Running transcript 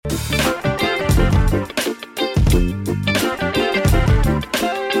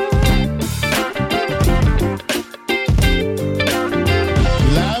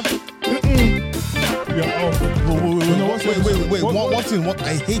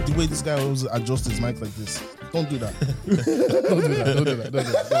I hate the way this guy always adjusts his mic like this. Don't do that. Don't do that.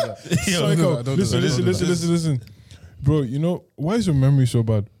 Listen. Bro, you know, why is your memory so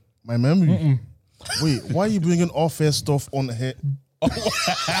bad? My memory? Wait, why are you bringing off-air stuff on here?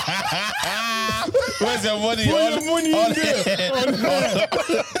 Where's your money? Put your money in there.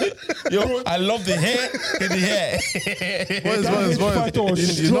 Yo, I love the hair in the hair.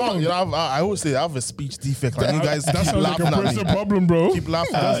 I always say I have a speech defect. Like you guys That keep sounds like a laughing at personal me. problem, bro. Keep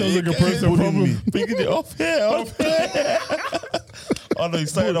laughing. That sounds like a personal problem. Picking it off here. Oh no, he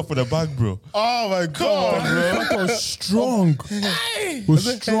started off with a bag, bro. Oh my god, bro. That was strong.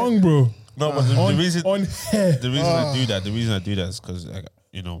 Was strong, bro. No, but the reason on hair. the reason I do that is because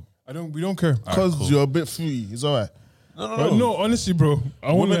you know. We don't care. Because cool. you're a bit free. It's alright. No, honestly, bro.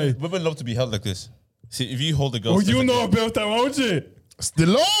 I won't lie. Women love to be held like this. See, if you hold the girl, Oh, you know about that, won't you?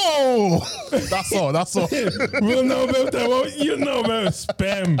 Still That's all. We'll know about that. Well, you know about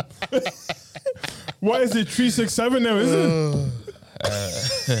spam. Why is it 367 now, isn't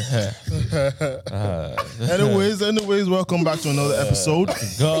Anyways, welcome back to another episode.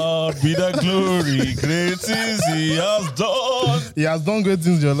 God be the glory, great things He has done. He has done great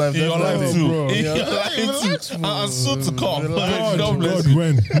things in your life. In your life definitely. too. bro. In your life too. And soon to come. God bless God you.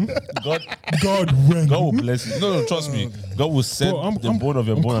 when? God when? God will bless you. No, trust me. God will send Bro, the bone of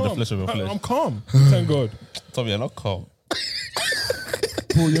your I'm bone and the calm. flesh of your flesh. I'm calm. Thank God. Tommy, you're not calm.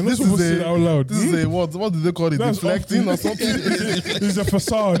 Bro, you're not supposed to say that out loud. This is a what do they call it? That's Deflecting or something? It's a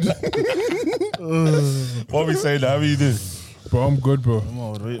facade. What are we saying? How are you doing? Bro, I'm good, bro.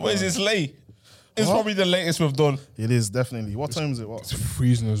 What is this late? It's probably the latest we've done. It is definitely. What time is it? What? It's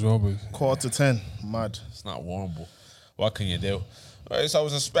freezing as well, but 10:15. Mad. It's not warm, but what can you do? Alright, so it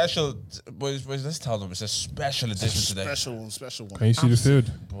was a special, boys, let's tell them it's a special edition today. Special one. can you see the food?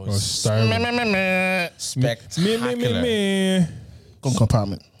 Boys. Oh, starving. Spectacular. Me.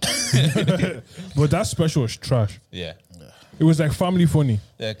 Compartment. But that special was trash. Yeah. It was like family funny.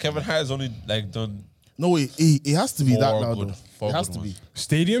 Yeah, Kevin Hart has only like done No way. It has to be that now, good- though. four It has good to be. ones.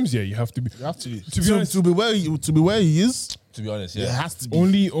 Stadiums, yeah, you have to be. You have to be. To be honest, to be where he is, to be honest, it yeah. has to be.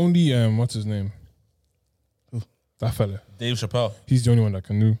 only what's his name? That fella. Dave Chappelle. He's the only one that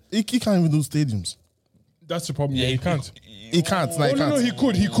can do. He can't even do stadiums. That's the problem. Yeah, he can't. He can't. Oh, no, he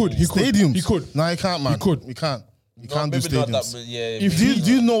could. Stadiums. He could. No, he can't, man. He could. He can't. He No, can't do maybe not that, stadiums. but yeah. If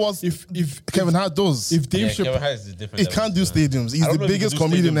Do you know what If Kevin Hart does? if Dave yeah, Kevin Chappelle, Hart is a different He level, can't do yeah. stadiums. He's I don't the know if he biggest can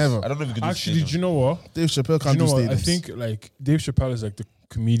do comedian stadiums. ever. I don't know if he can do actually, do stadiums. you know what? Dave Chappelle Do you can't do know what? stadiums. I think like Dave Chappelle is like the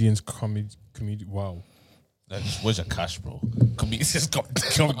comedian's comedy. Wow. Like, where's your cash, bro? Come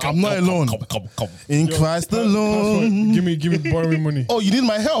I'm not alone. Come. In Christ alone. Give me, borrow me money. Oh, you need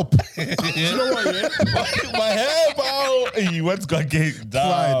my help. You know what? Yeah. My hair, bro. He went to get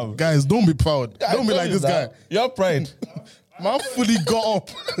down. Pride. Guys, don't be proud. I Don't be told like you this guy. that. Your pride. Man fully got up.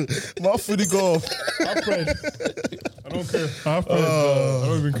 Man fully got up. Have pride. I don't care. I have pride. I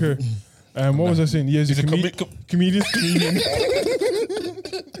don't even care. What was I saying? Yeah, he's a comedian's comedian.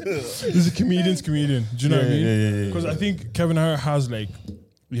 He's a comedian's comedian. Do you know what I mean? Yeah. Because I think Kevin Hart has like,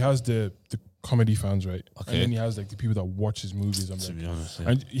 he has the comedy fans, right? Okay. And then he has like the people that watch his movies. I'm To like, be honest, yeah.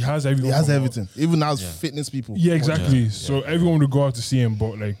 and he has everyone. He has from all- everything. Even as fitness people. Yeah, exactly. Yeah, So everyone would go out to see him,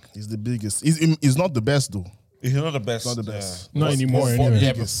 but like He's the biggest. He's not the best though. He's not the best. Not the best. not anymore. Before, Anyway.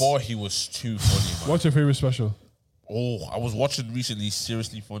 yeah, before he was too funny, man. What's your favorite special? Oh, I was watching recently,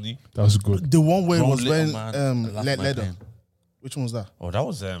 Seriously Funny. That was good. The one where it Wrong was Little when Man, I laughed my leather. pain. Which one was that? Oh, that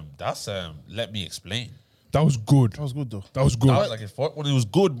was that's Let Me Explain. That was good. That was good though. That was good. That was like his fault when it was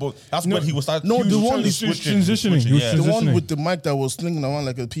good, but that's when he was starting. No, he was the one trying to he's switch it, transitioning. He was yeah. The one Positioning. with the mic that was slinging around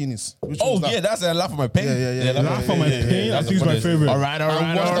like a penis. Which one Oh was that? yeah, that's a Laugh at My Pain. Yeah. Laugh at My Pain. I That's think it's my funniest. favorite. All right.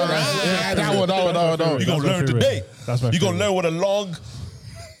 Yeah, that one. You That's gonna my learn favorite. today. That's my You gonna favorite. learn what along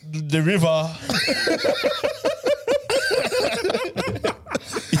the river.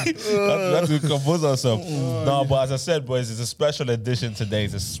 That's to compose ourselves. No, but as I said, boys, it's a special edition today.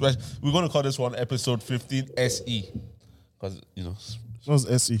 It's a special. We're gonna call this one episode 15 SE, because you know, That was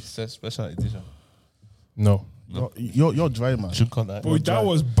SE. it's a special edition. No. You're dry, man. Should call that. Boy, that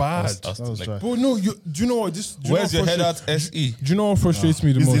was bad. That's That was like, dry. But no, do you know what? Do you where's know your what head at? frustrates- SE. Do you know what frustrates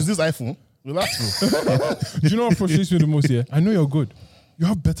me the Is most? this iPhone? Relax, bro. Do you know what frustrates me the most? Yeah, I know you're good. You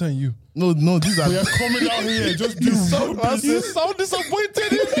have better than you. No, these are. But you're coming down here just be rubbish. You sound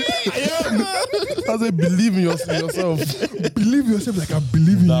disappointed in me. I say believe in yourself. Believe yourself like I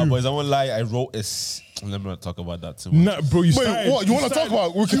believe in Nah, you. boys, I won't lie. I wrote Let me not talk about that too much. Nah, bro, you Wait, started. what? You want to talk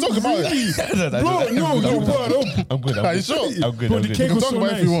about? We can talk about it. Bro, no, bro. I'm good. Are you sure? I'm good. Bro, I'm the good. cake We can was talk so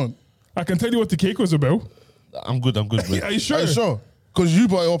about it if you nice. want. I can tell you what the cake was about. I'm good. I'm good. Bro. Are you sure? Are you sure? Because you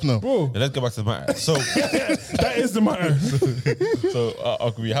brought it up now. Bro, Yeah, let's get back to the matter. So, that is the matter.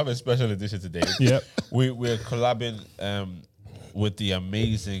 okay, we have a special edition today. Yep. We're collabing with the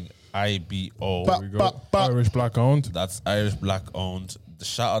amazing IBO. Ba- We go. ba- ba- Irish black owned. That's Irish Black owned. The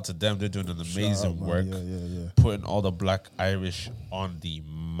shout out to them. They're doing an amazing out, man. work. Yeah. Putting all the black Irish on the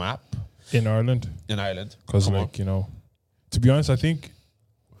map In Ireland. in Ireland. Because, Come on. like, you know, to be honest, I think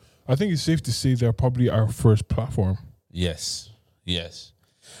it's safe to say they're probably our first platform. Yes. Do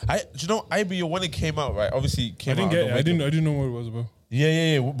you know IBO when it came out, right? Obviously it came I didn't out. get of it. the I wake didn't know what it was about.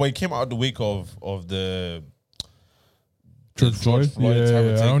 Yeah. But it came out of the wake of the George Floyd? type of Yeah,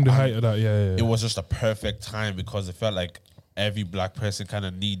 thing. around the And height of that. Yeah. it was just a perfect time because it felt like every black person kind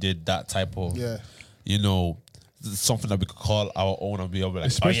of needed that type of, you know, something that we could call our own and be able to like,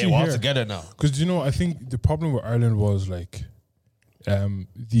 Especially we're all here. together now. Because, you know, I think the problem with Ireland was like,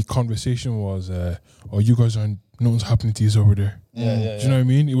 the conversation was, you guys aren't, nothing's happening to you over there. Do you know what I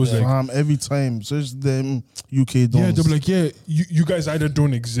mean? It was like, Every time, so it's them UK dons. yeah, they'll be like, yeah, you guys either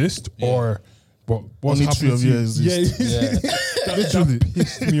don't exist or what's Only happening 3 of to you you? exist. Yeah, that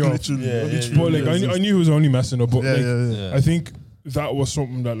pissed me off. Literally. But like, I knew he was only messing up. But like, Yeah. I think that was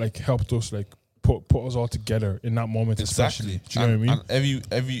something that like helped us like put us all together in that moment, especially. Do you know what I mean? And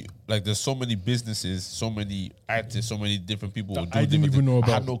every like, there's so many businesses, so many artists, so many different people. Who do I didn't different even know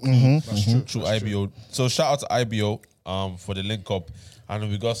things. I about. had no clue through IBO. So shout out to IBO for the link up, and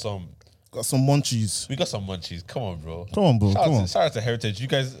we got some munchies. munchies. Come on, bro. Come on, bro. Come on. Shout out to Heritage. You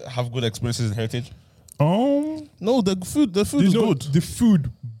guys have good experiences in Heritage. No, the food is good. The food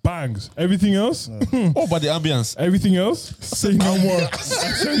bangs. Everything else, Oh, but the ambience. everything else, say no more. I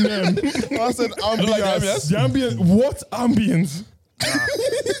said them. I said like ambiance. The ambience. What ambience?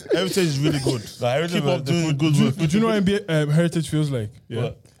 Heritage is really good. Keep up doing good work. Do you know what heritage feels like? Yeah.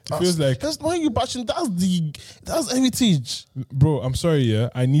 What? It feels like, That's why you bashing. That's heritage. bro, I'm sorry, yeah.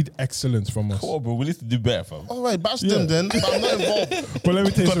 I need excellence from us. Come on, bro. We need to do better, fam. All right, bash them then. But I'm not involved. But let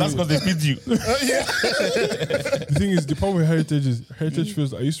me tell you That's something. because they feed you. The thing is, the problem with heritage is heritage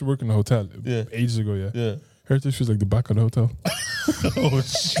feels. I used to work in a hotel ages ago, yeah. Yeah. Heritage feels like the back of the hotel. Oh,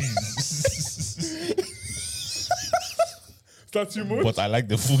 Jesus. That's too much. But I like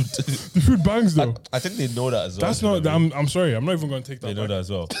the food. The food bangs though. I think they know that as well. That's you know not. what I mean? I'm sorry. I'm not even going to take that. They know back. that as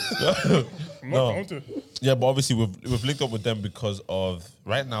well. I'm not going to. Yeah, but obviously we've linked up with them because of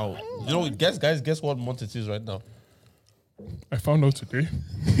right now. You know, guess what month it is right now? I found out today.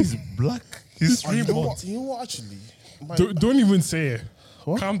 He's black. He's You know what? You know what? Actually, Don't even say it.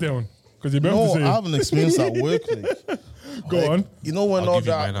 Calm down, because you're about to no, say I it. have an experience at work. Like, Go on. you know when I'll all give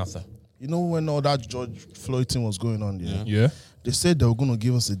you mine that, after. you know when all that George Floyd thing was going on. Yeah. They said they were gonna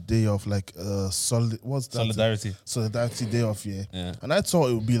give us a day off, like what's that? Solidarity. Day off, yeah. Yeah. And I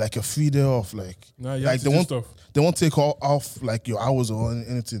thought it would be like a free day off, like Nah, you like have to do stuff. they won't take off like your hours or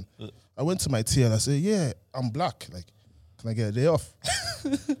anything. I went to my TA and I said, yeah, I'm black. Like, can I get a day off?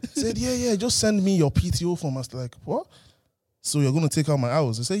 Said, yeah, just send me your PTO form. I was like, what? So you're gonna take out my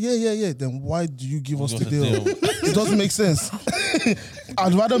hours? I said, yeah. Then why do you give us the day off? It doesn't make sense.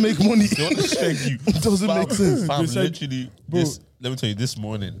 I'd rather make money. They want to shake you. It doesn't make sense. Fam, They said- literally, Bro. let me tell you, this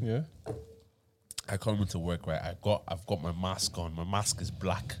morning, Yeah. I come into work, right? I've got my mask on. My mask is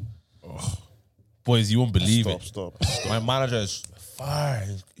black. Boys, you won't believe it. Stop. My manager is fire.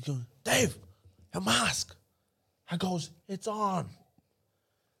 He goes, Dave, your mask. I goes, it's on.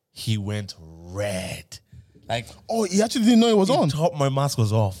 He went red. Like, Oh, he actually didn't know it was on. top my mask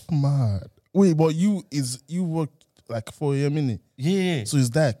was off. Mad. Wait, but you worked like 4 a.m. innit? Yeah. So it's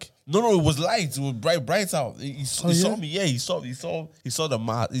dark. No, it was light. It was bright out. He saw yeah? me. Yeah, he saw the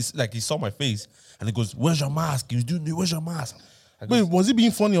mask. He saw my face, and he goes, "Where's your mask? You doing? Where's your mask?" I Wait, goes, was he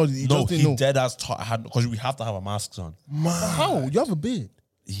being funny or he no, just didn't he know? dead ass taught. I had because we have to have our masks on. How? You have a beard.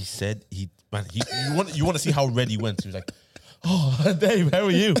 He said you want to see how red he went. He was like, "Oh, Dave, how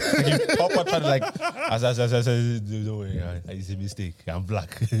are you?" And he proper tried to like, as I said, "Don't worry, it's a mistake. I'm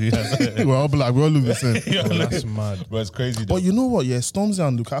black." We're all black. We all look the same. Yeah, Oh, that's mad. but it's crazy. Though. But you know what? Yeah, Stormzy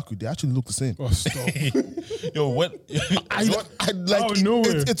and Lukaku, they actually look the same. Oh, stop. Yo, when I like Out of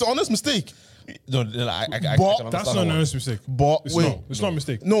nowhere. it's an honest mistake. no, I But can That's understand not an why. honest mistake. But It's wait, not. It's not a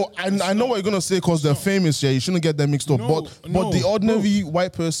mistake. no, I know what you're gonna say because they're famous. Yeah, you shouldn't get them mixed up. No, but no, the ordinary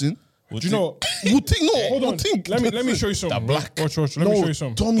white person Do you know? would think no. Hold on. would think. Let me show you something. They're black. Watch. Let No, me show you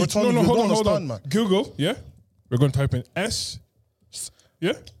something. Tommy, Watch, Tommy, no, you hold don't on, hold on. understand, man. Google, yeah? We're going to type in S.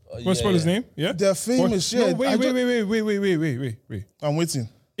 Yeah? Want to spell his name? Yeah? They're famous, Watch. yeah. No, wait. I'm waiting.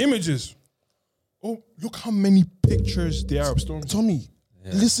 Images. Oh, look how many pictures there are of Storm. Tommy,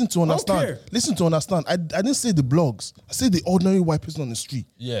 listen to understand. care. Listen to understand. I didn't say the blogs. I said the ordinary white person on the street.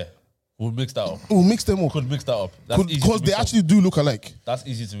 Yeah. We'll mix that up. We'll mix them up. Could mix that up. That's easy to Because they mix up. actually do look alike. That's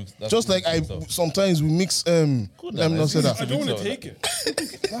easy to mix. That's Just easy like to I mix up. sometimes we mix let me not say that. I don't want to take it.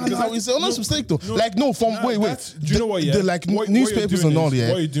 No, it's an honest mistake though. Like no, from Nah, wait. that's- Do you know what? Yeah, The like What newspapers you're and doing all. is- Yeah.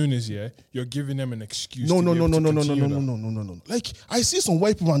 What you're doing is, you're giving them an excuse. No, to no, be no, able no, to no, no, no, continue no, that. no, no, no, no. Like I see some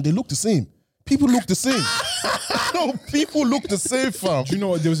white people and they look the same. People look the same. No, people look the same, fam. Do you know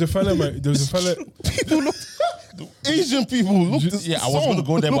what? There was a fella. People look. Asian people look the same. Yeah, I was going to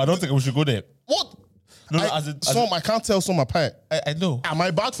go there, but I don't think we should go there. What? No, I can't tell some apart. I know. Am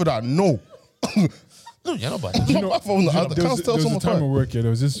I bad for that? No. No, you're not bad. I can't There was tell a some time at apart. work. Yeah, there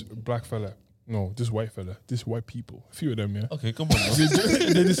was this black fella. No, this white fella. This white people. A few of them. Yeah. Okay, come on.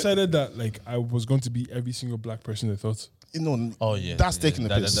 They decided that like I was going to be every single black person they thought. You know, Oh yeah, that's taking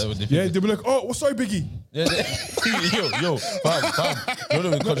the piss. Yeah, they were like, "Oh, well, sorry, Biggie." Yeah, yo, fam.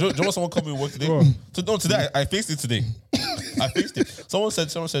 No, do you know someone come in work today? What? So, no, today I faced it today. I faced it. Someone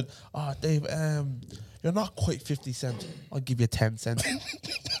said, "Ah, Dave, you're not quite 50 cents. I'll give you 10 cents."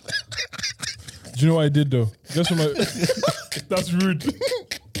 Do you know what I did though? Guess what my that's rude.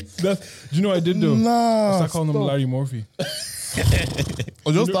 Do you know what I did though? Nah, I started calling him stop. Larry Murphy.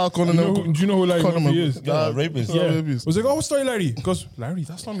 Or just start calling them. Do you know who Larry call him Murphy a- is? Yeah, rapist. Yeah. Rabies. I was like, "Oh, sorry, Larry." He goes, "Larry,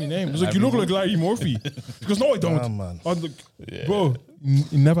 that's not my name." I was like, "You look like Larry Murphy." He goes, "No, I don't." Nah, man. I was like, bro,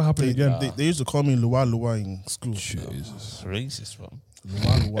 it never happened again. They used to call me Lua Lua in school. It's racist, fam.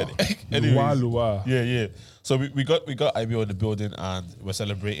 Lua Lua. Anyways, Lua, Lua. Yeah. So we got IBO in the building, and we're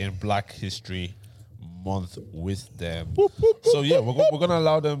celebrating Black History Month with them. So yeah, we're gonna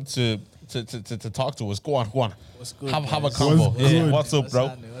allow them to talk to us. Go on. What's good, Have a guys? convo. What's good? What's up, bro?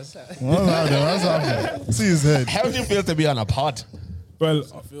 What's happening? What's happening? See his head. How do you feel to be on a pod? Well,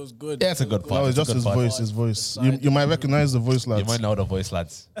 It feels good. Yeah, it's a good pod. No, it's It's a just good his pod. voice. You might recognize the voice, lads. You might know the voice,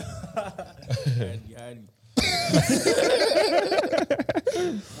 lads.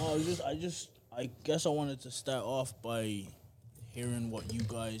 I guess I wanted to start off by hearing what you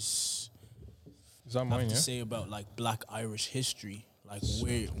guys is that have mine? to Yeah. say about like Black Irish history. Like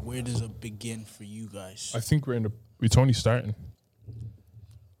where does it begin for you guys? I think we're only starting.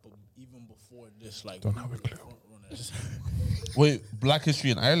 But even before this, like Don't who have a were the clue. front runners? Wait, Black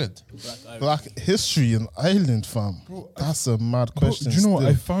History in Ireland? Black Irish. Black history in Ireland, fam. That's a mad Bro, question. do you know what?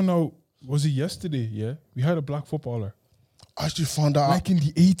 I still. found out, was it yesterday? Yeah. We had a black footballer. I actually found out Like in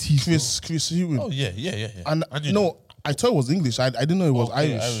the 80s. bro. Chris Hewitt. Oh yeah. And you no, I thought it was English. I didn't know it was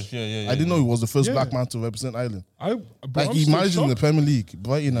Okay, Irish. Irish, yeah, I didn't know he was the first Yeah. black man to represent Ireland. Bro, Like I'm he still managed in the shocked. Premier League,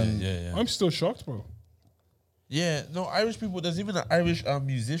 Brighton, and Yeah. I'm still shocked, bro. Yeah, no, Irish people. There's even an Irish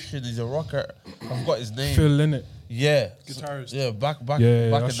musician. He's a rocker. I forgot his name. Phil Lynott. Yeah, Guitarist. Yeah, back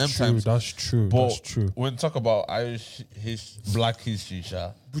Yeah, back that's in them true. times. That's true. But That's true. when talk about Irish Black history,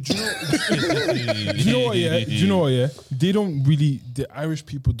 sha. But you know, do you know what? Yeah, do you know what? Yeah, they don't really. The Irish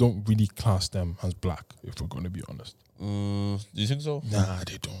people don't really class them as black. If we're going to be honest. Do you think so? Nah,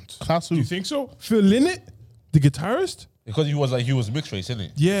 they don't. class Do who? you think so? Phil Lynott, the guitarist. Because he was mixed race, isn't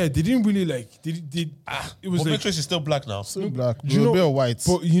it? Yeah, they didn't really like. It was But like. mixed race is still black now. Still black. Do you We're know- a bit of white.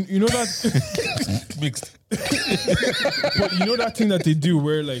 But you know that. Mixed. But you know that thing that they do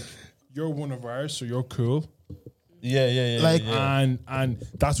where like you're one of ours, so you're cool, Yeah. Like, and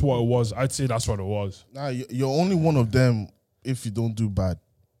that's what it was. I'd say that's what it was. Nah, you're only one of them if you don't do bad.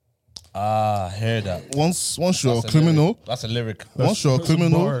 Hear that. Once you're a That's a criminal, lyric. That's a lyric. once you're a that's a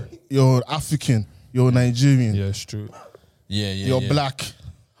criminal, bar. you're African, you're Nigerian, Yeah, it's true. Yeah. you're black.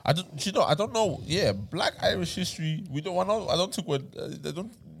 I don't know. Yeah, Black Irish history. I don't think we're. They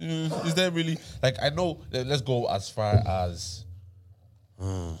don't. Is there really like? I know. Let's go as far as.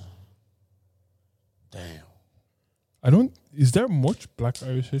 Damn. I don't. Is there much Black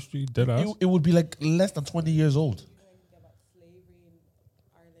Irish history? Dead ass. It would be like less than 20 years old. about slavery in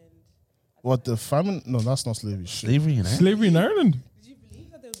Ireland. What the famine? No, that's not slavery. Shit. Slavery in Slavery in Ireland. Did you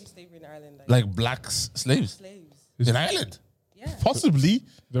believe that there would be slavery in Ireland? Like black slaves slaves. in Ireland. Yeah. Possibly,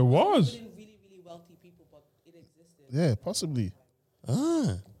 There was. Within really, really wealthy people, but it existed. yeah, possibly.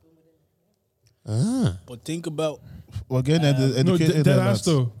 But think about We're getting No, educated. dead lads. ass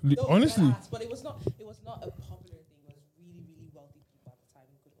though. No, Honestly, yes, but it was not a popular thing. It was really, really wealthy people at the time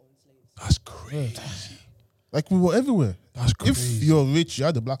who could own slaves. that's crazy. Like we were everywhere. That's If crazy. you're rich, you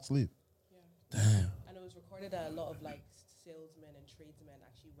had a black slave. And it was recorded that a lot of like salesmen and tradesmen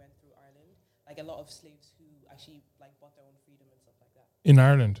actually went through Ireland. Like a lot of slaves who actually like bought their own freedom and stuff like that. In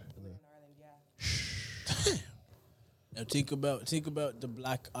Ireland. In Ireland, yeah. now think about the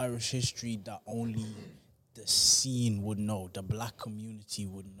Black Irish history that only the scene would know, the black community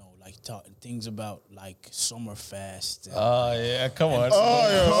would know. Like things about like Summerfest. And Oh yeah, come on.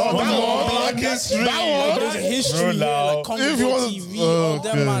 Oh, Black history. That There's a history Bro, here, now. like Congo If you Boy want- TV, all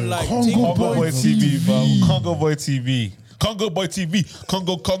them okay. man, like Congo take Boy Congo Boy TV, TV. fam. Congo Boy TV. Congo Boy TV.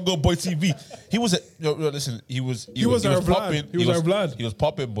 Congo Boy TV. He was listen. He was our Vlad. popping. He was our Vlad. He was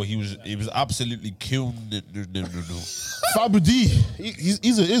popping, but he was absolutely killing it. Fabu D.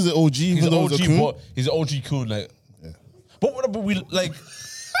 He's an OG. He's Even an though OG, he's a coon. but he's an OG coon. Like, but what about we like?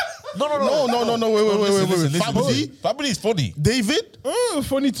 No. Wait. Fabu Fabu D? Fabu D is funny. David?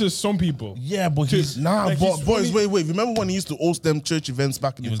 Funny to some people. Yeah, but he's Nah, Like, but he's boys, funny. wait. Remember when he used to host them church events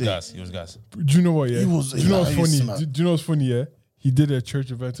back in he the was day? gas. He was gas. Do you know what? Yeah. He was Do you know what's hilarious, funny? man. Do you know what's funny? Yeah. He did a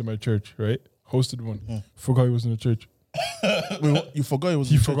church event in my church, right? Hosted one. Forgot he was in the church. Wait, what? You forgot it was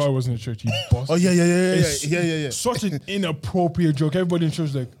He in forgot church? he was in the church. He busted. Oh yeah. It's Such an inappropriate joke. Everybody in church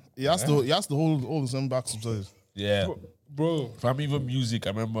is like, He has to hold all the same back sometimes. Yeah. bro. From even music,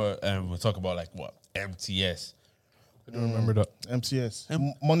 I remember we talk about like what MTS. I don't remember that. MTS.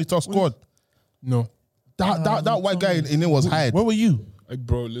 Monitor Squad. No. That white guy in it was hired. Where were you? Like,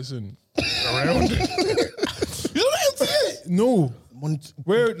 bro, listen. Around. No.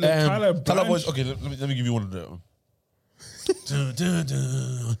 Where like, Tyler Tyler Branch- Boys. Okay, let me give you one of them.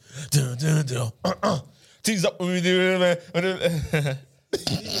 Tease up with me. I'm gonna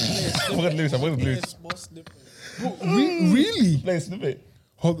lose. Really? Play a snippet.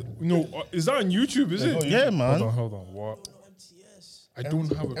 No, is that on YouTube? Is it? Yeah, man. Hold on. What? I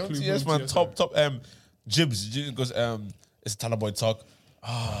don't have a clue. MTS who man, top Jibs goes it's a Tyler Boy talk.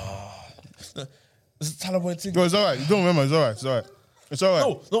 It's a Tyler Boy thing. No, it's all right. You don't remember. It's all right. It's all right.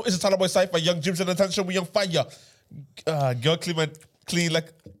 No, it's a Tyler Boy cypher. Young Jibs in attention with Young Fire. Girl clean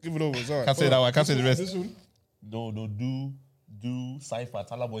like. Give it over. It's all right. Can't say that one. I can't say the This rest. one? No, do cypher.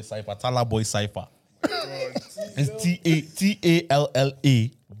 Tyler Boy cypher. Tyler Boy cypher. It's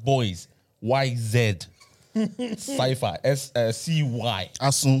TALLA boys YZ cypher SCY.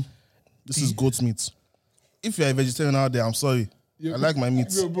 Asun, this is goat meat. If you're a vegetarian out there, I'm sorry. I like my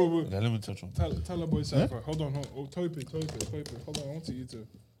meat. Bro. Okay, let me touch on Tyler Boy Cypher. Hold on. Oh, type it. Hold on, I want to eat it.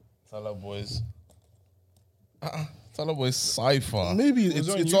 Tyler Boys. Tyler Boys cypher. Maybe Was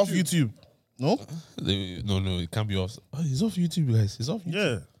it on it's off YouTube? YouTube. No? No, it can't be off. Oh, it's off YouTube, guys. It's off YouTube.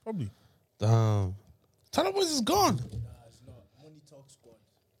 Yeah, probably. Damn. Tyler Boys is gone.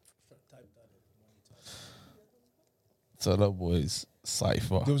 Tyler Boys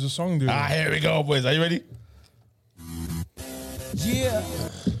cypher. There was a song there. Here we go, boys. Are you ready? Yeah.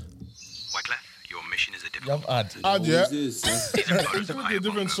 Wyclef, your mission is a You difficult have ad. Ah, yeah. These are It's products of a higher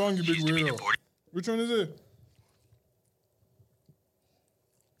different volume song, you big used to be weirdo. deported. Which one is it?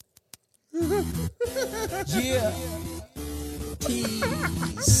 Yeah. Peace.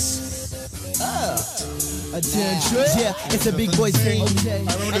 Attention. Yeah, it's a big boy thing.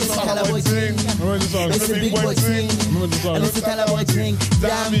 And it's a Tyler Boy thing. Remember the song? It's a big boy thing. Remember the song? And it's a Tyler Boy thing.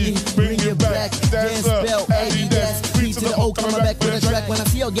 Dami, bring it back. Dance bell, Eddie dance. Free to the oak, coming back with a track. When I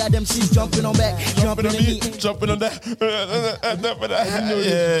feel goddamn she's jumping on back. Jumping on me. Jumping on that.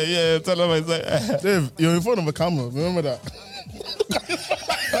 Yeah. Tyler Boys. Dave, you're in front of a camera. Remember that?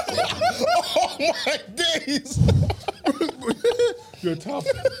 Oh my days. You're tough.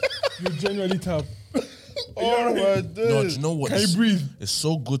 You're genuinely tough. Oh my No, do days. you know what? Can you breathe? It's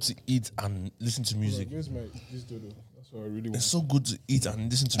so good to eat and listen to music. Where's this dodo? That's what I really want. It's so good to eat and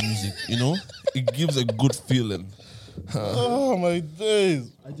listen to music. You know, it gives a good feeling. Oh my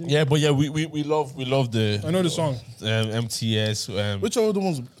days. Yeah, but yeah, we love the. I know the song. MTS, Which one of them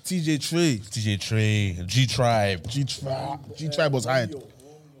was TJ Trey? DJ Trey, G Tribe. G Tribe was hired.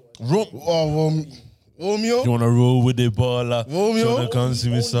 You Romeo? wanna roll with the baller? Romeo? Wanna come see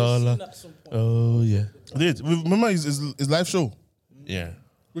me sala? Oh yeah, Did remember his live show? yeah.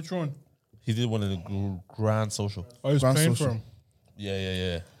 Which one? He did one in the Grand Social. I was Grand playing Social. for him.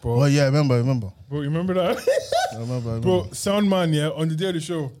 Yeah. Oh yeah, I remember. Bro, you remember that? I remember. Bro, Soundman, yeah, on the day of the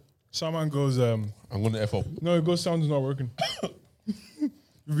show, Soundman goes, I'm gonna F up. no, it goes, sound's not working.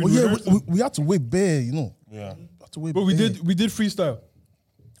 Oh yeah, we had to wait bare, you know. Yeah. Had to wait But we bare. did freestyle.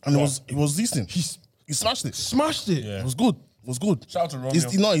 And it was decent. He smashed it. Smashed it. Yeah. It was good. It was good. Shout out to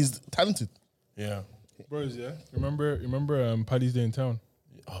Romeo. He's talented. Yeah. Bros, yeah. Remember Paddy's Day in town?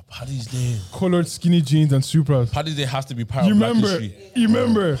 Oh, Paddy's Day. Colored skinny jeans and Supras. Paddy's Day has to be part You of Black remember? history. You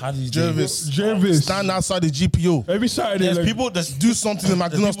remember? Paddy's Day. Jervis. Stand outside the GPO. Every Saturday, There's like, people that Do something in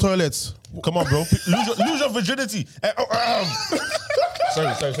McDonald's toilets. Come on, bro. Lose your virginity. Sorry.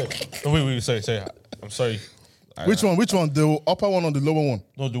 Oh, wait. Sorry. I'm sorry. Which one? The upper one or the lower one?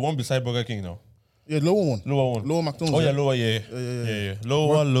 No, the one beside Burger King now. Yeah, lower one. Lower one. Lower McDonald's. Oh yeah, lower. Yeah.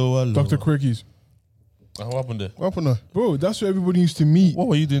 Lower. Dr. Quirkies. What happened there? What happened? Bro, that's where everybody used to meet. What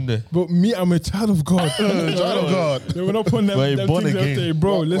were you doing there? But me, I'm a child of God. Child of God. They were not putting them, Well, them born things out again. there.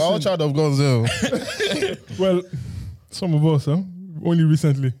 Bro, We're all listen. child of God, though. Well, some of us, only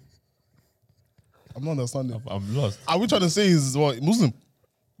recently. I'm not understanding. I'm lost. Are we trying to say he's what, Muslim?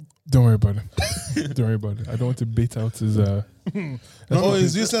 Don't worry about it. Don't worry about it. I don't want to bait out his. Oh,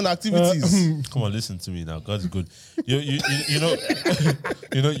 his recent activities. Come on, listen to me now. God's good. You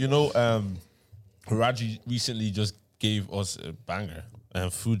know. Raji recently just gave us a banger,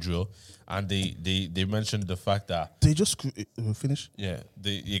 food drill, and they mentioned the fact that They just finish.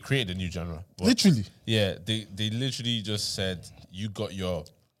 they created a new genre. But Literally. yeah, they literally just said you got your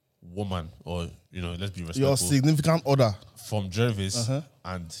woman, or let's be respectful, Your significant order. from Jervis,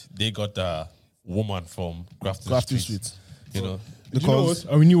 and they got the woman from Grafton Street. Street. You know, Did you know Because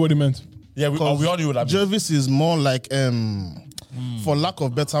what? We knew what it meant. yeah, we all knew what I mean. Jervis is more like, for lack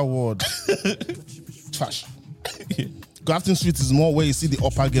of better word, trash. Grafton Street is more where you see the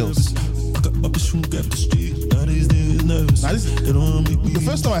upper girls. Now this, the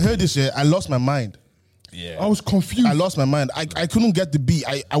first time I heard this, I lost my mind. Yeah, I was confused. I lost my mind. I couldn't get the beat.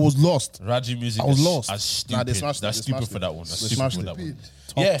 I was lost. Raji music. I was is, lost. Are Nah, stupid. they smashed it, That's they stupid smashed for it. that one. That's They stupid smashed for it.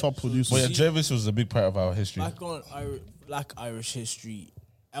 that one. Top producers. But yeah, Jervis was a big part of our history. Black Irish history.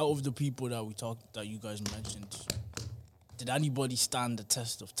 Out of the people that you guys mentioned, did anybody stand the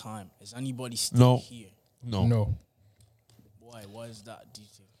test of time? Is anybody still No. here? No. Why? Why is that? Do you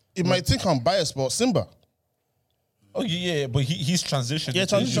think? You might think I'm biased, but Simba. Oh yeah, but he's transitioned. Yeah,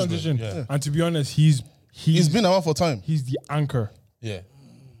 into his Transition. movement. And to be honest, he's He's been around for time. he's the anchor. Yeah.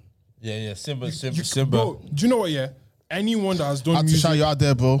 Simba. Bro, do you know what? Yeah, anyone that has done Had to shout music, you out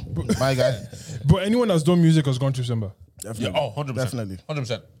there, bro. My guy. but anyone that's done music has gone through Simba. Yeah, 100%. Definitely.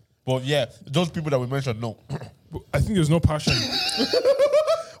 100%. But yeah, those people that we mentioned, no. But I think there's no passion.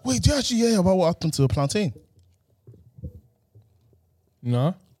 Wait, do you actually hear about what happened to Plantain?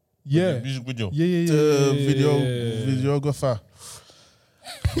 Nah. Yeah. Music video. Yeah. The videographer.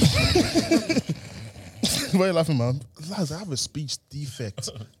 Why are you laughing, man? Lads, I have a speech defect.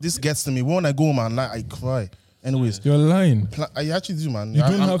 This gets to me. When I go, man, I cry. Anyways, You're lying. I actually do, man. You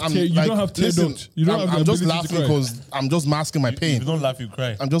don't have tear listen, duct. You don't have the I'm just ability to laughing cry. because I'm just masking my If pain. you don't laugh, you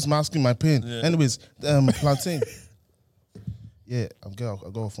cry. I'm just masking my pain. Anyways, Plantain. Yeah, I got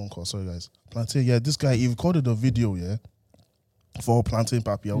a phone call. Sorry, guys. Plantain. Yeah, this guy he recorded a video. Yeah, for Plantain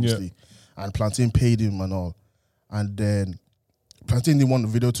Papi, obviously, and Plantain paid him and all, and then Plantain didn't want the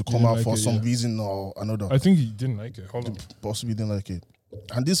video to come didn't out like for it, some yeah. reason or another. I think he didn't like it. Hold on. Possibly didn't like it.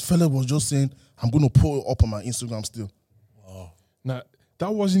 And this fella was just saying, "I'm gonna put it up on my Instagram still." Nah,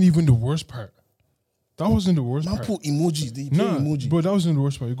 that wasn't even the worst part. That wasn't the worst Man, part. put emojis. They play Nah, emoji. but that wasn't the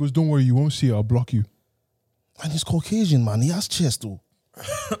worst part. He goes, "Don't worry, you won't see it. I'll block you." And he's Caucasian, man. He has chest, though.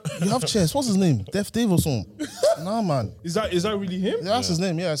 You have chest. What's his name? Def Dave or something? Nah, man. Is that really him? Yeah, that's his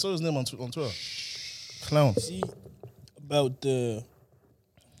name. Yeah, I saw his name on Twitter. Clown. See about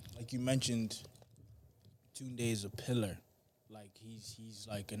like you mentioned, Tunde is a pillar. Like he's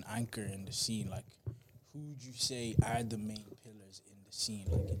like an anchor in the scene. Like who would you say are the main pillars in the scene,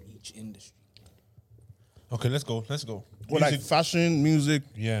 like in each industry? Okay, let's go. Well, like fashion, music.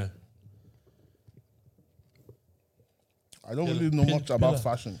 Yeah. I don't really know much about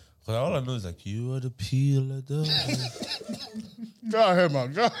fashion. Cause all I know is like, you are the pillar. Get out here,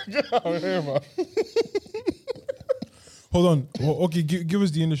 man. Get out here, man. Hold on. Well, okay, give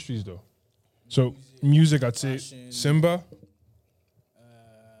us the industries though. So music, I'd say Fashion. Simba.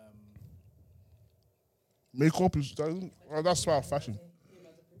 Makeup is that's part of fashion.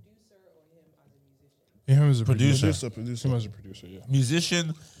 Him as a producer. Producer. Him as a producer. Yeah.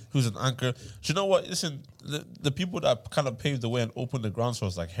 Musician who's an anchor. Do you know what? Listen, the people that kind of paved the way and opened the grounds for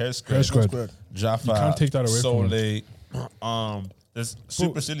us, like Hair Square, Squad. Jaffa, You can't take that away from Soleil, there's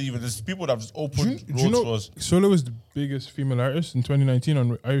Super Silly even. There's people that have just opened Do you roads for know us. Solo was the biggest female artist in 2019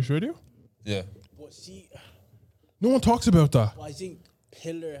 on Irish radio? Yeah. But see, No one talks about that. I think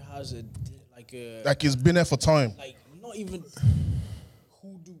pillar has a Like it's been there for time. like not even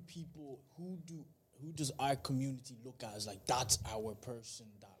who does our community look at as like that's our person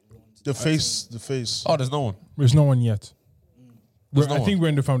that runs The face. Oh, there's no one. There's no one yet. There's I no think we're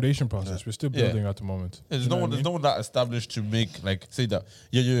in the foundation process. We're still Yeah. building at the moment. There's You no know one. what I There's no one that established to make like say that.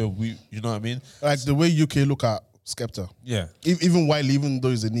 Yeah. We. You know what I mean? Like the way UK look at Skepta. Yeah. Even Wiley, even though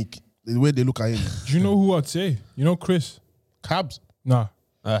he's a Nick, the way they look at him. mean? Do you know who I'd say? You know Chris? Cabs. Nah,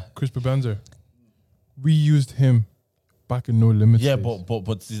 Ah. Chris Babanzer. We used him back in No Limits. Yeah, days.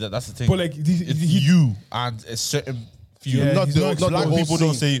 but see that's the thing. But like it's he, you and a certain few. Yeah, Not he's the- not not the Black whole people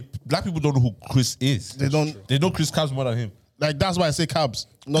don't scene. say. Black people don't know who Chris is. They don't. They know Chris Cabs more than him. Like that's why I say cabs,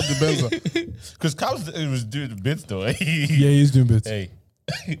 not the Benza. Because Cabs was doing bits though. Yeah, he's doing bits. Hey.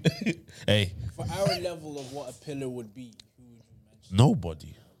 Hey. For our level of what a pillar would be, who would you mention?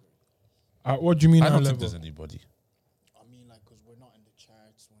 Nobody. What do you mean? I our don't think level? there's anybody. I mean, like, because we're not in the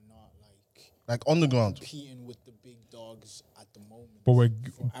charts, we're not like Like on the ground. competing with the big dogs at the moment. But we're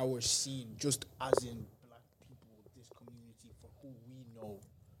for our scene, just as in black people, this community, for who we know,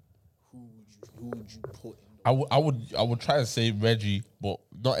 who would you put in? I would try to say Reggie, but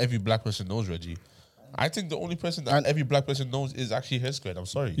not every black person knows Reggie. I think the only person that every black person knows is actually Hesqued. I'm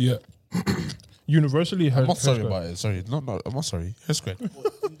sorry. yeah. Universally, I'm not sorry about it. Sorry. No, I'm not sorry. Hesqued.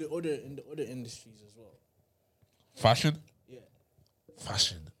 But in the other industries as well. Fashion? Yeah.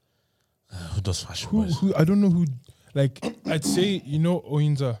 Fashion. Who does fashion? Who, boys? who? I don't know who. Like, I'd say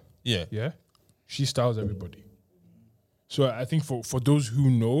Oyinza. Yeah. Yeah, she styles everybody. So I think for those who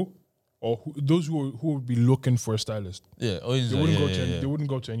know, or those who would be looking for a stylist, Yeah. Oh, they wouldn't go to they wouldn't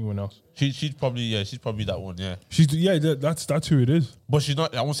go to anyone else. She's probably that one. Yeah. That's who it is. But she's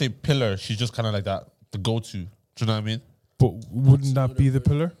not. I won't say pillar. She's just kind of like that. The go-to. Do you know what I mean? But wouldn't that be the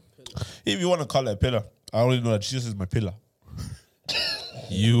pillar? If you want to call it a pillar, I only know that Jesus is my pillar.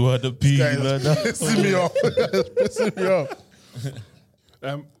 You are the pillar. Pissing me off. Pissing me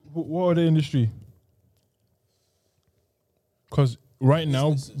off. What other industry? Because right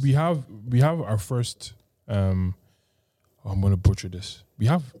now we have our first. I'm gonna butcher this. We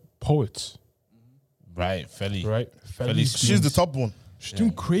have poets, Right, Feli. right? Feli's She's the top one. She's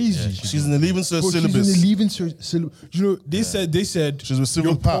doing crazy. She's in the leaving cert Bro, syllabus. She's in the leaving syllabus. You know, they said She's with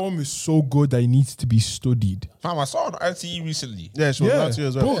Civil your Pat. poem is so good that it needs to be studied. Fam, I saw on RTE recently. Yeah, she was out here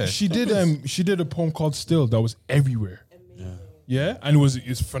as well. bro, Yeah. she did a poem called "Still" that was everywhere. Yeah, and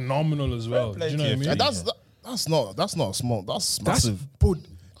it's phenomenal as well. Do play you know what I to mean? you, And that's not small. That's That's massive. bro,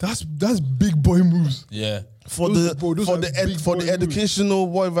 that's big boy moves. Yeah. For those- the bro, those for are the big for boy the moves. educational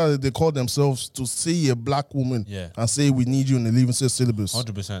whatever they call themselves to see a black woman Yeah. and say we need you in the leaving cert syllabus.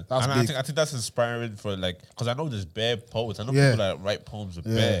 100%. That's and big. I think that's inspiring for because I know there's bare poets. I know Yeah. people that write poems with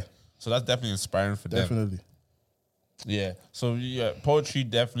Yeah. bare. So that's definitely inspiring for them. Definitely. Yeah. So yeah, poetry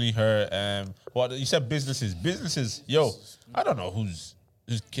definitely her. What you said businesses. Yo, I don't know who's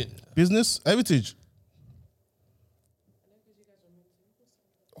kid. Business, heritage.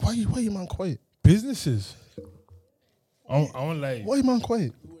 Why you man quiet? Businesses. I want like Why you man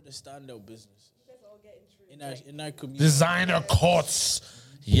quiet? Who are the standout businesses in our community? Designer cuts.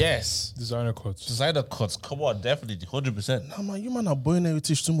 Yes. designer cuts. Designer cuts. Come on, definitely 100%. Nah man, you man are buying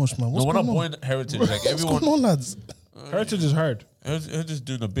heritage too much, man. No, What's we're not going on? buying heritage. Like What's everyone, going on, lads? Heritage is hard. Her just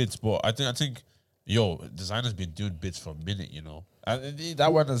doing the bits, but I think, yo, designers been doing bits for a minute, you know. And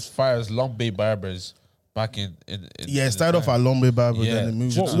that went as far as Long Bay Barbers back in Yeah, in it started the off time. at Lombe Barber, Yeah. then they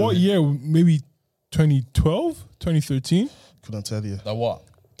moved What, to what year? Maybe 2012, 2013. couldn't tell you. That what?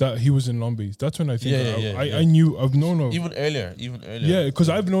 That he was in Lombies. That's when I think Yeah. I've known of. Even earlier. Yeah, because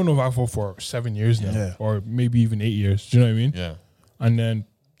I've known of Afro for 7 years now, Yeah. or maybe even 8 years. Do you know what I mean? Yeah. And then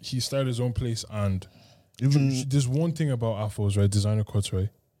he started his own place, and Even there's one thing about Afros, right? Designer cuts, right?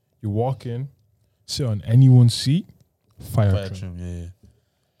 You walk in, sit on anyone's seat, fire Fire trim. trim,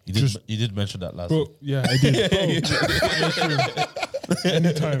 yeah. Just- You did mention that last Bro, yeah, I did. Bro,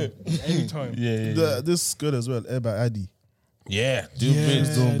 anytime. Yeah. this is good as well. Eba Adi. Yeah. Doing Yeah,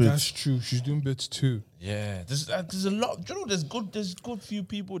 bits. doing bits. that's true. She's doing bits too. Yeah. There's a lot. Do you know there's good few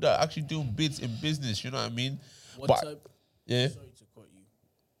people that are actually doing bits in business, you know what I mean? What But- type? Yeah. Sorry to cut you.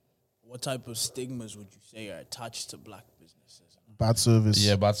 What type of stigmas would you say are attached to black businesses? Bad service.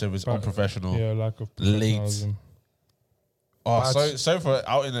 Yeah, bad service, unprofessional. Yeah, lack of Late. professionalism. Oh, sorry for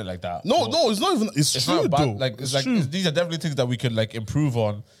outing it like that. No, But no, it's not even. It's, it's true not bad. though. Like it's like true. these are definitely things that we could like improve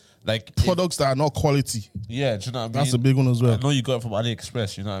on. Like Products that are not quality. yeah, do you know what I mean? That's a big one as well. I know you got it from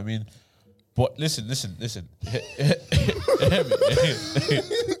AliExpress, you know what I mean? But listen.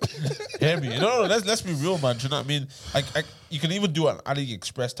 Hear me. No, let's be real, man. Do you know what I mean? Like you can even do an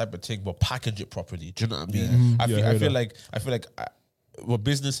AliExpress type of thing, but package it properly. Do you know what I mean? I feel like what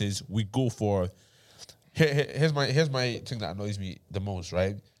businesses we go for. Here's my thing that annoys me the most.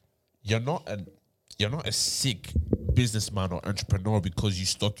 Right? You're not a sick businessman or entrepreneur because you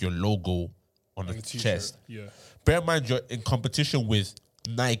stuck your logo on the chest. Yeah. Bear in mind, you're in competition with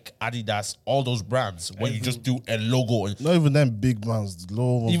Nike, Adidas, all those brands. When you just do a logo, and Not even them big brands. The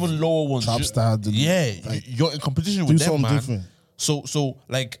low ones. even lower ones, Trapstar, you're in competition do with them, something man. different. So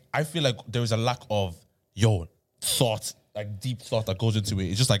like, I feel like there is a lack of thought, like deep thought that goes into it.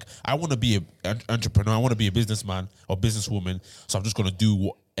 It's just like I want to be an entrepreneur, I want to be a businessman or businesswoman, so I'm just gonna do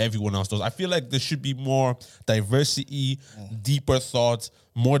what everyone else does. I feel like there should be more diversity, deeper thought,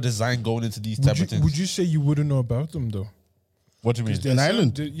 more design going into these type of things. Would you say you wouldn't know about them though? What do you mean? In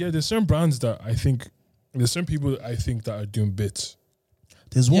Ireland, There's certain brands that I think, there's some people I think that are doing bits.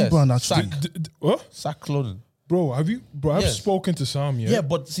 there's one brand actually. Sack. What? Sack clothing. Bro, I've Yes. spoken to Sam, Yeah,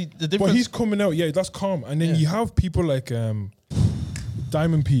 but see the difference. But he's coming out, that's calm. And then Yeah. you have people like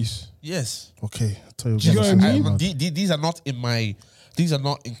Diamond Piece. yes. Okay, I'll tell you. Do you know guys what I something, mean? man. These are not in my. These are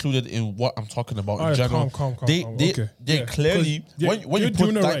not included in what I'm talking about in Alright, general. calm. They Okay. Yeah. clearly 'Cause, yeah, when you you're put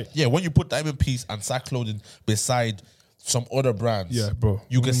doing it right. when you put Diamond Piece and Sack Clothing beside some other brands, Yeah, bro.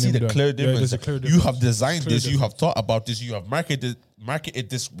 you can We'll see name the them. clear Yeah, difference. there's a clear You difference. have designed Clear this, you difference. have thought about this, you have marketed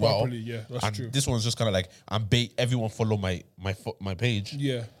this well. Properly, yeah, that's and true. this one's just kind of like I'm bait. Everyone follow my page.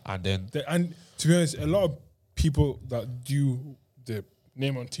 Yeah. and then And to be honest, a lot of people that do the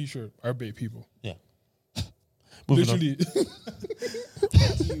name on T-shirt are bait people. yeah. Moving on. Literally.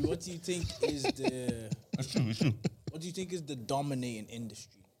 What do you think is the? It's true. What do you think is the dominating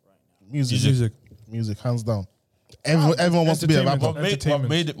industry right now? Music, hands down. Everyone wants to be a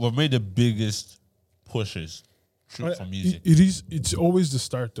Entertainment. rapper. What made the biggest pushes shoot for music? It's always the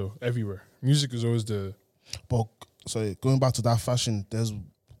start though, everywhere. Music is always the But sorry, going back to that fashion, there's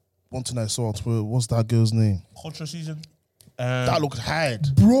one thing I saw on Twitter. What's that girl's name? Culture season. That looked hard.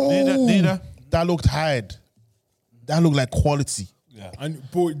 bro. Nina. That looked hard. That looked like quality, And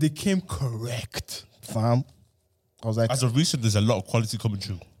boy, they came correct. fam. I was like, As of recent, there's a lot of quality coming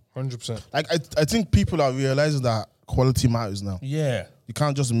through. 100%. I think people are realizing that quality matters now. Yeah. You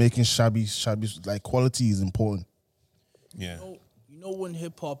can't just be making shabby. Like quality is important. Yeah. You know when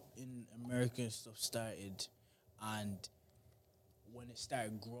hip hop in America and stuff started, and when it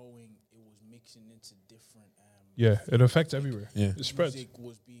started growing, it was mixing into different. Yeah, it affects everywhere. Yeah. It spreads. Music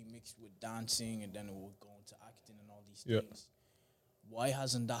was being mixed with dancing, and then it would go into acting and all these Yeah. things. Why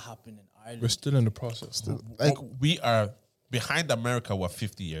hasn't that happened in Ireland? We're still in the process. Like We are behind America, we're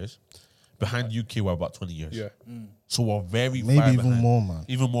 50 years. Behind UK, we're about 20 years. Yeah. So we're very maybe far even behind. more, man.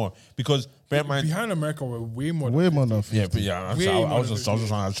 Even more. Because bear in mind. Behind America, we're way more. Way more than Yeah, 50. but yeah, Way I was more just than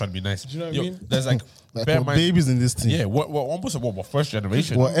trying to be nice. Do you know what I Yo, mean? There's like, Like bear in we're mind. babies in this team. Yeah, we're almost we're first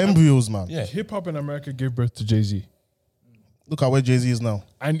generation. We're embryos, man. Yeah. Hip hop in America gave birth to Jay-Z. Look at where Jay-Z is now.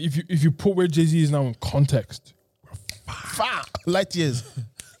 And if you put where Jay-Z is now in context, Light years.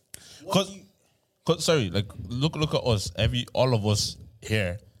 Cause sorry, like look at us. All of us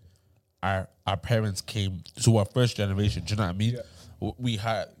here, our parents came to our first generation. Do you know what I mean?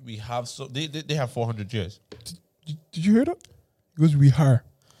 Yeah. We have so they have 400 years. did you hear that? It was we hire.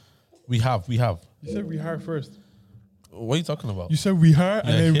 We have. You said we hire first. What are you talking about? You said we hire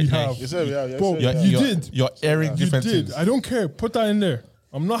and then we yeah, have. You said, yeah, Bro, yeah. you did. You're airing You different did. things. I don't care. Put that in there.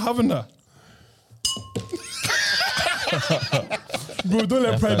 I'm not having that. Bro, don't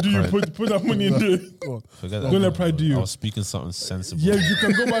let pride do you. Put that money in there. Forget Don't let pride do I you. was speaking something sensible. Yeah, you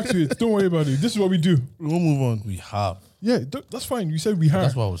can go back to it. Don't worry about it. This is what we do. We'll move on. We have. Yeah, that's fine. You said we hire.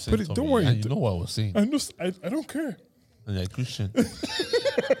 That's what I was saying. Put it, Tommy. don't worry. And you know what I was saying. I know. I don't care. And you're a Christian.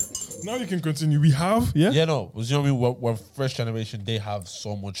 Now you can continue. We have. Yeah. Yeah, no. You know what I mean? We're first generation. They have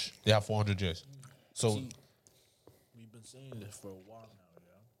so much. They have 400 years. So We've been saying this for a while now,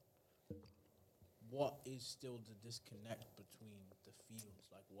 yeah. What is still the disconnect between the fields?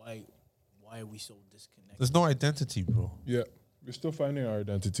 Like, why are we so disconnected? there's no identity, bro. Yeah. We're still finding our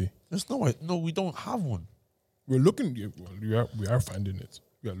identity. There's no. We don't have one. We're looking. Yeah, well, we are finding it.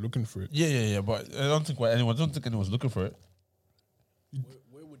 We are looking for it. Yeah. But I don't think anyone's looking for it.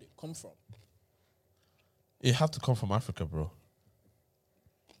 Where would it come from? It have to come from Africa, bro.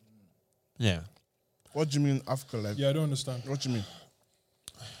 Yeah. What do you mean Africa? Like, Yeah, I don't understand. what do you mean?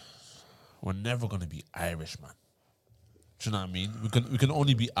 We're never gonna be Irish, man. Do you know what I mean? We can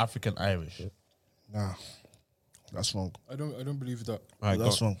only be African Irish. Nah, that's wrong. I don't believe that. All right,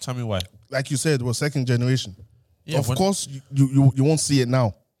 That's go. wrong. Tell me why. Like you said, we're second generation. Yeah, of when- course, you won't see it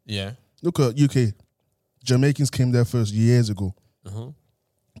now. Yeah. Look at UK. Jamaicans came there first years ago. Uh-huh.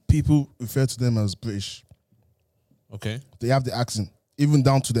 People refer to them as British. Okay. They have the accent, even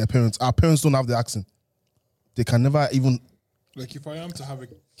down to their parents. Our parents don't have the accent. They can never even. Like, if I am to have a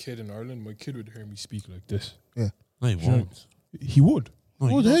kid in Ireland, my kid would hear me speak like this. Yeah. No, you won't. He would.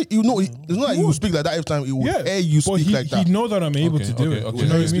 No, Well, hey, you know, it's not like he will speak like that every time. He will hear you but speak like that. he'd know that I'm able Okay, to do okay, it. okay. You know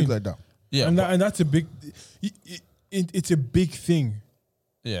He'll what I speak mean? like that. Yeah. and, but- and that's a big. It's a big thing.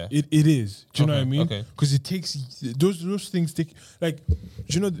 yeah. It is. Do you know what I Okay, mean? okay. Because it takes those things take like. Do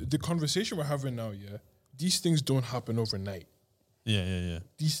you know the conversation we're having now? Yeah, these things don't happen overnight. Yeah.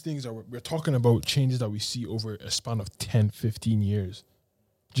 These things are we're talking about changes that we see over a span of 10, 15 years.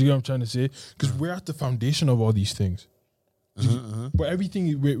 Do you get what I'm trying to say? Because we're at the foundation of all these things. But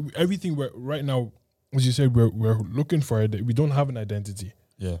everything we're right now, as you said, we're looking for it. We don't have an identity.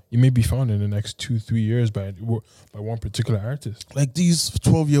 Yeah. it may be found in the next 2-3 years by one particular artist. Like these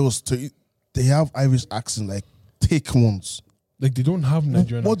 12-year-olds, they have Irish accent, like thick ones. Like they don't have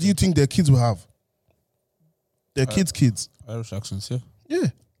Nigerian. What do you think their kids will have? Their kids. Irish accents, yeah. Yeah.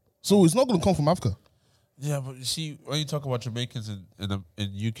 So it's not going to come from Africa. Yeah, but you see, when you talk about Jamaicans in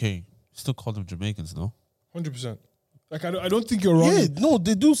UK, you still call them Jamaicans, no? 100%. Like I don't think you're wrong. Yeah, no,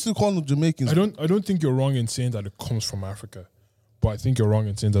 they do still call them Jamaicans. I don't think you're wrong in saying that it comes from Africa, but I think you're wrong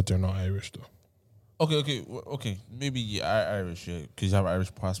in saying that they're not Irish though. Okay. Maybe you're Irish, yeah, because you have an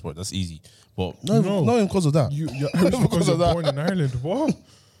Irish passport. That's easy. But Not even because of that. You're Irish because you're born in Ireland. What?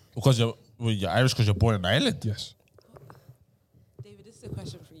 because you're Irish because you're born in Ireland. Yes. David, this is a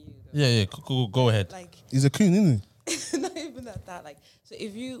question for you. Though. Yeah. Go ahead. Like, He's a queen, isn't he? not even that. Like, so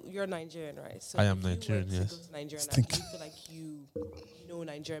if you're Nigerian, right? So I am if you were Nigerian, to yes. Go to Nigeria, like, do you feel like you know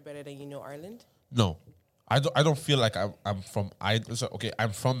Nigeria better than you know Ireland? No, I don't feel like I'm from I'm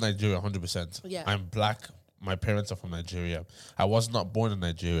from Nigeria 100%. Yeah. I'm black. My parents are from Nigeria. I was not born in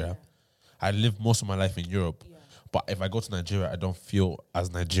Nigeria. I lived most of my life in Europe. Yeah. But if I go to Nigeria, I don't feel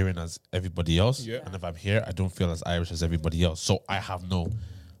as Nigerian as everybody else. Yeah. And if I'm here, I don't feel as Irish as everybody else. So I have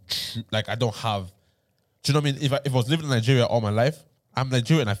I don't have. Do you know what I mean? If I was living in Nigeria all my life, I'm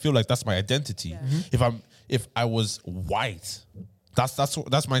Nigerian. I feel like that's my identity. Yeah. If I was white,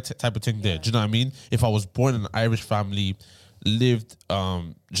 that's my type of thing there. Do you know what I mean? If I was born in an Irish family, lived, do you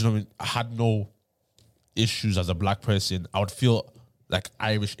know what I mean? I had no issues as a black person, I would feel like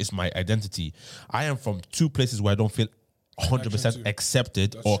Irish is my identity. I am from two places where I don't feel 100%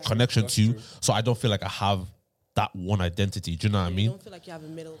 accepted or connection to, so I don't feel like I have that one identity. Do you know what I You mean? don't feel like you have a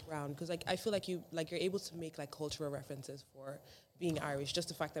middle ground because, like, I feel like you're able to make like cultural references for being Irish. Just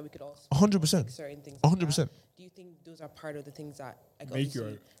the fact that we could all speak 100%. like, certain things. like 100%. that. Do you think those are part of the things that like, Make your-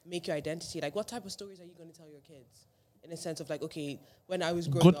 obviously make your identity? Like, what type of stories are you going to tell your kids? In a sense of like, okay, when I was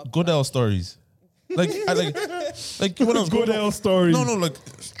growing up, Goodell stories. Like when I was growing Goodell up, stories. No, like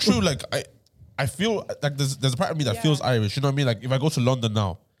it's true. Like I feel like there's a part of me that feels Irish. You know what I mean? Like if I go to London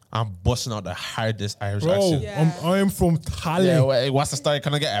now, I'm busting out the hardest Irish Bro, accent. Yeah. I am from Tallinn. Yeah, well, what's the story?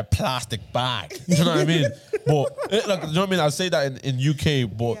 Can I get a plastic bag? Do you know what I mean? But like, you know what I mean? I'll say that in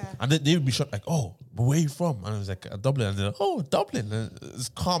UK, but and they would be shocked like, oh, but where are you from? And I was like, Dublin. And they're like, oh, Dublin. And it's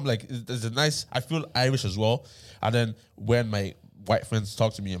calm. Like, there's a nice. I feel Irish as well. And then when my white friends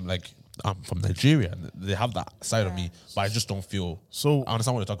talk to me, I'm like, I'm from Nigeria. And they have that side of me, but I just don't feel. So- I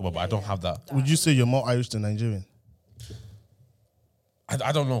understand what they're talking about, but I don't have that. Would you say you're more Irish than Nigerian?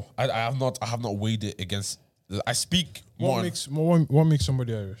 I don't know. I have not weighed it against. I speak more. What makes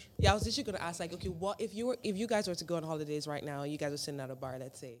somebody Irish? yeah, I was literally going to ask like, okay, what if you guys were to go on holidays right now, and you guys were sitting at a bar,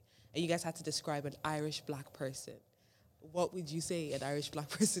 let's say, and you guys had to describe an Irish black person, what would you say an Irish black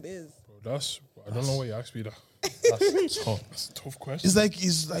person is? Bro, I don't know why you asked me that. That's tough. That's a tough question.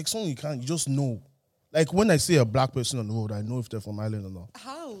 It's like something you just know. Like when I see a black person on the road, I know if they're from Ireland or not.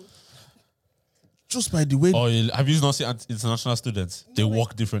 How? Just by the way. Oh, have you not seen international students? They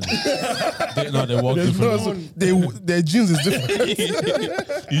walk differently. they walk No, differently. so their genes is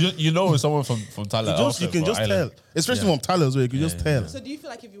different. you know when someone from Thailand. You can just tell. Especially from Thailand as well, you can just tell. So do you feel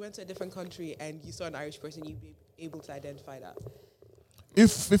like if you went to a different country and you saw an Irish person, you'd be able to identify that?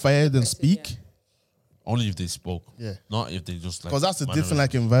 If I hear them Person, speak, yeah. Only if they spoke. Yeah. Not if they just like. because that's a mannerism. different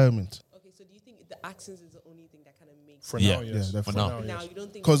like environment. Okay, so do you think the accents is the only thing that kind of makes For Yeah. now, yes. Yeah, For definitely. now. now you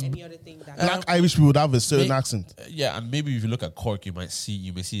don't think 'Cause there's any other thing that Black Irish people would have a certain May- accent. Yeah, and maybe if you look at Cork, you may see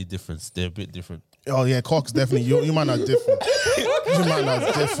a difference. They're a bit different. Oh yeah, Cork's definitely. You man are different. You man are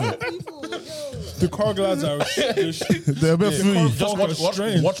different. people, yo. The Cork lads are. They're a bit free. Cork Just folk are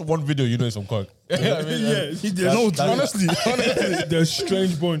strange. watch one video, you know it's from Cork. I mean, Honestly, They're a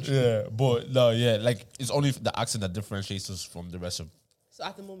strange bunch. yeah, but no, yeah, like it's only the accent that differentiates us from the rest of. So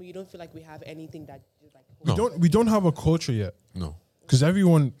at the moment, you don't feel like we have anything that is like. No. We don't have a culture yet No. because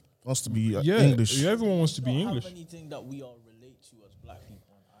everyone wants to be English. English. Everyone wants to be Have English. anything that we all relate to as black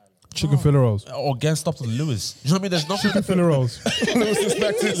people in Ireland? Chicken fillet rolls. Or again, stop to Lewis. You know what I mean? There's nothing. Chicken fillet rolls.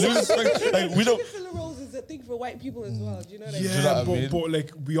 Like we don't. Filler rolls is a thing for white people as well. Do you know what I mean? know what Yeah, I mean? but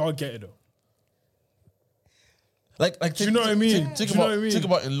like we all get it though. Like, Do you know what I mean? Think Do you know about, what I mean? think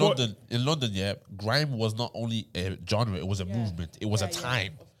about in But- London. In London, yeah, grime was not only a genre; it was a movement. It was a Yeah,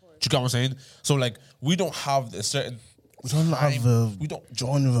 time. of course. Do you get what I'm saying? So like, we don't have a certain. We don't time. have a We don't.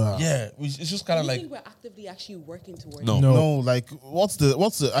 genre. Yeah, it's just kind Do of you like. think we're actively actually working towards No. it? No. No, like what's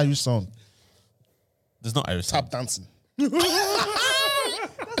the Irish song? There's not Irish. Tap dancing. It's not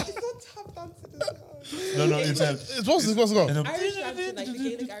tap dancing as well. No, it's What's it called? Irish dancing, like the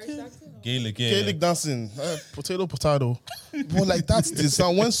Gaelic Irish dancing? Gaelic. Yeah. Gaelic dancing, potato. But like that's the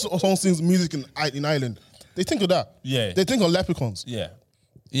sound. When someone sings music in Ireland, they think of that. Yeah. They think of leprechauns. Yeah.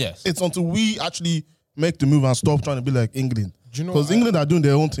 Yes. It's until we actually make the move and stop trying to be like England. Do you know? Because England are doing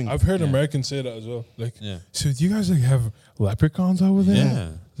their own thing. I've heard Americans say that as well. Like, Yeah. so do you guys like have leprechauns over there? Yeah.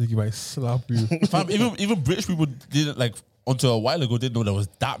 Like, you might slap you. Fam, even British people didn't like until a while ago didn't know there was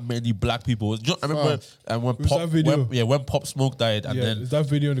that many black people. Do you know, I remember when Who's that video? when Pop Smoke died, and Yeah, then is that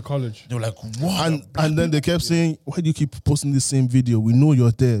video in the college? they were like, "What?" and then they kept saying, why do you keep posting the same video? We know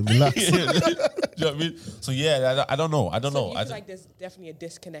you're there. Relax. Do you know what I mean? So yeah, I don't know. I don't So know. you I feel like there's definitely a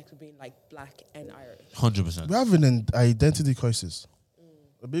disconnect between like black and Irish. 100%. We're having an identity crisis.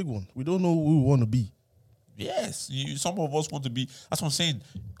 A big one. We don't know who we want to be. Yes, some of us want to be. That's what I'm saying.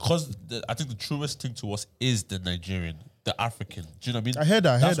 Because I think the truest thing to us is the Nigerian, the African. Do you know what I mean? I heard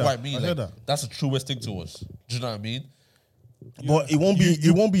that, That's heard what I that, mean. I like, heard that. That's the truest thing to us. Do you know what I mean? But it won't be.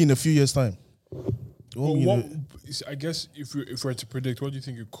 It won't be in a few years' time. It won't be in What, I guess if we're to predict, what do you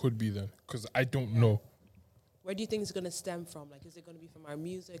think it could be then? Because I don't know. Where do you think it's going to stem from? Like, is it going to be from our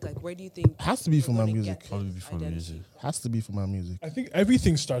music? Like, where do you think? Has to be we're from our gonna music. get Probably this be from identity music. from? Has to be from our music. I think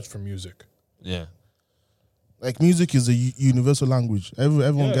everything starts from music. Yeah. Like music is a universal language.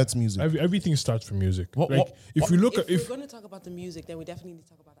 Everyone Yeah. gets music. Everything starts from music. What- like what- if what- we look If at we're if going to talk about the music, then we definitely need to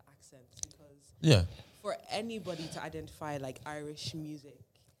talk about the accents, because Yeah. for anybody to identify like Irish music,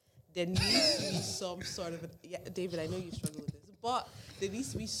 there needs to be some sort of David, I know you struggle with this, but there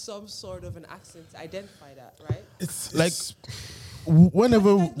needs to be some sort of an accent to identify that, right? it's Like, How do you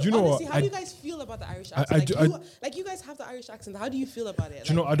whenever guys- you know honestly, what, how do I- you guys feel about the Irish I- accent? I Like, do- you guys have the Irish accent. How do you feel about it?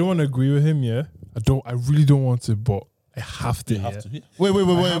 do you know I don't want to agree with him. Yeah, I really don't want to, but I have to. Have yeah? to.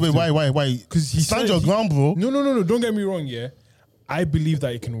 Yeah. wait, why? Because he Stand said your he- ground, bro. No. Don't get me wrong. Yeah, I believe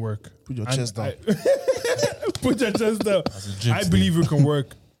that it can work. Put your And chest down. Put your chest down. a gym I thing. believe it can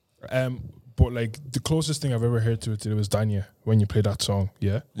work. But like the closest thing I've ever heard to it was Danya when you played that song.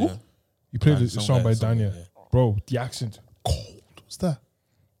 Yeah, Yeah. you played Danya, the song by song, Danya, yeah. bro. The accent, What's that?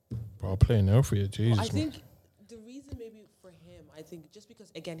 bro. I'll play now for you, Jesus. I man. think the reason maybe for him, I think just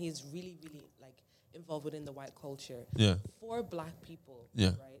because again he's really, really like involved within the white culture. Yeah. For black people, Yeah.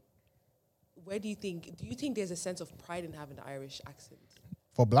 right? Where do you think there's a sense of pride in having the Irish accent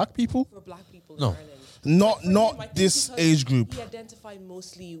For black people? for black people No. in Ireland? For him, I Not think this because age group. He identified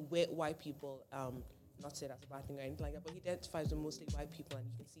mostly with white people. Not to say that's a bad thing or anything like that, but he identifies with mostly white people, and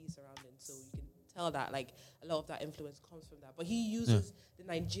you can see his surroundings, so you can tell that like a lot of that influence comes from that. But he uses the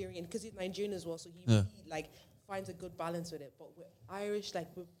Nigerian because he's Nigerian as well, so he really, like finds a good balance with it. But with Irish, like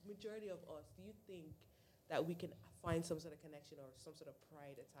with majority of us, do you think that we can find some sort of connection or some sort of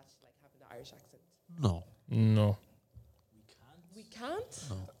pride attached to like having the Irish accent? No. no. We can't.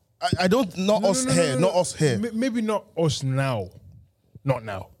 I don't. Not us here. Not us here. Maybe not us now. Not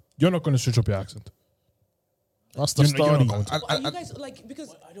now. You're not going to switch up your accent. That's the You're not story. going to. But are you guys like because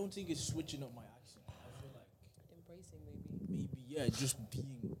But I don't think it's switching up my accent. I feel like embracing maybe? maybe just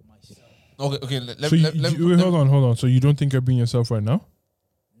being myself. Okay. Let So let wait, hold on. So you don't think you're being yourself right now?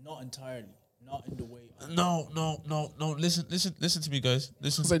 Not entirely. Not in the way. No. Listen to me, guys.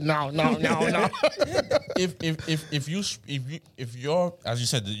 Listen. Say no. If you're, as you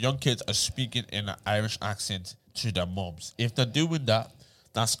said, the young kids are speaking in an Irish accent to their moms. If they're doing that,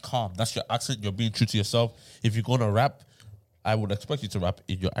 that's calm. That's your accent. You're being true to yourself. If you're gonna rap, I would expect you to rap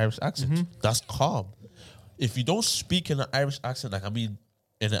in your Irish accent. That's calm. If you don't speak in an Irish accent, like I mean,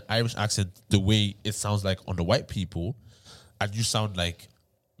 in an Irish accent, the way it sounds like on the white people, and you sound like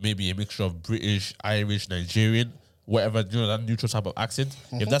maybe a mixture of British, Irish, Nigerian, whatever, you know, that neutral type of accent.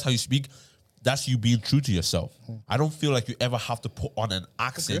 If that's how you speak, that's you being true to yourself. I don't feel like you ever have to put on an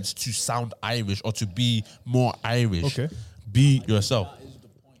accent to sound Irish or to be more Irish. Okay. Be yourself. That is the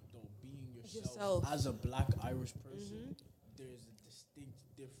point, though. Being yourself, Yourself. as a black Irish person, there is a distinct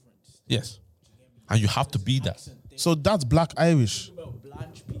difference. Yes. And you have to be that. Accent thing. So that's black Irish. About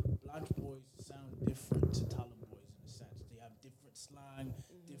Blanche people, Blanche boys sound different to Talon boys in a sense. They have different slang,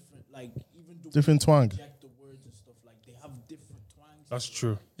 different like even the Different twang. project the words and stuff. Like they have different twangs. That's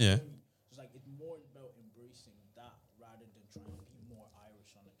true. Yeah. It's like it's more about embracing that rather than trying to be more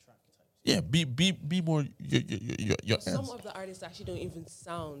Irish on a track type. Yeah. Be more your Some of the artists actually don't even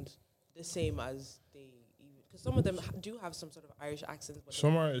sound the same as they because some of them do have some sort of Irish accents, but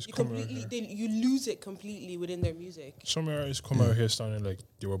Some artists you come out completely here. you lose it completely within their music. Some artists come out here sounding like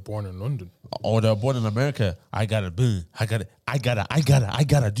they were born in London. or they're born in America. I gotta be. I gotta.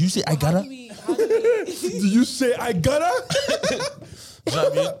 Do you say I How gotta? do we Do you say I gotta? You know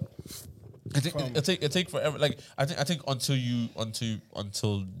what I mean? I think it take forever. Like I think until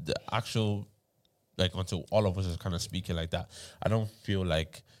the actual, like until all of us is kind of speaking like that, I don't feel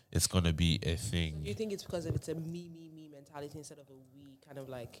like it's gonna be a do thing. you think it's because of it's a me mentality instead of a we kind of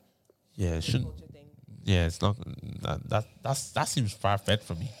like Yeah, it shouldn't. culture thing? Yeah, it's not that seems far fetched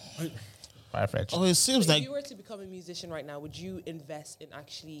for me. Far fetched. Oh, it seems So if like you were to become a musician right now, would you invest in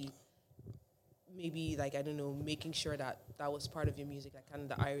actually maybe like I don't know, making sure that was part of your music, like kind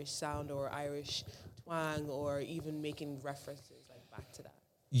of the Irish sound or Irish twang, or even making references like back to that?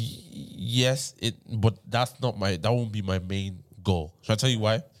 Yes, but that won't be my main goal. Shall I tell you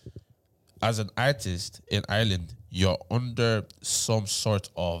why? As an artist in Ireland, you're under some sort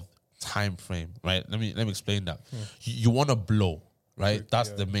of time frame, right? Let me explain that. You want to blow, right? That's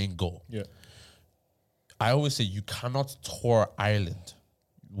the main goal. Yeah. I always say you cannot tour Ireland.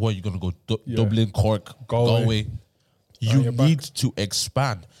 Where you're gonna go? Dublin, Cork, Galway. Galway. You your back. need to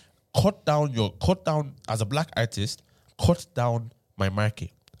expand. Cut down as a black artist. Cut down my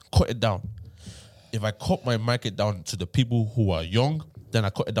market. Cut it down. If I cut my market down to the people who are young, then I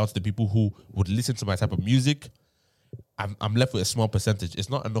cut it down to the people who would listen to my type of music. I'm left with a small percentage. It's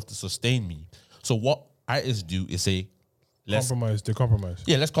not enough to sustain me. So what artists do is say, let's compromise.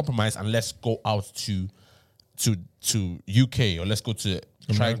 Yeah, let's compromise and let's go out to UK, or let's go to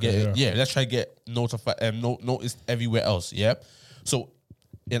try and America, get let's try and get noticed everywhere else. Yeah. So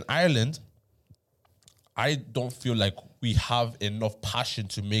in Ireland, I don't feel like we have enough passion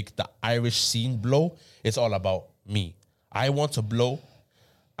to make the Irish scene blow. It's all about me. I want to blow.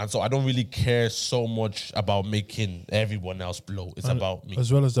 And so I don't really care so much about making everyone else blow. It's about me.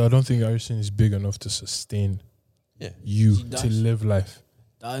 As well as that, I don't think Irish scene is big enough to sustain you to live life.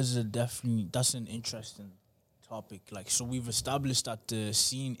 That's an interesting topic. Like, so we've established that the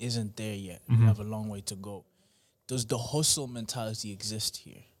scene isn't there yet. We have a long way to go. Does the hustle mentality exist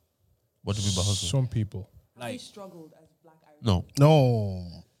here? What do you mean by hustle? Some people. Have you struggled as Black Irish? No.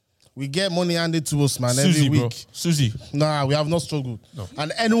 we get money handed to us, man, Susie, every bro. week. Susie. Nah, we have not struggled. No.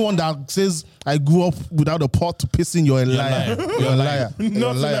 And anyone that says I grew up without a pot to piss in, you're a liar. lying. You're a liar. You're a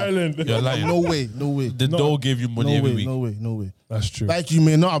Not in liar. Ireland. You're lying. No way, no way. The dough gave you money No every way, week. no way, no way. That's true. Like, you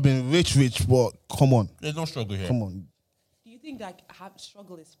may not have been rich, but come on, There's no struggle here. come on. Do you think that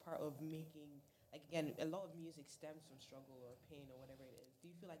struggle is part of making, like, again, a lot of music stems from struggle or pain or whatever it is. Do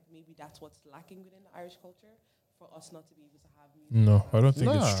you feel like maybe that's what's lacking within the Irish culture for us not to be able to have music? No, I don't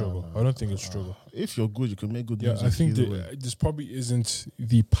think Nah. it's struggle. I don't think it's struggle. If you're good, you can make good Yeah, music. I think either way. this probably isn't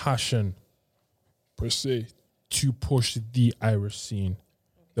the passion per se to push the Irish scene.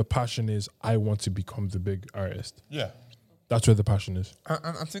 The passion is I want to become the big artist. Yeah. That's where the passion is.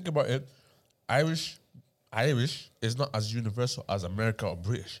 And think about it. Irish is not as universal as America or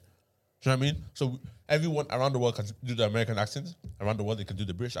British. Do you know what I mean? So everyone around the world can do the American accent. Around the world, they can do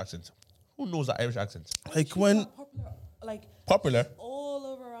the British accent. Who knows the Irish accent? Like when Popular, like, Popular. all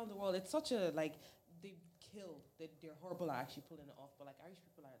over around the world. It's such a, like, they kill. They're horrible at actually pulling it off, but, like, Irish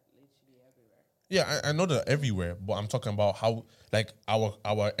people are literally everywhere. Yeah, I know they're everywhere, but I'm talking about how, like,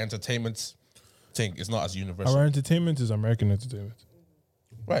 our entertainment thing is not as universal. Our entertainment is American entertainment.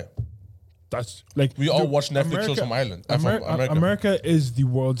 Right. That's like We all the- watch Netflix shows from Ireland. From America. America is the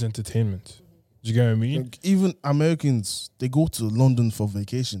world's entertainment. Do you get what I mean? like, even Americans, they go to London for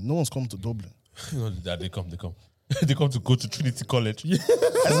vacation. No one's come to Dublin. You know that they come. They come to go to Trinity College.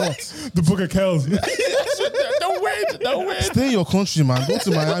 The Book of Kells. Don't wait. Stay in your country, man. Go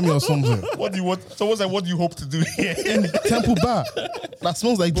to Miami or something. What do you want? Someone's like, what do you hope to do here? Temple Bar. That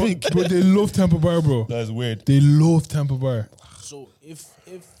smells like drink. But they love Tampa Bar, bro. That's weird. They love Tampa Bar. So if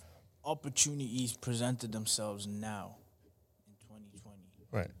opportunities presented themselves now in 2020,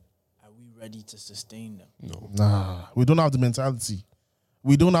 Right. are we ready to sustain them? No. Nah, we don't have the mentality.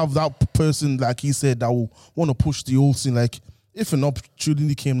 We don't have that person, like he said, that will want to push the whole scene. Like, if an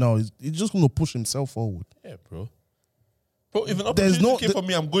opportunity came now, he's just going to push himself forward. Yeah, bro. Bro, if an There's opportunity no- came for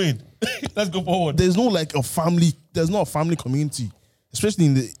me, I'm going. Let's go forward. There's no, like, a family, there's not a family community, especially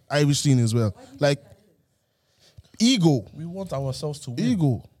in the Irish scene as well. Like, ego. We want ourselves to win.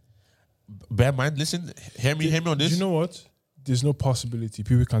 Ego. Bear in mind, listen, hear me on Do this. you know what? There's no possibility.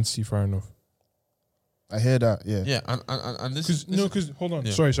 People can't see far enough. I hear that, yeah. Yeah, and this is Because hold on.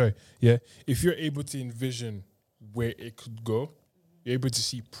 Yeah. Sorry. Yeah. If you're able to envision where it could go, you're able to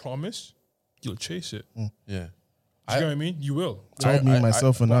see promise, you'll chase it. Do yeah. you know what I mean? You will. Told me,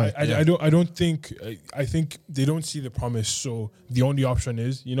 myself, and I. I don't think I think they don't see the promise. So the only option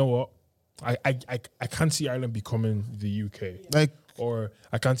is, you know what? I can't see Ireland becoming the UK, Like, or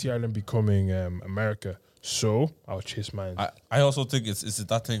I can't see Ireland becoming America. So I'll chase mine. I also think it's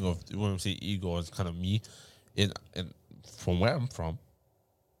that thing of when we say ego, it's kind of me. In from where I'm from,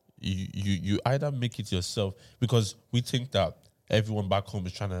 you either make it yourself because we think that everyone back home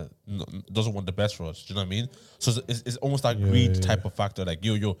is doesn't want the best for us. Do you know what I mean? So it's almost that greed type of factor. Like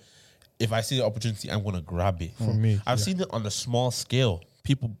yo, if I see the opportunity, I'm gonna grab it. For me, I've seen it on a small scale.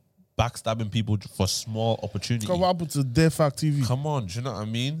 People backstabbing people for small opportunity. What happened to Dead Fact TV? Come on, do you know what I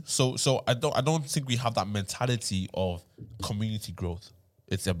mean? So I don't think we have that mentality of community growth.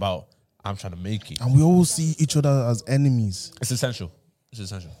 It's about I'm trying to make it. And we all see each other as enemies. It's essential. It's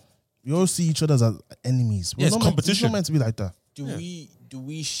essential. We all see each other as enemies. Yeah, it's It's competition. not meant to be like that. Do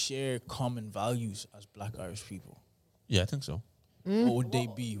we share common values as Black Irish people? Yeah, I think so. What would they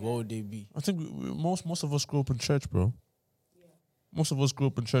be? What would they be? I think most of us grew up in church, bro. Most of us grew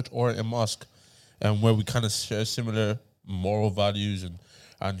up in church or in mosque, and where we kind of share similar moral values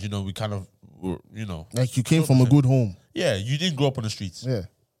and you know we kind of Like you came from a good home. yeah. You didn't grow up on the streets. Yeah.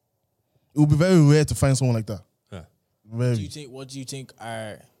 It would be very rare to find someone like that. Yeah. Very. What do you think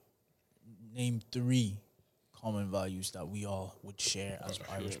are name 3 common values that we all would share as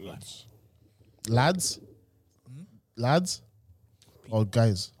Irish blacks? Lads? Lads? Or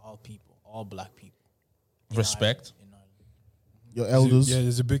guys? All people, all Black people. Respect. In Ireland. Your elders? Yeah,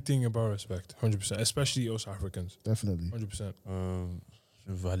 there's a big thing about respect, 100%, especially us Africans, Definitely. 100%.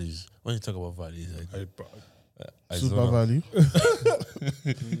 Values. When you talk about values, I Super don't know. value.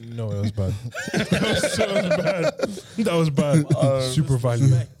 No, that was bad. That was bad. Super value.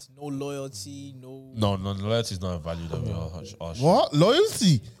 Respect, no loyalty, no. No, loyalty is not a value that we all share. What?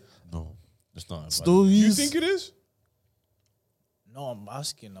 Loyalty? No, it's not. A value. Stories? You think it is? No, I'm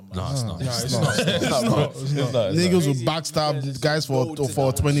asking. No, it's not. Nah, it's not. It's not. Niggas will Crazy backstab because guys go to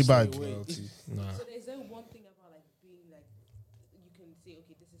for that 20 straight bag. away. Nah. So is there one thing about like being like you can say,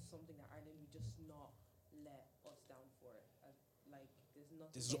 okay, this is something that Ireland would just not let us down for it. Like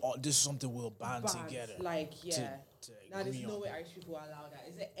there's nothing. This is something we'll band bad. together. Like yeah. to Now there's agree no on. way Irish people allow that.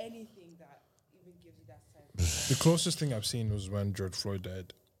 Is there anything that even gives you that sense? The closest thing I've seen was when George Floyd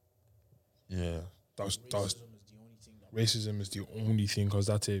died. Yeah. That was Racism is the only thing that racism is the only thing because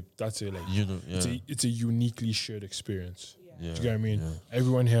that's a like You know. Yeah. it's a uniquely shared experience. Yeah. Yeah. Do you get what I mean? Yeah.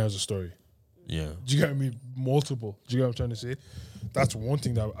 Everyone here has a story. Yeah. Do you get what I mean? Multiple. Do you get what I'm trying to say? That's one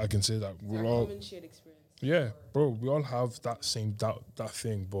thing that I can say that It's we're our all. common shared experience. Yeah, bro. We all have that same that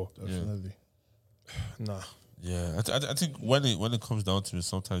thing, but Definitely. nah. Yeah, I think when it comes down to it,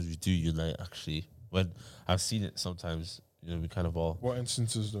 sometimes we do unite. Actually, when I've seen it, sometimes we kind of all. What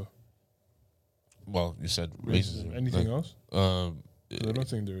instances though? Well, you said racism. Anything else? I else? don't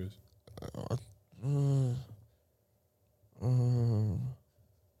think there is.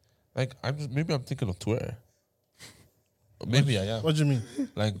 Like maybe I'm thinking of Twitter. Maybe I am. What do you mean?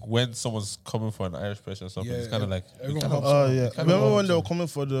 Like when someone's coming for an Irish person or something, it's kind of like everyone kind of- helps. Oh, yeah. kind of Remember all when they the were time. coming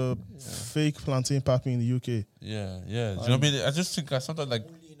for the fake plantain packing in the UK? Yeah. Do you know what I mean? I just think I sometimes like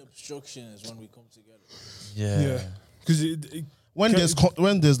only in obstruction is when we come together. Yeah, because When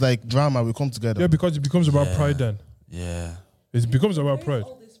there's like drama, we come together. because it becomes about Yeah. pride. Then yeah. it becomes about Where is pride.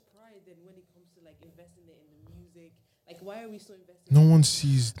 all this pride then when it comes to like investing it in the music? Like why are we so invested? No one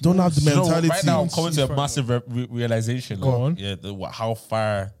sees. Don't have the You know, mentality. right now, I'm coming to a Fine. massive realization. Go on. Yeah, how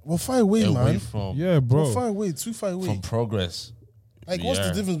far We're far away, away man. from Yeah, bro. We're far away. Too far away. from progress. Like, what's the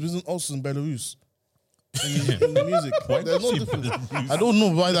Yeah. difference between us and Belarus? In the music. There's no difference. I don't know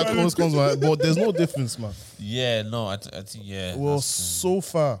why that always comes, man, but there's no difference, man. Yeah, no, I think yeah. We're that's- so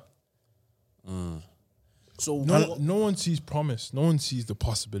far. So No one sees promise. No one sees the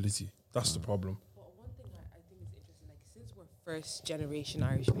possibility. That's the problem. But one thing I think is interesting, like since we're first generation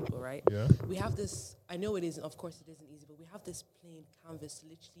Irish people, right? Yeah. We have this. I know it isn't. Of course, it isn't easy, but we have this plain canvas to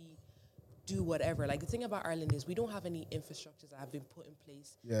literally do whatever. Like the thing about Ireland is we don't have any infrastructures that have been put in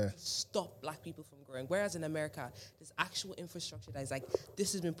place Yeah. to stop Black people from growing. Whereas in America, there's actual infrastructure that is like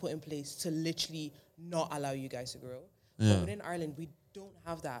this has been put in place to literally not allow you guys to grow. Yeah. But within Ireland, we don't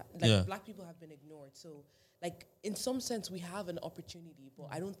have that. Like Yeah. Black people have been ignored. So like in some sense, we have an opportunity, but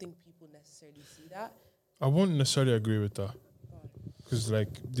I don't think people necessarily see that. I won't necessarily agree with that. Because, like,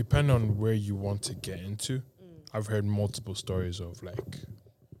 depending on where you want to get into, I've heard multiple stories of, like, do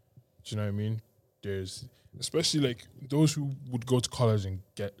you know what I mean? There's, especially, like, those who would go to college and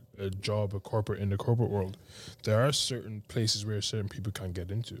get a job, in the corporate world, there are certain places where certain people can't get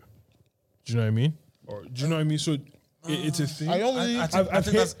into. Do you know what I mean? Or, do you know what I mean? So, it's a thing. I don't really. I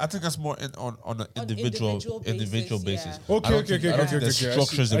think that's more on an individual individual basis. basis, Okay, I don't think there's I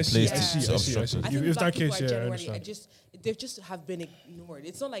structures in I see, place I to see, I see, I obstruct see. it. I think If Black that people case, are yeah, I generally understand. they just have been ignored.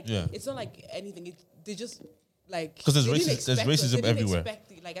 It's not like Yeah. it's not like anything. They just like 'Cause there's they didn't there's expect us. racism They didn't everywhere.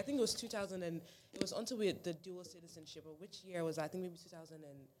 expect it. Like I think it was 2000 and it was until we had the dual citizenship. Or which year was that? I think maybe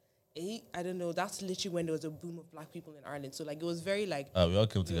 2008. I don't know. That's literally when there was a boom of Black people in Ireland. So like it was very like We all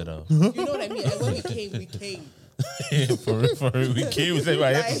came together. you know what I mean. And when we came, for real. We came, we said,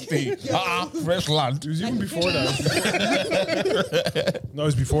 I had to stay. Fresh land. It was even before that. No, it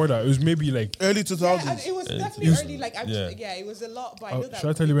was before that. It was maybe like. Early Yeah, 2000s. and it was definitely early. Like, yeah, it was a lot. But I know that. Should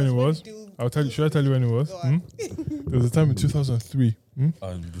I tell you when it was? I'll tell you. Should I tell you when it was? Go on. There was a time in 2003.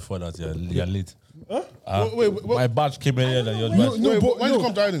 Before that, you're late. Wait, My batch came in here and yours batch. No, Wait, but when you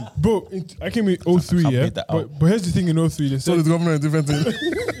come to Ireland? Bro, I came in 03, can't yeah. make that out. But here's the thing in 03, they So said, the government different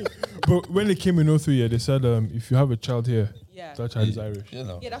thing. but when they came in 03, yeah, they said, if you have a child here, Yeah. that child is Irish. You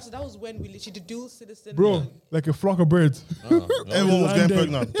know. Yeah, that was when we literally did dual citizen. Bro, like a flock of birds. Everyone was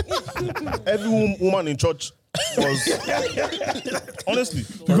getting Landed. pregnant. Every woman in church was. Honestly.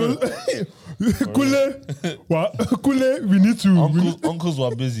 Because, Kule, we need to. Uncles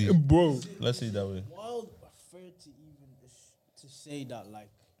were busy. Bro, Let's say it that way. Wild fair to even to say that like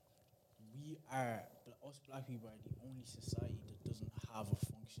us black people are the only society that doesn't have a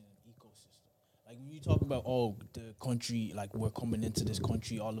functioning ecosystem. Like when you talk about the country, like we're coming into this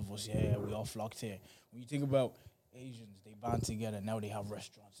country, all of us here, we all flocked here. When you think about Asians, they band together. Now they have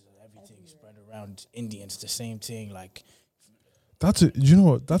restaurants and everything spread around. Indians, the same thing. Like that's it. You know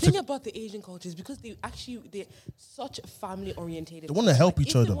what? The That's thing a, about the Asian culture is because they're such family orientated. They wanna help Like,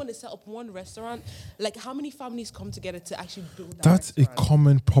 each if other. They want to set up one restaurant. Like how many families come together to actually build that that's a restaurant?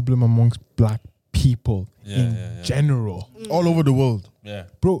 common problem amongst black people in general. All over the world. Yeah.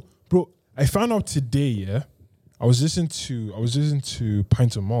 Bro, I found out today, yeah. I was listening to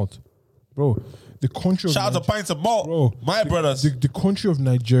Pints of Malt. Bro, the country of Shout out to Pints of Malt. Bro, My brothers. the country of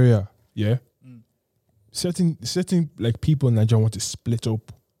Nigeria, yeah. Certain like people in Nigeria want to split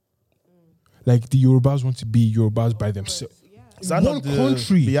up. Like the Yorubas want to be Yorubas by themselves. Yeah. Is that One not the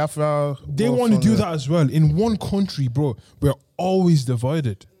country. Biafra. They war want to from do the- that as well. In one country, bro, we're always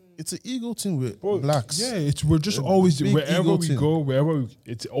divided. It's an ego thing with blacks. Yeah, we're just always big wherever ego we thing. go,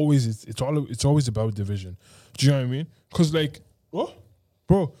 it's always about division. Do you know what I mean? Because like, what,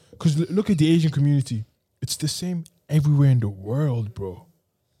 bro? Because look at the Asian community. It's the same everywhere in the world, bro.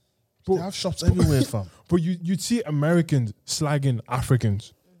 They have shops everywhere, fam. But you'd see Americans slagging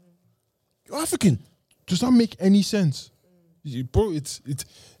Africans. You're African. Does that make any sense? Bro, it's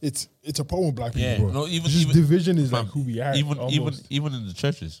a problem with black people, Yeah, bro. no, even- It's just even- division is Man, like who we are. Even almost. in the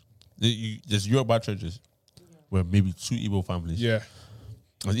churches, there's Yoruba churches where maybe 2 Igbo families. Yeah.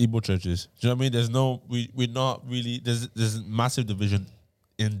 There's Igbo churches. Do you know what I mean? We're not really. There's massive division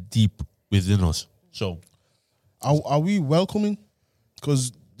in deep within us. So Are we welcoming?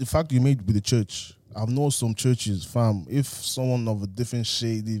 Because the fact you made with the church, I've known some churches, fam. If someone of a different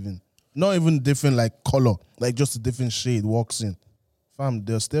shade, even not even different like color, like just a different shade walks in, fam,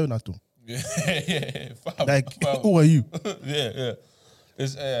 they're staring at them. Like, who are you? yeah.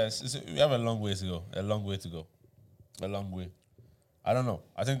 We have a long way to go. A long way to go. A long way. I don't know.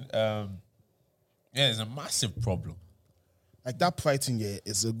 I think it's a massive problem. Like that pride thing, yeah,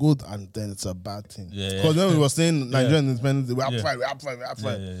 it's a good and then it's a bad thing. Yeah. Because when we were saying Nigerian independence, we have Yeah. pride, we have pride, we have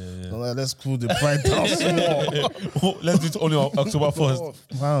pride. Yeah. So like, let's cool the pride down some more. Let's do it only on October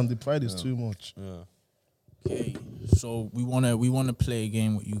 1st. Man, the pride is too much. okay, so we wanna play a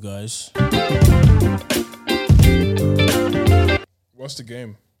game with you guys. What's the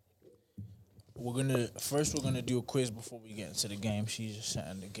game? We're gonna do a quiz before we get into the game. She's just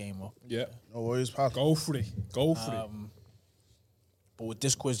setting the game up. Yeah. No worries, Pac. Go for it. Go for it. But with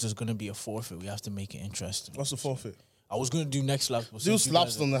this quiz, there's gonna be a forfeit. We have to make it interesting. What's the forfeit? I was gonna do next lap. But Do since you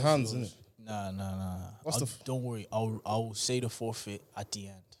slaps guys on are the hands, close- innit? Nah. What's the Don't worry. I'll say the forfeit at the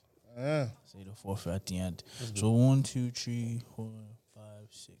end. Yeah. Say the forfeit at the end. So 1, 2, 3, 4, 5,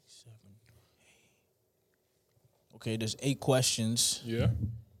 6, 7, 8. Okay, there's 8 questions. Yeah.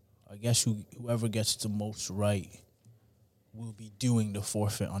 I guess whoever gets the most right will be doing the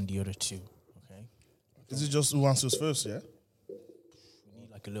forfeit on the other 2. Okay, Is it just who answers first, yeah? we need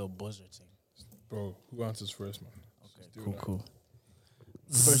like a little buzzer thing. Bro, who answers first, man? Okay, cool.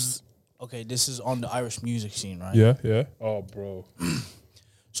 First, okay, this is on the Irish music scene, right? Yeah. Oh, bro.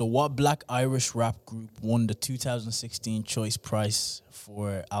 So, what Black Irish rap group won the 2016 Choice Prize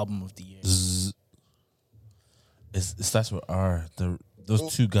for Album of the Year? It starts with R.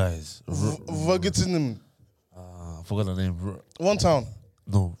 Those 2 guys. Vergeting I forgot the name. One town.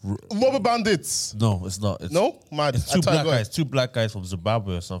 No. Mobile Bandits. No, it's not. It's, No? Mad. It's I 2 tell you black what. guys. 2 black guys from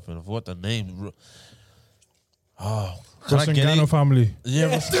Zimbabwe or something. I forgot the name. Oh, can I Rustin get Gano it? family.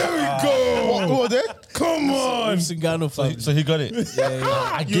 Yeah. Who are they? Come on. Singano family. So he got it.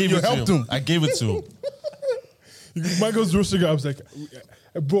 I gave you it to helped him. him. I gave it to him. Michael's roasting. I was like,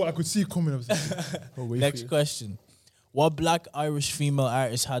 bro, I could see it coming. I was like, oh, wait Next for it. question. What Black Irish female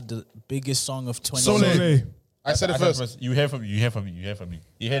artist had the biggest song of 20? Soleil. I said it first. You hear from me. You heard me,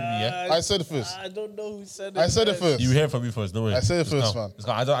 yeah? I said it first. I don't know who said it. I said it first. You heard from me first. No way. I said it Let's first, go. man. Let's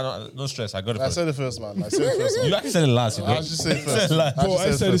go. I don't. No stress. I got it I first. said it first, man. I said it first. You actually said it last. You I know? actually said it first. Bro,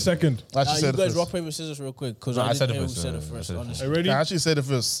 I said it first. second. I actually You said it guys first. rock paper scissors real quick because No, I I said didn't it hear who first, said it I first. said it Honestly, Are you ready? I actually said it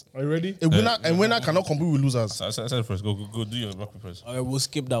first. Are you ready? A winner cannot compete with losers. I said it first. Go do your rock paper first. all right, we'll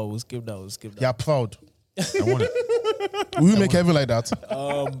skip that. We'll skip that. You're proud. I want it. Will you make Kevin like that?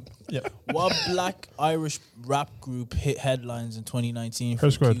 What Black Irish rap group hit headlines in 2019 for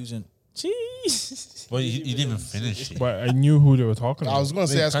Hair Squad. accusing? Jeez. But you didn't even finish it. But I knew who they were talking I about. was going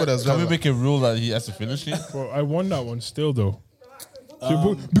to say as Can, good as can we well. make a rule that he has to finish it? Bro, I won that one still though.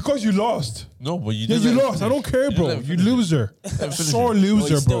 Because you lost. No, but you Yeah, didn't you let him lost. I finish. don't care, You bro. didn't let him You finish it. loser. Sore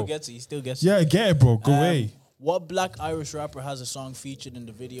loser, He still bro. gets it. He still gets it. Yeah, get it, bro. Go away. What Black Irish rapper has a song featured in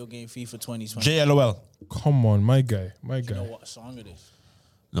the video game FIFA 2020? JLOL. Come on, my guy. My You know guy. what song it is?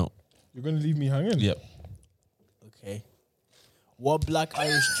 No. You're gonna leave me hanging? Yep. Okay. What Black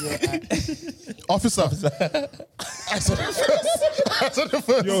Irish drill? Officer. I said it first. I said it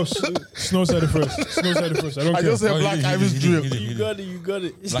first. Yo, Snow said it first. Snow said it first. I don't I care. just said Black Irish drill. You got it. You got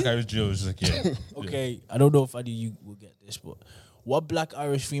it. Black Irish Drill was just like, yeah. Okay, I don't know if any of you will get this, but what Black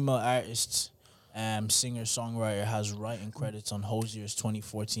Irish female artist, singer, songwriter has writing credits on Hozier's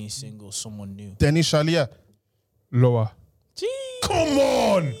 2014 single "Someone New"? Denny Shalia. Lower. Come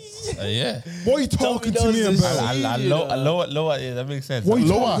on. Yeah. What are you talking to those me is- about? Lower, yeah, that makes sense. What are you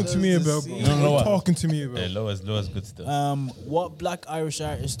Lower. talking to me about, bro? No, What are lower. you talking to me Yeah, about? lower's good stuff. What Black Irish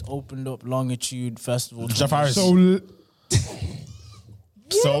artist opened up Longitude Festival? Jafaris.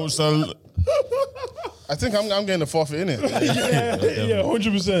 So, I think I'm getting the forfeit, innit? yeah,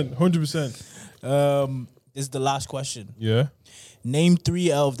 100%. 100%. This is the last question. Yeah. Name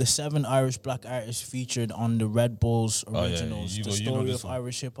 3 of the 7 Irish black artists featured on the Red Bulls yeah, Originals, you the know story this of one.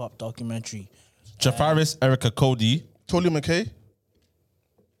 Irish hip hop documentary. Jafaris, Erica Cody. Tolly McKay.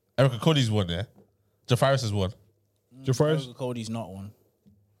 Erica Cody's one, yeah? Jafaris is one. Jafaris. Erica Cody's not one.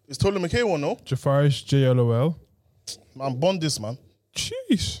 It's Tolly McKay one, no? Jafaris, JLOL. Man, bond this, man.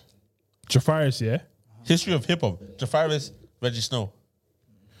 Jeez. Jafaris, yeah. History of hip hop. Jafaris, Reggie Snow.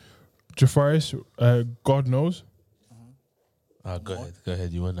 Jafaris, God knows. Go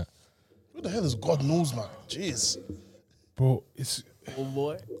ahead. You want that? Who the hell is God knows, man? Jeez. Bro, it's Oh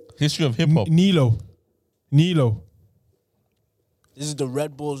boy. History of hip hop. Nilo. This is the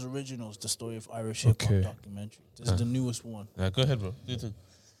Red Bulls Originals, the story of Irish hip hop Okay. documentary. This is the newest one. Yeah, go ahead, bro. Do your thing.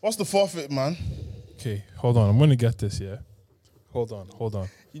 What's the forfeit, man? Okay, hold on. I'm gonna get this, yeah. Hold on.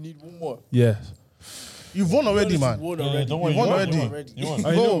 You need one more. Yeah. You've won already, man. Don't worry. You won you already. You won.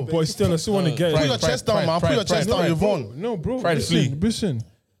 I know, but still, I still want to get Put it. your Pride, chest down, man. pride, Put your chest pride. down. You've won. No, bro. Pride listen, flee. listen.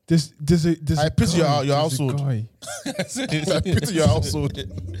 There's I pity your there's a household. guy. I pity your household. Give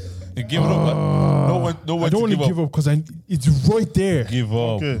it up. man. No one I don't want to give give up because it's right there. Give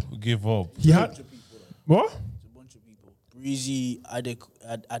up. Okay. Give up. He had what? It's a bunch of people. Breezy,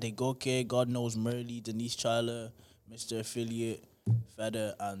 Adegoke, God Knows Merly, Denise Chyler, Mr. Affiliate,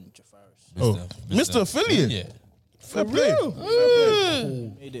 Feder, and Jafaris. Oh. Mr. Affiliate. Yeah. Fair play.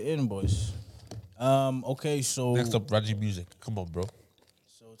 Made it in, boys. Okay, so Next up, Raji Music. Come on, bro.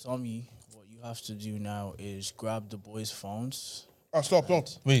 so Tommy, what you have to do now is grab the boys' phones. Oh, stop.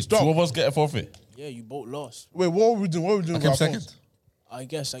 Wait, Stop. two of us get a forfeit. Yeah, you both lost. Wait, what are we doing? I with came our second. phones? I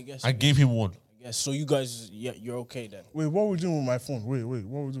guess. I gave him one. So you guys, yeah, you're okay then. Wait, what are we doing with my phone? Wait, what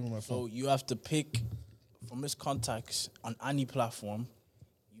are we doing with my phone? So you have to pick from his contacts on any platform.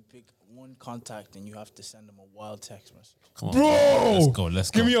 You pick one contact and you have to send them a wild text message. Come on. Bro,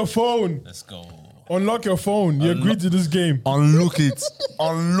 Let's go. give me your phone. Let's go. Unlock your phone. You agreed to this game. Unlock it.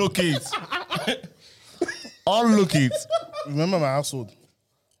 Unlock it. Unlock it. Remember my household.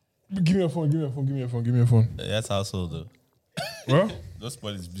 Give me your phone. Give me your phone. That's household, though. What? Don't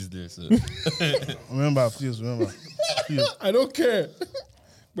spoil his business. Remember, please, remember. Please. I don't care.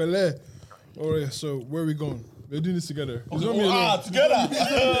 But all right. So where are we going? We're doing this together. It's not me alone.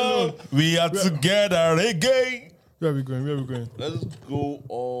 Together. We are together again. Where are we going? Let's go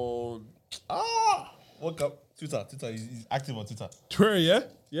on. Wake up. Twitter. He's active on Twitter. Twitter, yeah?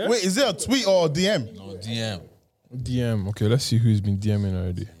 Yeah? Wait, is it a tweet or a DM? No, DM. DM. Okay, let's see who's been DMing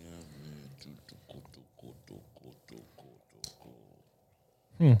already.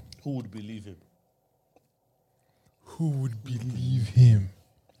 Who would believe him? Who would believe him?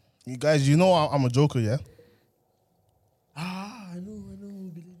 You guys, you know I'm a joker, yeah? I know.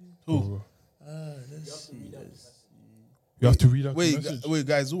 Who? You have to read out the Wait, message. wait,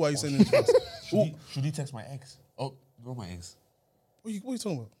 guys, who are you sending to us? Should he text my ex? Oh, not my ex. What are you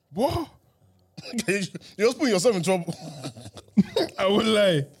talking about? What? You're just putting yourself in trouble. I would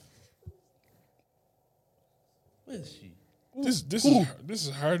lie. Where is she? This is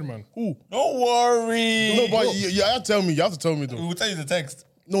hard, man. Who? Don't worry. No, but you have to tell me. You have to tell me though. We'll tell you the text.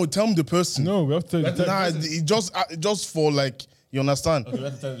 No, tell me the person. No, we have to. Nah, it just for like you understand. Okay, we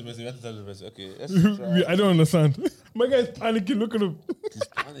have to tell you the person. We have to tell you the person. Okay, let's try. I don't understand. My guy's panicking. Look at him. He's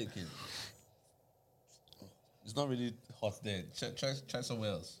panicking. It's not really hot there. Try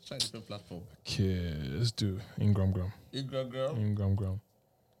somewhere else. Try a different platform. Okay, let's do Ingram. Ingram.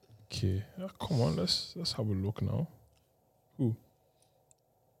 Okay, come on, let's have a look now. Who?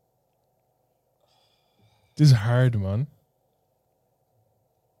 This is hard, man.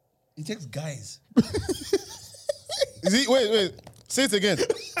 He takes guys. Is he? Wait. Say it again.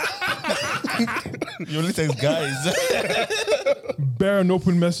 He only takes guys. Bare and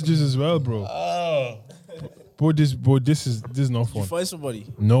open messages as well, bro. Oh. But this is not You fun. find somebody.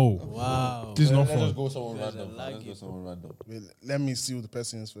 No, Wow. this is not Let's fun. just go someone There's a random. lag Let's go it. someone random. Wait, let me see who the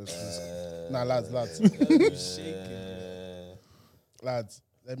person is first. Please. Nah, lads. Lads,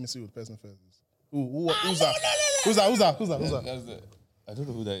 let me see who the person first is. Who's that? Who's that? That's the, I don't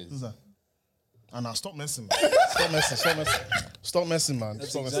know who that is. Who's that? And now stop messing, man. Stop messing, man.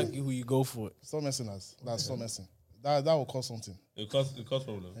 That's Stop exactly messing. who you go for. Stop messing, lads. Stop messing. That will cause something. It cause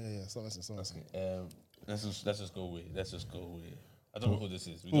problem. Yeah. Stop messing. Let's just go away. I don't know who this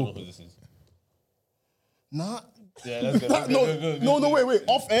is. We don't know who this is. Nah. Yeah, let's go. No, wait.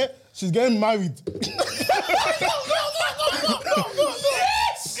 Off air, she's getting married.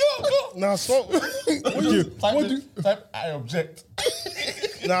 Go. Nah, stop. Type I object.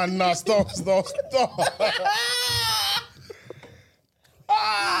 Nah, stop.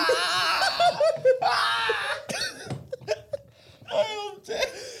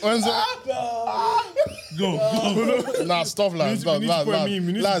 When's Go. Nah, stop, lads. We need to put a meme.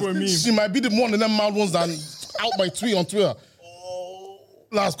 We need to put a meme. She might be the one of them mad ones that out my tweet on Twitter.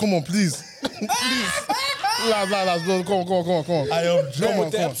 Lads, come on, please. Lads, bro, come on. I object. Come on,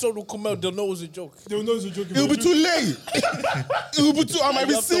 The episode will come out, they'll know it's a joke. They'll know it's a joke. It'll be too late. I might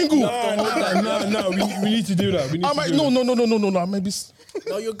be single. No. We need to do that. No. I might be.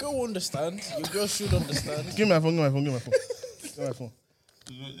 No, your girl will understand. Your girl should understand. Give me my phone.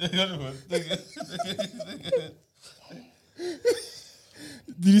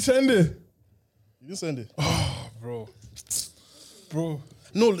 Did he send it? You send it. Bro.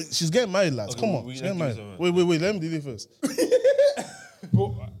 No, she's getting married, lads. Okay, Come on, we she's getting give married. it Wait. Let me do it first.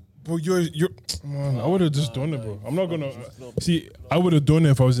 But you're man, I would have just done it, bro. I'm not gonna see. I would have done it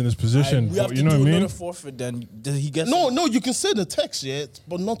if I was in this position. We have But to you know do what I mean? another forfeit then. Does he get No, you can say the text, yeah,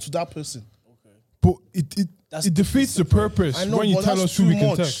 but not to that person. But it defeats the purpose I know, when you but tell that's us who too we can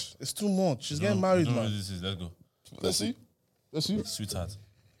much. text. It's too much. She's getting married, I don't know who man. this is. Let's go. Let's see. Sweetheart.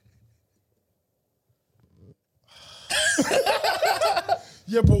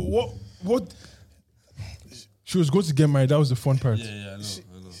 Yeah, but what? She was going to get married. That was the fun part. Yeah, I know.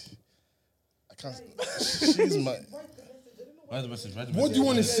 I can't. She's my. Write the message. What do you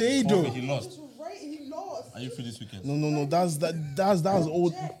want to say, though? He lost. Right, he lost. Are you free this weekend? No. That's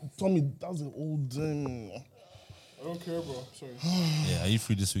old. Tommy, that's an old. I don't care, bro. Sorry. Yeah, are you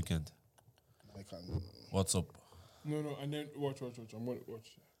free this weekend? I can't. What's up? No, and then watch. I'm gonna watch.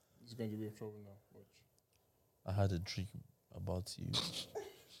 This is going to be a trouble now. Watch. I had a dream about you.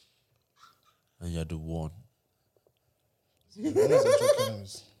 And you're the one.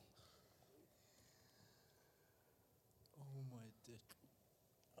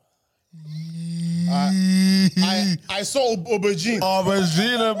 I saw aubergine.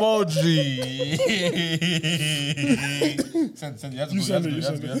 Aubergine emoji. Send. You have to go.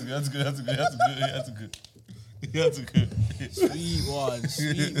 You have to go. Sweet one.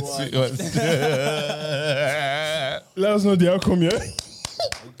 Let us know the outcome, yeah?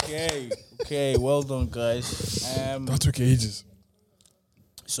 Okay, well done, guys. That took ages.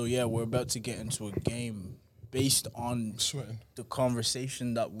 So yeah, we're about to get into a game based on Sweating. the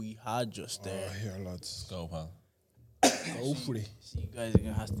conversation that we had just there. Here, lads. Go, pal. Hopefully. So you guys are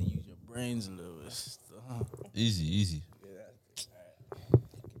gonna have to use your brains a little bit. Easy.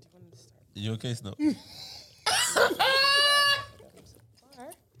 You okay, Snow?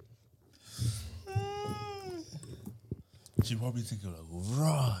 She probably thinking like,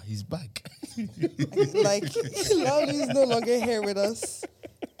 raw, he's back. Like, Lolly's no longer here with us.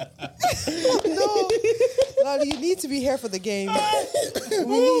 No, Lolly, you need to be here for the game.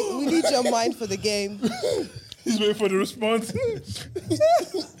 We need your mind for the game. He's waiting for the response.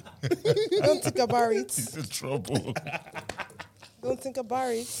 Don't think about it. He's in trouble. Don't think about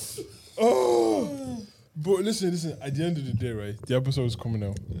it. But listen, at the end of the day, right, the episode is coming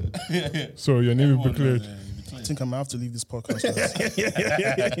out. So your name will be cleared. I think I might have to leave this podcast.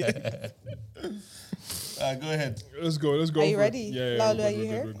 Go ahead. Let's go. Let's go. Are you for it. ready? Yeah. Laulu, we're are good, you we're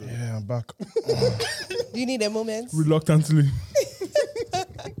here? good, we're good. Yeah, I'm back. Do you need a moment? Reluctantly.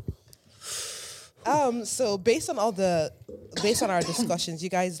 So based on our discussions, you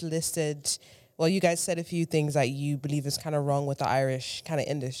guys listed, well, you guys said a few things that you believe is kind of wrong with the Irish kind of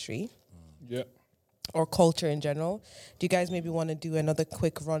industry Yeah. or culture in general. Do you guys maybe want to do another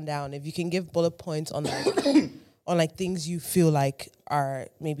quick rundown? If you can give bullet points on like on like things you feel like are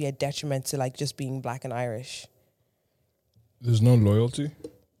maybe a detriment to like just being Black and Irish. There's no loyalty.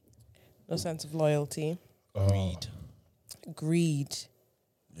 No sense of loyalty, greed.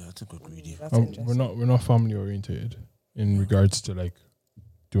 Yeah, I think we're greedy. That's interesting. We're not family orientated in regards to like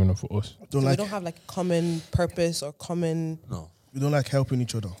doing it for us. So we don't have like a common purpose or common. No. we don't like helping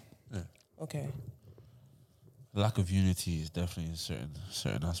each other. Okay, Lack of unity is definitely in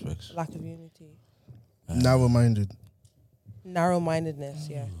certain aspects. lack of unity, Narrow-minded. narrow-mindedness.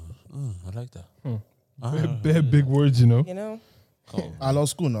 Yeah, I like that. Bare big words, you know. you know. Cool. I love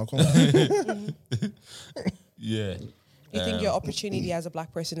school now. Come on. Yeah. You think your opportunity as a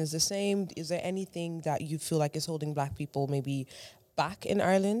Black person is the same? Is there anything that you feel like is holding Black people maybe back in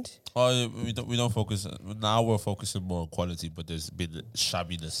Ireland? Oh, we don't focus. Now we're focusing more on quality, but there's been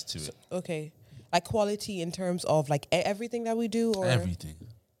shabbiness to it. Okay, like quality in terms of like everything that we do, or Everything,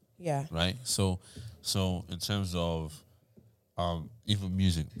 yeah, right? So in terms of even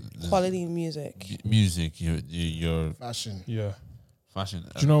music, quality in music. music, your Fashion. Yeah. fashion.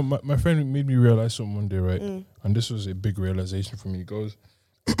 Do you know, my friend made me realize something one day, right? And this was a big realization for me. He goes,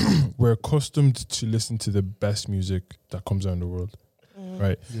 we're accustomed to listen to the best music that comes out in the world,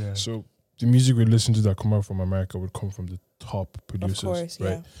 right? Yeah. So the music we listen to that come out from America would come from the top producers, Of course,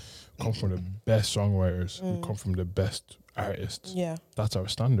 right? Come from the best songwriters, would come from the best artists. Yeah, That's our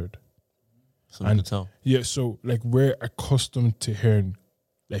standard. So you can tell. Yeah, so like we're accustomed to hearing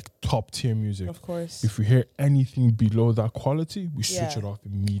like top tier music. of course. If we hear anything below that quality, we switch Yeah. it off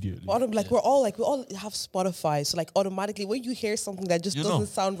immediately. Like we all have Spotify, so like automatically when you hear something that just You doesn't know.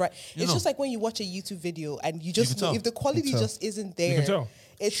 sound right, You it's know. just like when you watch a YouTube video and you can just tell. if the quality just isn't there, You can tell.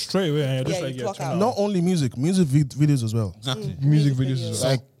 it's Straight away, and you're just Yeah, like, you yeah, clock turn out. it Not off. only music videos as well. Exactly. Music videos videos. as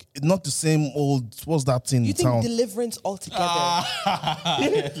well. Like not the same old. What's that thing You in think town? Deliverance altogether?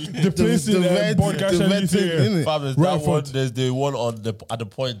 The place in Podcast the and red you thing, say, innit? Fam, there's Right that one. foot. There's the one on at the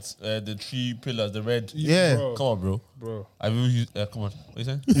point, the 3 pillars, the red. Yeah. Bro, Come on, bro. bro. I've even used. Come on. What you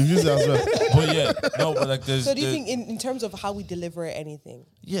saying? You've used it as well. But yeah, no, but like there's. So do you there's- think in terms of how we deliver anything?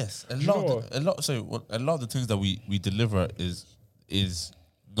 Yes, a know lot. what? A lot. Sorry, a lot of the things that we deliver is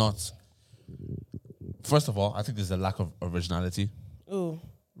not. First of all, I think there's a lack of originality, Ooh.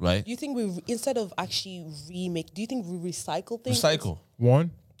 right? Do you think instead of actually remake, do you think we recycle things? Recycle.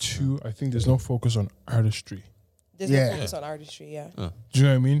 1, 2, I think there's no focus on artistry. There's Yeah. no focus on artistry, yeah. Do you know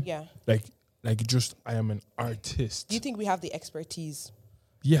what I mean? Yeah. Like just I am an artist. Do you think we have the expertise?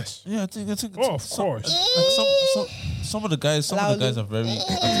 Yes. Yeah, I think. Oh, of course. Like some of the guys are very.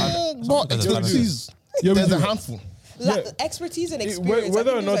 But expertise. Yeah, we There's do. a handful. Yeah. Expertise and It- experience.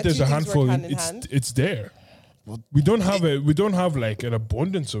 whether I or think not those there's are a two things work handful, hand in hand. it's there. We don't have like an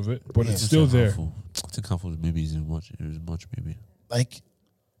abundance of it, but it's still there. I think handful maybe isn't much. It is much maybe. Like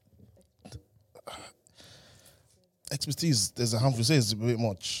expertise. There's a handful. Say it's a bit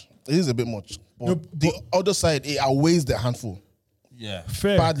much. It is a bit much. But No, the other side, it outweighs the handful. Yeah.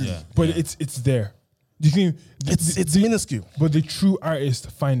 Fair, Badly. Yeah. but it's there. Do you think It's minuscule. but the true artists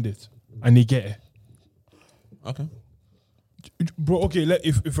find it and they get it, Okay. bro? Okay,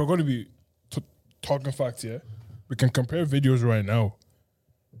 if we're going to be talking facts here, we can compare videos right now.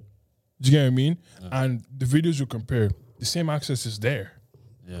 Do you get what I mean? And the videos you compare, the same access is there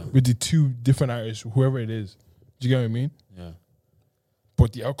Yeah. with the two different artists, whoever it is. Do you get what I mean? Yeah.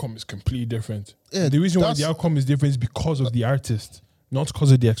 But the outcome is completely different. Yeah, The reason why that's- the outcome is different is because of the artist, not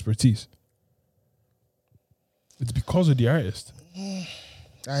because of the expertise. It's because of the artist.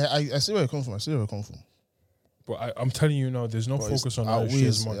 I see where it comes from. I see where it comes from. But I'm telling you now, there's no But focus it's on artistry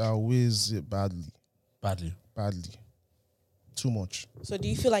as much. outweighs it badly. Badly. Too much. So do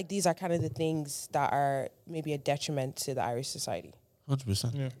you feel like these are kind of the things that are maybe a detriment to the Irish society?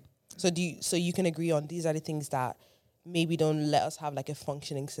 100%. Yeah. So you can agree on these are the things that maybe don't let us have like a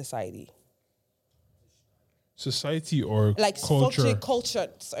functioning society. Society or Like culture.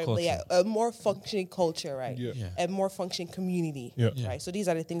 sorry, yeah, a more functioning culture, right? Yeah. Yeah. A more functioning community, Yeah. Yeah. right? So these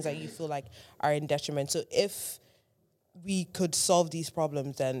are the things that you feel like are in detriment. So if we could solve these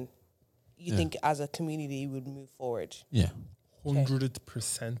problems, then you Yeah. think as a community we would move forward. Yeah.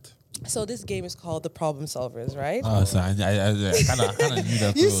 100%. So this game is called the Problem Solvers, right? Oh, so I kind of knew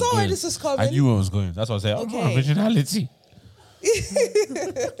that. You where it was saw where going. this was coming. I knew where it was going. That's what I said. Okay. Oh, originality.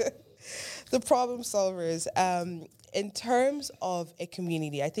 the problem solvers. In terms of a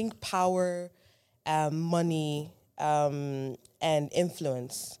community, I think power, money, and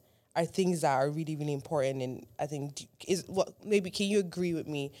influence are things that are really, really important. And I think maybe can you agree with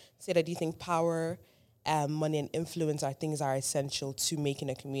me? Say that, do you think power, money, and influence are things that are essential to making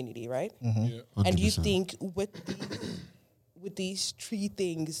a community, right? Yeah. And do you 100%. think with these three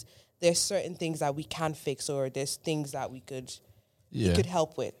things, there's certain things that we can fix, or there's things that we could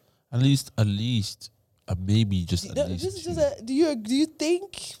help with? At least, maybe just at No, least. this is two. just do you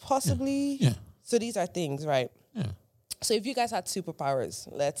think possibly? Yeah. So these are things, right? Yeah. So if you guys had superpowers,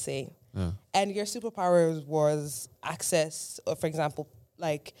 let's say, Yeah. and your superpowers was access, or for example,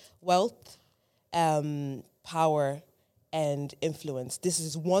 like wealth, power, and influence. This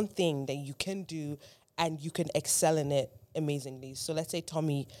is one thing that you can do, and you can excel in it amazingly. So let's say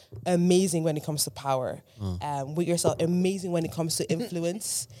Tommy, amazing when it comes to power. With yourself, amazing when it comes to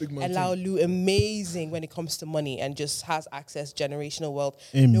influence. And Laolu, amazing when it comes to money, and just has access, generational wealth,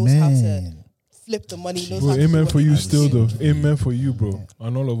 knows how to flip the money. Knows Bro, how to do amen what for he you has to still do. though. Amen for you, bro.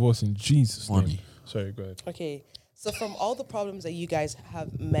 And all of us in Jesus' Money. name. Sorry, go ahead. Okay, so from all the problems that you guys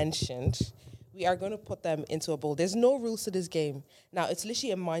have mentioned, we are going to put them into a bowl. There's no rules to this game. Now, it's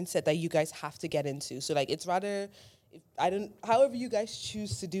literally a mindset that you guys have to get into. So, like, it's rather, however you guys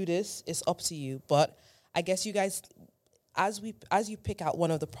choose to do this, it's up to you. But I guess you guys, as you pick out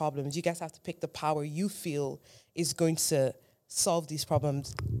one of the problems, you guys have to pick the power you feel is going to solve these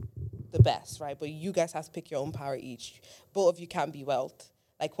problems the best, right? But you guys have to pick your own power each. Both of you can't be wealth.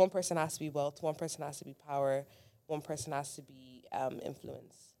 Like, one person has to be wealth, one person has to be power, one person has to be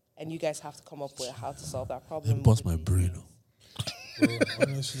influence. And you guys have to come up with how to solve that problem. Bust with my these brain. things. Bro,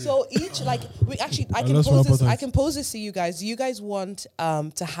 honestly. So each, like, we actually, I lost my appetite. can pose this to you guys. Do you guys want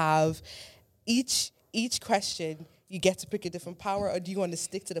to have each question, you get to pick a different power, or do you want to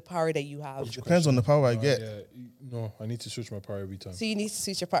stick to the power that you have? Depends on the power I get. Yeah, no, I need to switch my power every time. So you need to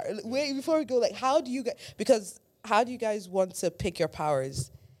switch your power. Wait, before we go, like, how do you guys want to pick your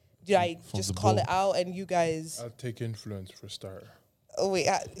powers? Do I From just the call bowl. it out and you guys? I'll take influence for a starter. Oh wait,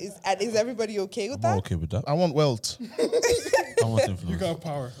 is everybody okay with I'm that? okay with that. I want wealth. I want You influence. got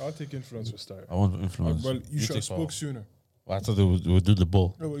power. I'll take influence for a starter. I want influence. Well, you should have take power. spoke sooner. Well, I thought they would do the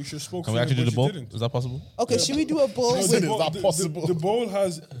ball. No, but you should have spoke Can we sooner, actually do but the ball? you didn't. Is that possible? Okay, should we do a bowl? No, Is with, that possible? The bowl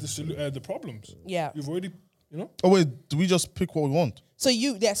has the problems. yeah. You've already, Oh wait, do we just pick what we want? So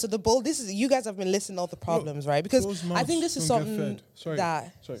so the bowl. This is, you guys have been listing all the problems, right? Because closed I think mouths this is don't get something fed. Sorry.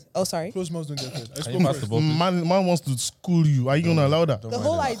 that. Sorry. Oh, sorry. Close mouths don't get fed. I Can you spoke pass the first. ball, please? Man wants to school you. Are you gonna allow that? The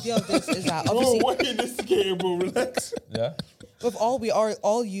whole idea of this is that Bro, obviously, why you instigating, bro? Relax. Yeah. we are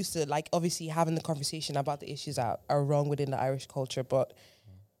all used to, like, obviously having the conversation about the issues that are wrong within the Irish culture, but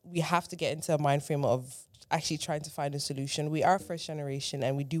we have to get into a mind frame of actually trying to find a solution. We are first generation,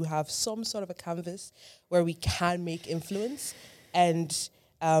 and we do have some sort of a canvas where we can make influence. And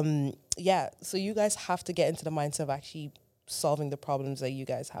so you guys have to get into the mindset of actually solving the problems that you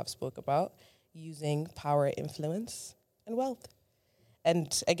guys have spoke about using power, influence, and wealth.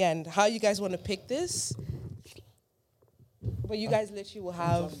 And again, how you guys want to pick this? But you guys literally will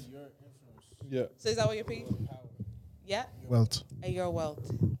have. Yeah. So is that what you're picking? Yeah, Wealth. and your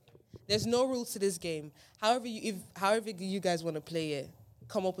wealth. There's no rules to this game. However you guys want to play it,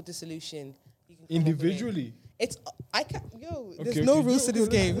 come up with the solution. You can come up with it. Individually. It's I can't yo. There's Okay, no okay, rules to go, this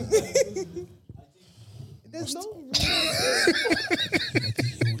go, game. There's no rules.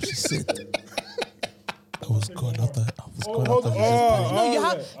 What she said. I was going out there.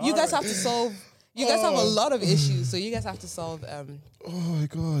 No, you guys have to solve. You guys have a lot of issues, so you guys have to solve. Oh my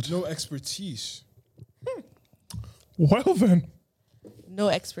god. No expertise. Well then. No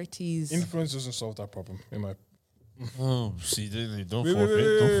expertise. Influence doesn't solve that problem, in my Oh, see, don't Wait,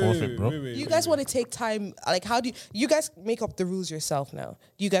 forfeit. Don't forfeit, bro. You guys want to take time? Like, how do you guys make up the rules yourself now?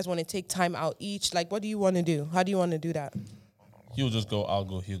 Do you guys want to take time out each? Like, what do you want to do? How do you want to do that? He'll just go. I'll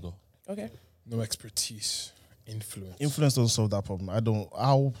go. He'll go. Okay. No expertise. Influence. Influence doesn't solve that problem.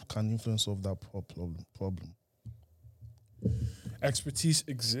 How can influence solve that problem? Expertise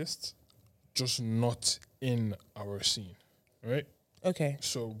exists, just not in our scene, right? Okay.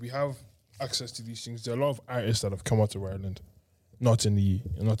 So we have access to these things. There are a lot of artists that have come out of Ireland, not in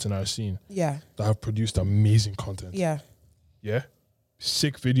our scene, Yeah. that have produced amazing content. Yeah. Yeah,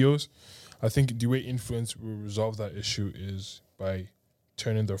 sick videos. I think the way influence will resolve that issue is by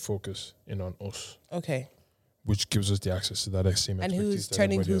turning their focus in on us, Okay. which gives us the access to that same And expertise. who's that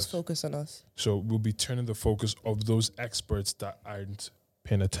turning everybody whose else. focus on us? So we'll be turning the focus of those experts that aren't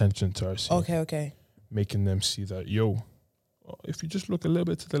paying attention to our scene, Okay. Okay. making them see that, if you just look a little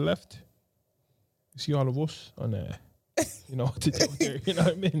bit to the left, you see all of us on there. You know what to do there. You know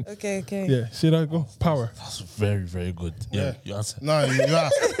what I mean? Okay. Yeah. See that go? Power. That's very, very good. Yeah, you answer. No, yeah.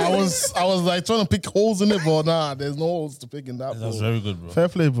 I was like trying to pick holes in it, but nah, there's no holes to pick in that. That's bro. very good, bro. Fair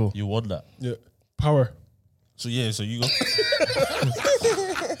play, bro. You won that. Yeah. Power. So yeah, so you go.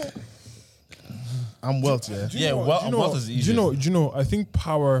 I'm wealth, yeah. Yeah, wealth is easy. Do you know? I think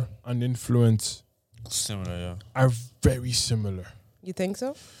power and influence Similar, yeah. are very similar. You think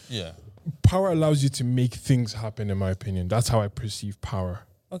so? Yeah. Power allows you to make things happen, in my opinion. That's how I perceive power.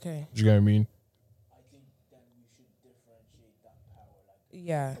 Okay. Do you get what I mean? I think then we should differentiate that power. Like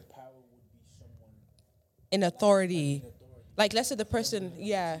Yeah. power would be someone In authority. Like, let's say the person,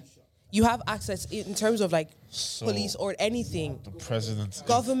 you have access in terms of like police or anything. The president.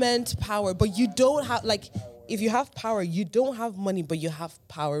 Government power, but you don't have, like, if you have power, you don't have money, but you have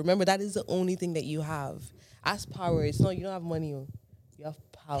power. Remember, that is the only thing that you have. As power, it's not, you don't have money, you have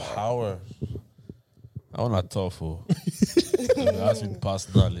power. Power. I want to talk for. Ask me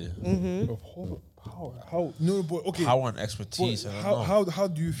personally. Power. How? No, but okay. Power and expertise. But I don't know. how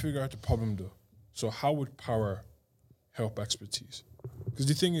do you figure out the problem though? So how would power help expertise? Because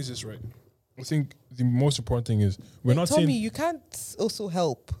the thing is this, right? I think the most important thing is we're not Tommy, saying you can't also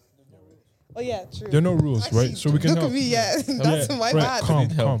help. Oh yeah, true. there are no rules, right? So we can Look help. at me, that's Yeah, my right,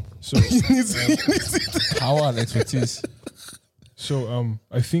 bad. calm. So Power and expertise. So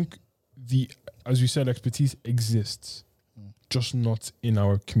I think as you said, expertise exists, just not in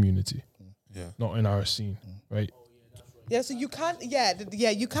our community, not in our scene, right? Yeah, so you can't.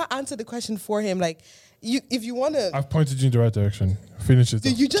 You can't answer the question for him. Like, if you want to, I've pointed you in the right direction. Finish it.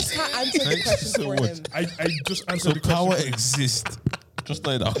 you just can't answer the question for him. I just So answered the power question. exists, just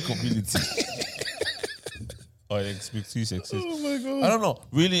not in our community. Or expertise exists. Oh my god! I don't know.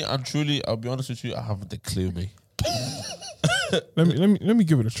 Really and truly, I'll be honest with you. I haven't a clue, me. Let me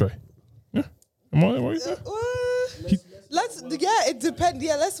give it a try. Yeah, am I right there? It depends.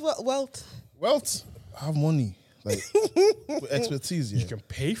 Yeah, let's wealth. Wealth, have money. Like, with expertise, yeah. You can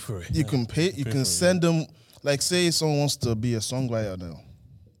pay for it. You can pay, you can send them, like, say someone wants to be a songwriter now,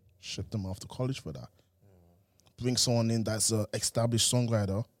 ship them off to college for that. Bring someone in that's an established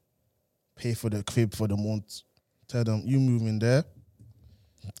songwriter, pay for the crib for the month, tell them, you move in there,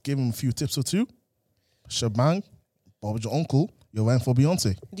 give them a few tips or two, shebang, Bob's your uncle, you're waiting for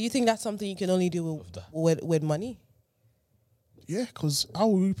Beyonce. Do you think that's something you can only do with money? Yeah, because how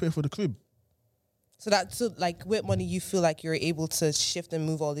will we pay for the crib? So like with money, you feel like you're able to shift and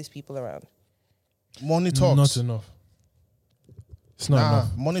move all these people around. Money talks. Not enough. It's not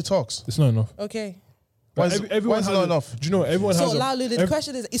enough. Money talks. It's not enough. Okay. Why is it not enough? Do you know everyone So has? Lalu, the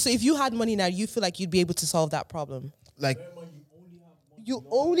question is: so if you had money now, you feel like you'd be able to solve that problem? Like, You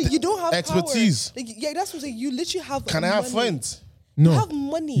don't have Expertise. Power. Like, yeah, that's what I'm saying. You literally have. can I have money. friends? No. You have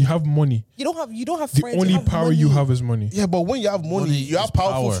money. You have money. You don't have The friends. only you have power money. you have is money. Yeah, but when you have money, you have is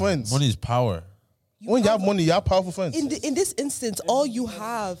powerful power. friends. Money is power. When you have money, you have powerful friends. In this instance, all you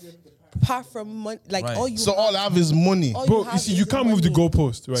have, apart from money, like Right. all you. So have, all I have is money. all Bro, you have see, is you can't move the money.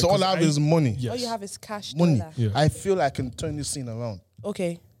 goalpost, right? So all 'Cause I have is money. Yes. All you have is cash. Money. dollar. Yeah. I feel like I can turn this scene around.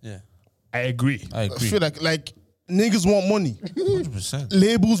 Okay. Yeah, I agree. I I agree. feel like niggas want money. 100%.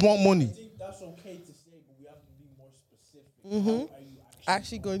 Labels want money. that's okay to say, but we have to be more specific. Mm-hmm. How are you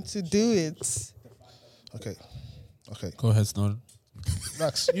Actually going to do it. Okay. Go ahead, Snowden.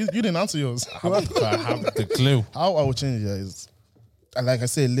 Max, you didn't answer yours. I have the clue. How I will change it is, and like I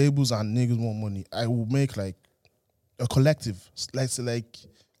say, labels and niggas want money. I will make like a collective. Like,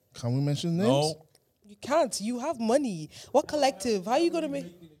 can we mention names? No. You can't. You have money. What collective? How are you gonna make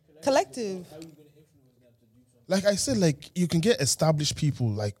collective? Like I said, like you can get established people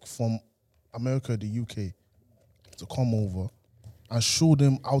like from America, the UK, to come over and show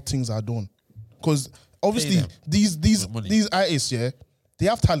them how things are done. Because obviously them these with money. artists, yeah, they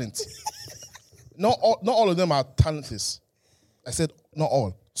have talent. not all of them are talentless. I said not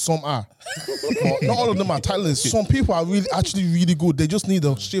all. Some are. But not all of them are talentless. Some people are really good. They just need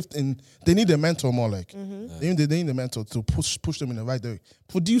a shift in. They need a mentor more. Like they need a mentor to push them in the right direction.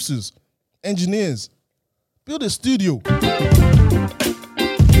 Producers, engineers, build a studio.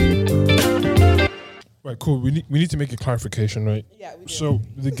 Right, cool. We need to make a clarification, right? Yeah, we do. So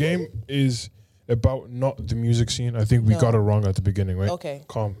the game is about not the music scene. I think we No. got it wrong at the beginning, right? Okay.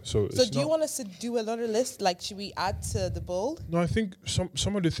 Calm. So So it's do you not- want us to do another list? Like, should we add to the bowl? No, I think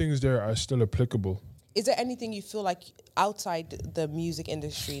some of the things there are still applicable. Is there anything you feel like outside the music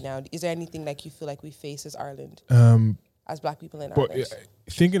industry now? Is there anything like you feel like we face as Ireland, as Black people in But Ireland?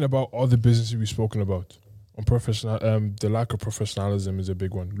 thinking about all the businesses we've spoken about, on professional, the lack of professionalism is a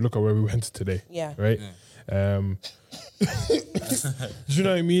big one. Look at where we went today. Yeah. Right. Do you know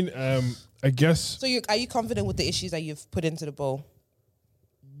what I mean? I guess So are you confident with the issues that you've put into the bowl?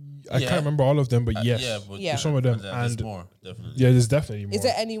 I can't remember all of them, but yes, Yeah, but Yeah. some of them, there's and more, definitely. yeah, there's definitely more. Is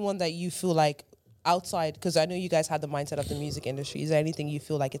there anyone that you feel like outside? Because I know you guys had the mindset of the music industry. Is there anything you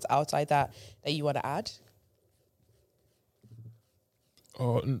feel like it's outside that you want to add?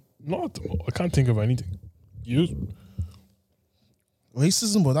 Not. I can't think of anything. You?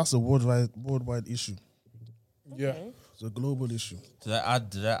 Racism, but that's a worldwide issue. Yeah. It's a global issue. Did I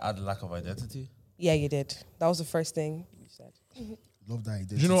add lack of identity? Yeah, you did. That was the first thing you said. Love that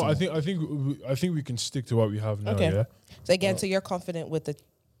identity. You know, I man. think we can stick to what we have now. Okay. Yeah. So again, so you're confident with the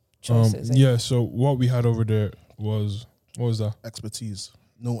choices. eh? Yeah. So what we had over there was, what was that? expertise.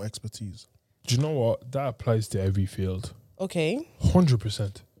 No expertise. Do you know what? That applies to every field. Okay.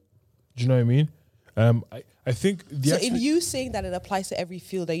 100%. Do you know what I mean? I think So in you saying that it applies to every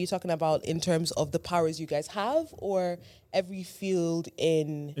field, are you talking about in terms of the powers you guys have, or every field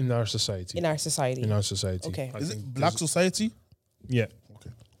in our society. our society? In our society. Okay. I Is think it black society? Yeah. Okay.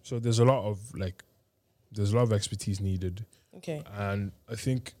 So there's a lot of expertise needed. Okay. And I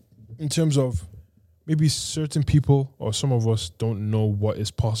think in terms of maybe certain people or some of us don't know what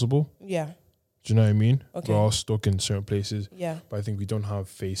is possible. Yeah. Do you know what I mean? Okay. We're all stuck in certain places. Yeah. But I think we don't have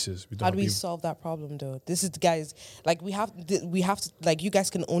faces. We don't How have do we people. solve that problem though? This is guys, like we have to, like you guys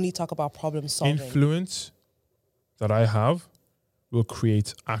can only talk about problem solving. Influence that I have will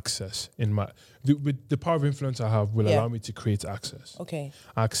create access in my with the power of influence I have will Yeah. allow me to create access. Okay.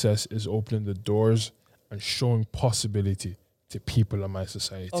 Access is opening the doors and showing possibility to people in my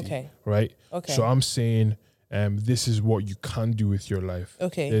society. Okay. Right? Okay. So I'm saying this is what you can do with your life.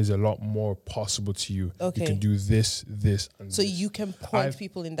 Okay. There's a lot more possible to you. Okay. You can do this, and So this. you can point I've-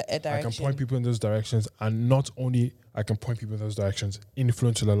 people in the I direction. can point people in those directions, and not only I can point people in those directions,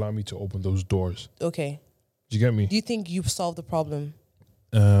 influence will allow me to open those doors. Okay. Do you get me? Do you think you've solved the problem?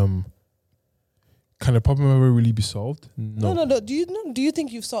 Can the problem ever really be solved? No. Do you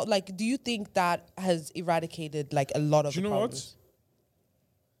think you've solved? Like, do you think that has eradicated like a lot of Do you the know problems?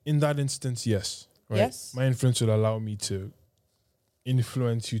 what? In that instance, yes. Right? Yes? My influence will allow me to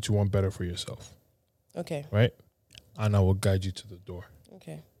influence you to want better for yourself, Okay. right? And I will guide you to the door.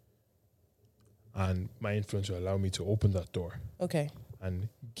 Okay. And my influence will allow me to open that door Okay. and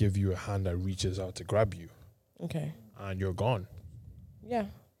give you a hand that reaches out to grab you, Okay. and you're gone. Yeah.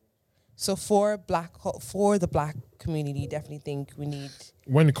 So for the black community, definitely think we need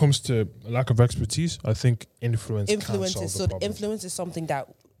When it comes to lack of expertise, I think influence can solve influences. the So problem. influence is something that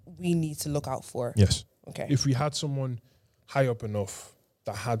we need to look out for. Yes. Okay. If we had someone high up enough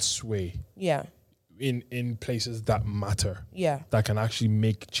that had sway Yeah. in places that matter, Yeah. that can actually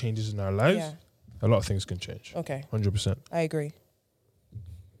make changes in our lives, Yeah. a lot of things can change. Okay. 100%. I agree.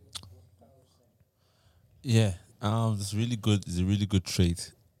 Yeah, it's really good. It's a really good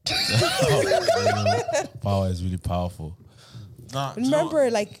trait. Power is really powerful. Nah, do you know what?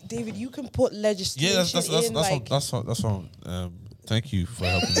 Remember, like David, you can put legislation Yeah, that's in. what. Thank you for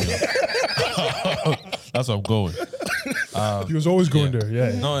helping me out. That's what I'm going. He was always going yeah. there.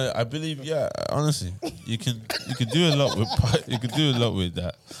 Yeah. No, I believe. Yeah, honestly, you can do a lot with you can do a lot with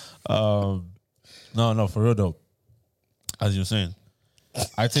that. No, for real though. As you're saying,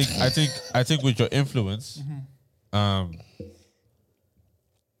 I think with your influence,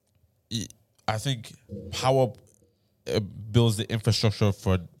 I think power builds the infrastructure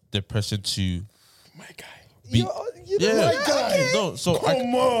for the person to. My guy. Be, yeah, no. So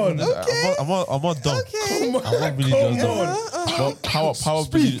Come on. I'm not dumb. Okay. I'm not really dumb. But power,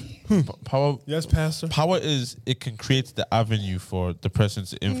 power. Yes, Pastor. Power is it can create the avenue for the person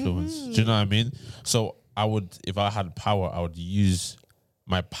to influence. Do you know what I mean? So I would, if I had power, I would use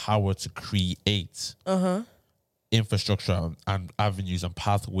my power to create infrastructure and avenues and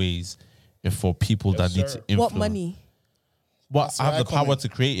pathways for people that need sir. to influence. What money? Well, That's I have where the I come power in. to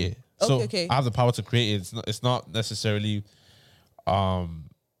create it. So Okay. I have the power to create it. It's not necessarily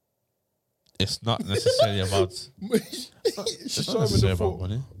it's not necessarily about it's not necessarily about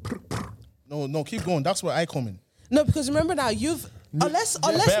money. No, keep going. That's where I come in. No, because remember now you've unless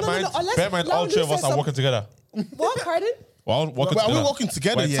Bear in mind, all three of us are working together. What? Pardon? We're all working But are we together. working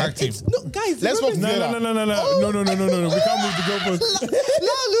together, We're a yeah? tag team. No, guys. Let's work remember- together. No. We can't move the goalpost.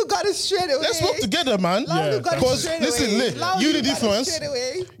 Laulu got it straight away. Let's work together, man. Laulu got it Because straight listen, away. Lee, Laulu you need got it influence. straight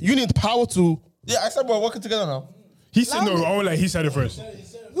away. You need power to. Yeah, I said we're working together now. He said no. I won't lie. He said it first.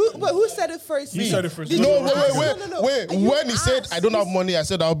 Who said it first? He said it first. Did No, you ask? No. wait. You When he said asked. I don't have money, I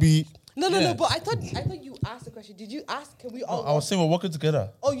said I'll be. No. Yeah. But I thought you asked the question. Did you ask? Can we all? I was saying we're working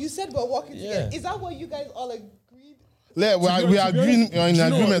together. Oh, you said we're walking together. Yeah. Is that what you guys all agreed? We are agreeing in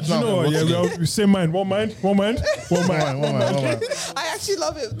agreement Do you know now. what? Yeah, we same mind. One mind. One man. I actually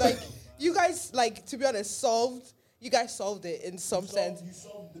love it. Like you guys, like, to be honest, solved. You guys solved it in some sense. You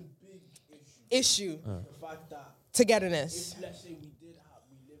solved the big Issue. The fact that Togetherness. if, let's say, we lived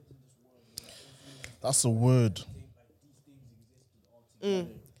in this world, That's a word.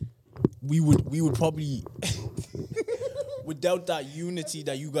 we would probably, without that unity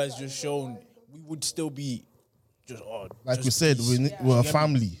that you guys just shown, we would still be just Like just we said, peace. we're a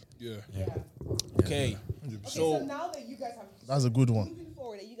family. Yeah. Okay. So now that you guys have That's a good one. moving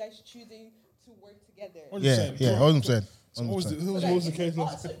forward, that you guys choosing to work together. Yeah, yeah, 100%. What was 100%. the case?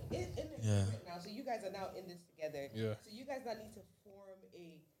 Also, in this now, so you guys are now in this together. Yeah. So you guys now need to form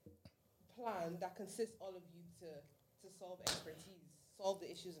a plan that consists all of you to solve expertise, solve the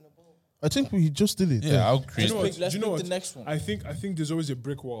issues in a bowl. I think we just did it. Yeah, I'll Do create. you know what? Let's Do you know pick what? the next one. I think there's always a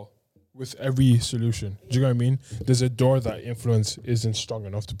brick wall with every solution. Do you know what I mean? There's a door that influence isn't strong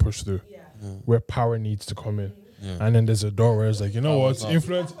enough to push through, where power needs to come in. Yeah. And then there's a door where it's like, you know what? not.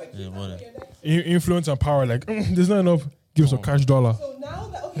 Influence, Yeah, money. influence and power. Like, there's not enough. Give us a cash dollar. So now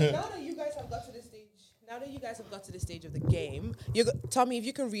that now that you guys have got to this stage of the game, Tommy, if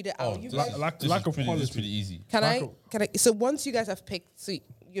you can read it out. You guys, Lack This of is quality. pretty easy. can lack I? of- Can I? So once you guys have picked, so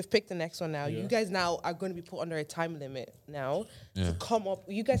you've picked the next one now. Yeah. You guys now are going to be put under a time limit now Yeah. to come up.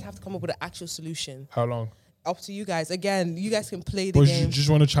 You guys have to come up with an actual solution. How long? Up to you guys. Again, you guys can play the But you game. just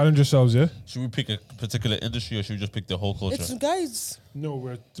want to challenge yourselves, yeah? Should we pick a particular industry or should we just pick the whole culture? It's guys. No,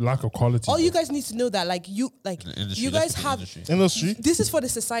 we're lack of quality. All bro. you guys need to know that you Industry, you let's guys pick have industry. Industry. this is for the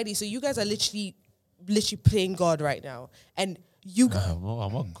society. So you guys are literally playing God right now, and you. I'm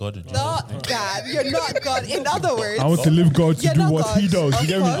not God. in Not Jesus' name. God. You're not God. In other words, I want to live God to You're do not what He God. does. You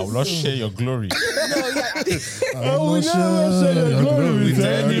get me? Of I will not share your glory no, yeah. I will never share your glory with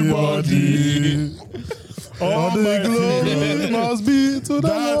anybody. All the glory must be to the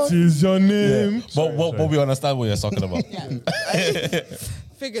That Lord. is your name. But we understand what you're talking about.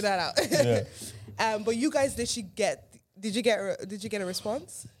 Figure that out. But you guys did you get a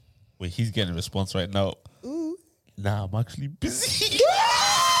response? Wait, he's getting a response right now. Ooh. Nah, I'm actually busy.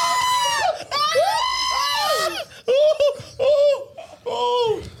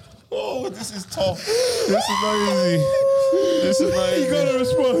 Oh, this is tough. This is not easy. This is not You easy. got a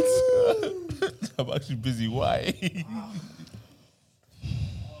response. I'm actually busy. Why?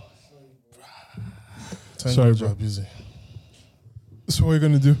 Thank Sorry, God bro. you're busy. So what are you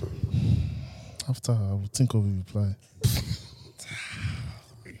gonna do? After I will think of a reply.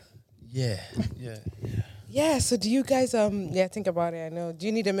 Yeah. Yeah. So do you guys think about it? I know. Do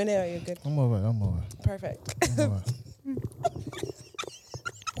you need a minute? Or are you good? I'm alright. Perfect. I'm alright. We're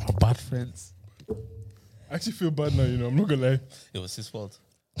bad friends. I actually feel bad now, you know. I'm not gonna lie. It was his fault.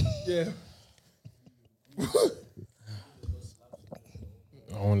 Yeah.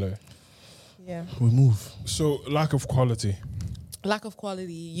 I won't lie. Yeah. We move. So lack of quality. Lack of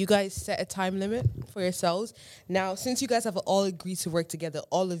quality. You guys set a time limit for yourselves. Now, since you guys have all agreed to work together,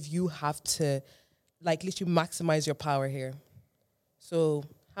 all of you have to, like, literally maximize your power here. So,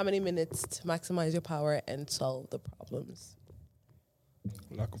 how many minutes to maximize your power and solve the problems?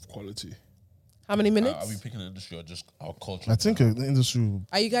 Lack of quality. How many minutes? Are we picking an industry or just our culture? I think the industry will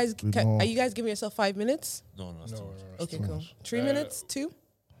Are you guys more- are you guys giving yourself 5 minutes? No, that's too much. Okay, cool. 3 minutes? 2?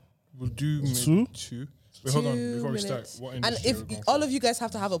 We'll do maybe Two? two. Wait, hold on. 2 Before we start, minutes. what And industry if are we going all for? of you guys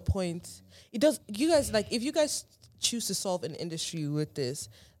have to have a point, it does. You guys if you guys choose to solve an industry with this,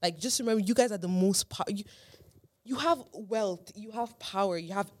 like, just remember, you guys are the most you have wealth, you have power,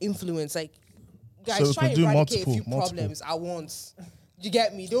 you have influence. Like, guys, So we try could and do eradicate a few multiple. problems at once. You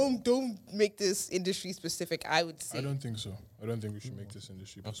get me? Don't make this industry specific. I would say. I don't think so. I don't think we should make this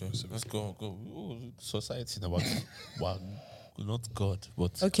industry Okay, specific. let's go. Ooh, society now. Wow, not God,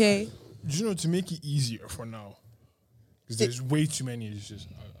 but Okay. Do you know, to make it easier for now, because there's way too many. It's just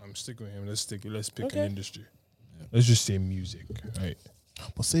I'm sticking with him. Let's pick Okay. an industry. Let's just say music. Right?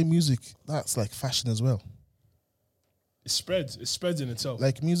 But say music, that's like fashion as well. It spreads. It spreads in itself.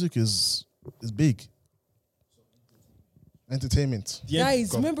 Like music is big. Entertainment. Yeah,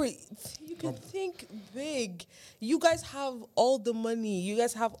 Guys, go. remember, you can think big. You guys have all the money. You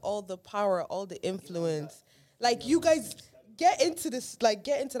guys have all the power, all the influence. Like, you guys get into this, like,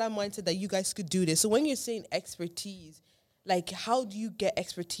 get into that mindset that you guys could do this. So when you're saying expertise, like, how do you get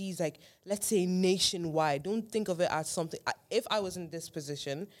expertise? Like, let's say nationwide. Don't think of it as something. If I was in this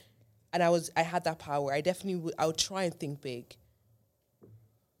position and I had that power, I definitely would. I would try and think big.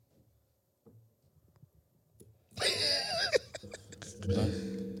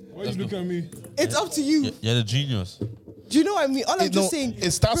 Why are you looking at me? It's up to you. you're the genius. Do you know what I mean? All I'm just saying.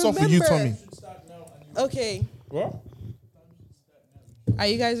 It starts off with you, Tommy. Okay. What? Are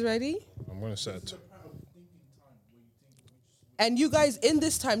you guys ready? I'm gonna set. And you guys, in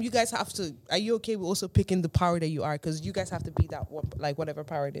this time, you guys have to. Are you okay with also picking the power that you are? Because you guys have to be that one, like whatever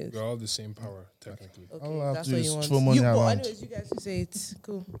power it is. We're all the same power, technically. Okay, All I have that's to what do you is want. throw money Well, around. anyways, you guys should say it's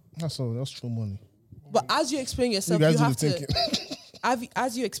cool. That's all. That's true money. But as you explain You yourself, guys you do the have to. thinking.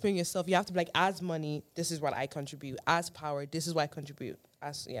 As you explain yourself, you have to be like, as money, this is what I contribute. As power, this is what I contribute.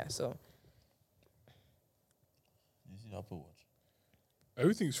 As so. You see Apple Watch.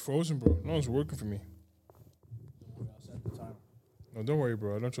 Everything's frozen, bro. No one's working for me. I'll set the timer. No, don't worry,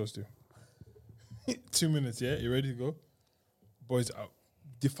 bro. I don't trust you. 2 minutes, yeah? You ready to go? Boys,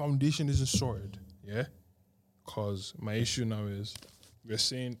 the foundation isn't sorted, yeah? Because my issue now is we're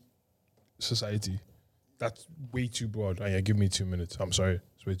saying society. That's way too broad. And yeah, give me 2 minutes. I'm sorry.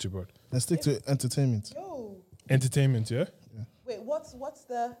 It's way too broad. Let's stick to entertainment. Yo, Entertainment, yeah? wait, what's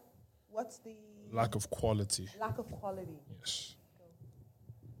the Lack of quality. lack of quality? Yes.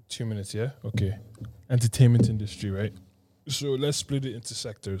 2 minutes, yeah? Okay. Entertainment industry, right? So let's split it into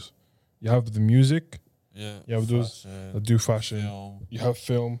sectors. You have the music, Yeah. you have those that do fashion, Film. you have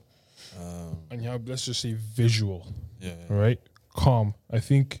film, and you have, let's just say, visual, Yeah. all right? Calm. I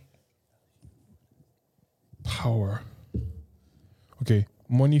think power. Okay,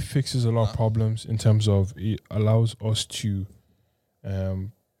 money fixes a lot of problems in terms of it allows us to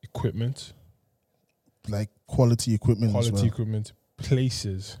equipment, Like quality equipment as quality well. equipment,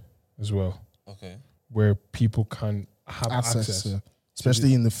 places as well, Okay. where people can have access. Yeah.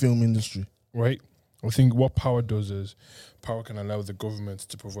 Especially in the film industry. Right? I think what power does is power can allow the government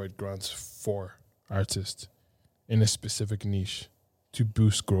to provide grants for artists in a specific niche to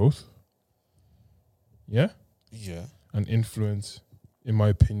boost growth. Yeah? Yeah. And influence, in my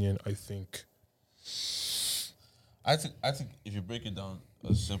opinion, I think. I think if you break it down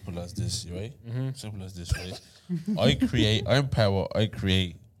as simple as this, right? Mm-hmm. Simple as this, right? I empower, I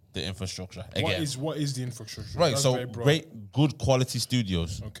create the infrastructure again. What is the infrastructure? Right, That's so very broad. great, good quality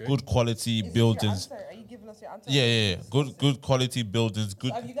studios, Okay. good quality buildings. Are you giving us your answer? Yeah. Good quality buildings.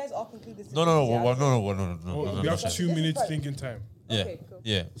 Good. Have you guys all concluded? No. Oh, No. we have 2 minutes thinking time. Yeah, Okay, cool.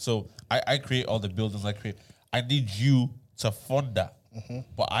 yeah. So I create all the buildings. I need you to fund that,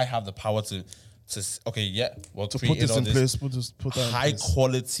 but I have the power to okay, yeah. Well, To put this in place, put that in high place.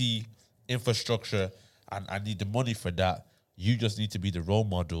 quality infrastructure, and I need the money for that. You just need to be the role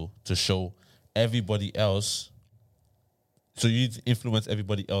model to show everybody else. So you need to influence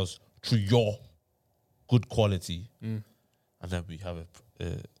everybody else through your good quality, and then we have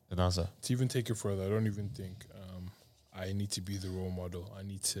an answer. To even take it further, I don't even think I need to be the role model. I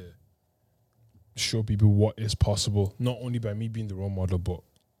need to show people what is possible, not only by me being the role model, but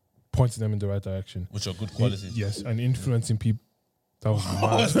pointing them in the right direction. Which are good quality. Yes, and influencing people. That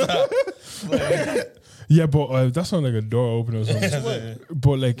was mad. Yeah, but that sounds like a door opener or something.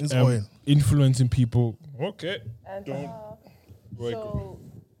 But like It's oil. influencing people. Okay. And Right. so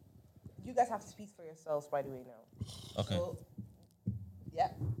you guys have to speak for yourselves, by the way. Now. Okay. So, yeah.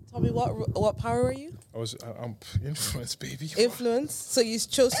 Tell me what power are you? I'm influenced, baby. Influence. So you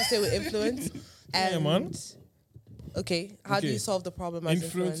chose to stay with influence. Yeah, and man. Okay. How do Okay. you solve the problem as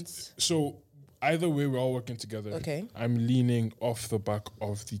influence? So either way, we're all working together. Okay. I'm leaning off the back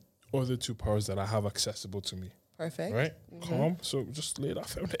of the other two powers that I have accessible to me. Perfect. Right? Calm. So just lay that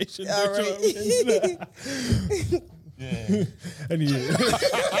foundation. All right. Anyway,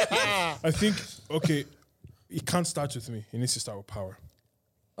 I think, okay, it can't start with me. It needs to start with power.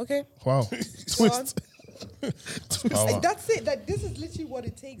 Okay. Wow. Go on. Power. Like, that's it. Like, this is literally what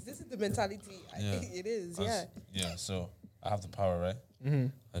it takes. This is the mentality. Yeah. It is. Yeah. Yeah, so I have the power, right?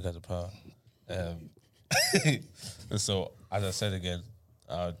 I got the power. And so, as I said again,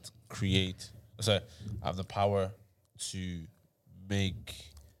 I'd I have the power to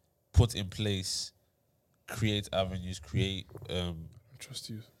put in place, create avenues, create I trust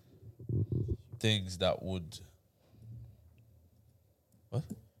you. things that would. What?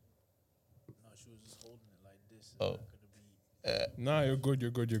 No, she was just holding it like this. Oh. Nah, you're good.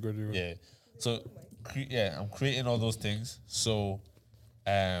 Yeah. So, I'm creating all those things. So,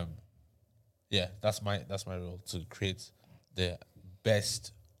 yeah, that's my role, to create the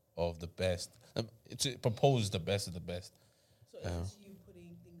best of the best, to propose the best of the best. So it's you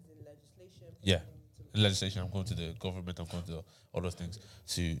putting things in legislation. Yeah, legislation. I'm going to the government. I'm going to all those things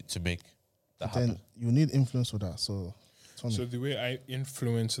to make that Then happen. you need influence for that. So, Tony. So the way I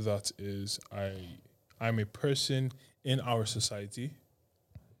influence that is I'm a person in our society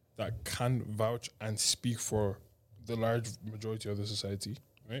that can vouch and speak for the large majority of the society,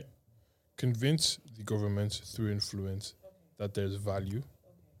 right? Convince the government through influence that there's value,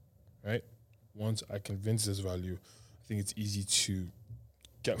 right? Once I convince there's value, I think it's easy to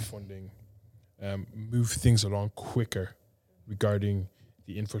get funding, move things along quicker, regarding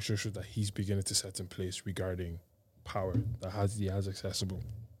the infrastructure that he's beginning to set in place regarding power that he has accessible,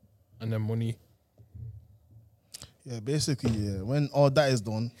 and then money. Yeah, basically, yeah. When all that is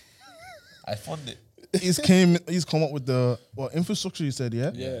done, I fund it. he's come up with the infrastructure. You said,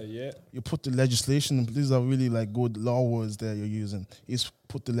 yeah. Yeah. You put the legislation. These are really like good law words that you're using. He's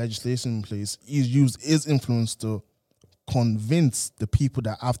put the legislation in place. He's used his influence to convince the people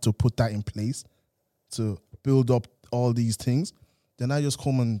that have to put that in place to build up all these things. Then I just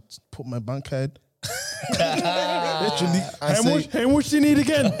come and put my bank card. Literally, How much do you need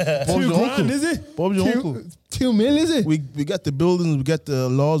again? Bob's your uncle. $2,000, is it? Bob's your uncle. 2 mil, is it? We get the buildings, we get the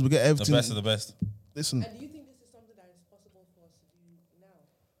laws, we get The everything. best of the best. Listen, And do you think this is something that is possible for us to do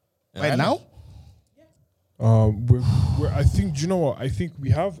now? right now, I think. Do you know what? I think we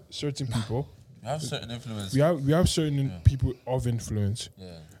have certain people. You have certain influence. We have certain people of influence.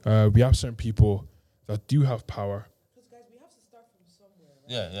 Yeah. We have certain people that do have power. Because guys, we have to start from somewhere,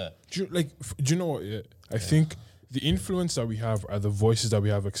 right? Yeah. Do you know what? Yeah, I think the influence that we have are the voices that we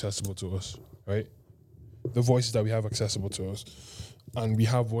have accessible to us, right? The voices that we have accessible to us, and we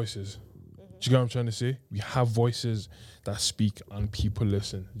have voices. Do you get what I'm trying to say? We have voices that speak and people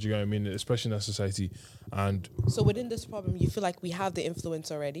listen. Do you get what I mean? Especially in that society, and So within this problem, you feel like we have the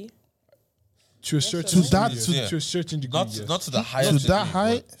influence already? to a Yes, certain sir. To that- degree, to a certain degree, Not yes. not to the highest. to that degree,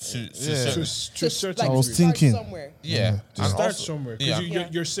 height, but to Yeah. certain- to a certain I was degree. Start thinking. somewhere. yeah. To And start also- somewhere, because yeah.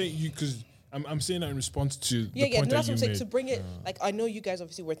 you're saying because I'm saying that in response to Yeah, the yeah, point that's that what I'm you saying. made. To bring it, like, I know you guys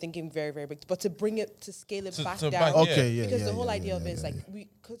obviously were thinking very, very big, but to bring it, to scale it To- back to down. back- okay, yeah, Because yeah, the whole yeah, idea yeah, of it is yeah, like,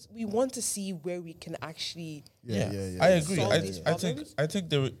 because we want to see where we can actually. yeah. I agree. Solve these I think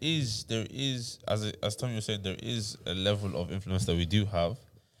problems? there is as Tommy was saying, there is a level of influence that we do have.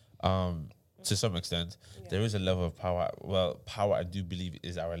 To some extent, there is a level of power. Well, power I do believe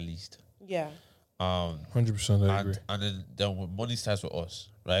is our least. Yeah. 100%, I agree. And then when money starts with us,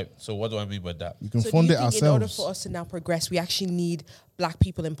 right? So what do I mean by that? We can So fund do it you think in order ourselves. for us to now progress, we actually need black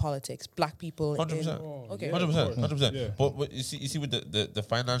people in politics, black people 100%. in. Okay. Yeah. 100%, 100%. Yeah. But you see with the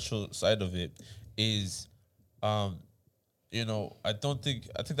financial side of it is, I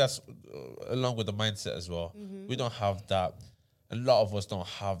think that's along with the mindset as well. We don't have that. A lot of us don't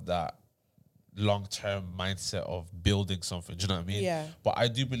have that long-term mindset of building something. Do you know what I mean? Yeah. But I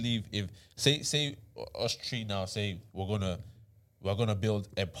do believe if say us three now say we're gonna build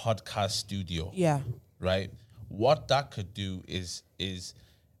a podcast studio. Yeah. Right? What that could do is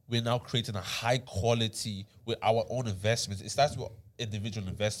we're now creating a high quality with our own investments. It starts with individual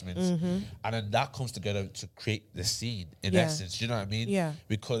investments, and then that comes together to create the scene in Yeah. essence. Do you know what I mean? Yeah.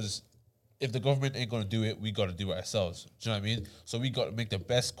 Because if the government ain't gonna do it, we gotta do it ourselves. Do you know what I mean? So we gotta make the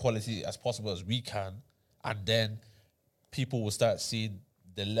best quality as possible as we can, and then people will start seeing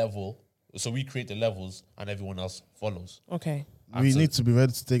the level. So we create the levels, and everyone else follows. Okay. We need to be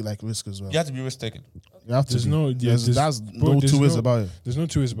ready to take like risk as well. You have to be risk taking. You have to. There's be. no, yeah, That's bro, no there's two ways no- about it. There's no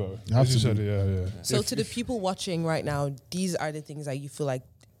two ways about it. You have As you to said be. it, yeah. So to the people watching right now, these are the things that you feel like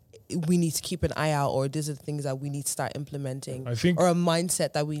we need to keep an eye out, or these are the things that we need to start implementing, I think- or a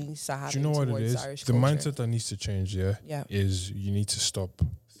mindset that we need to start Do you having know what it towards is? Irish The culture. mindset that needs to change, Yeah. is you need to stop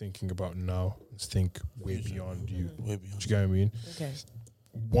thinking about now and think way beyond you. Way beyond. Do you get what I mean? Okay.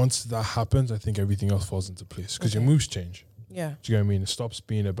 Once that happens, I think everything else falls into place because your Okay. moves change. Yeah. Do you get what I mean? It stops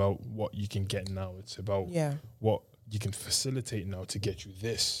being about what you can get now. It's about Yeah. what you can facilitate now to get you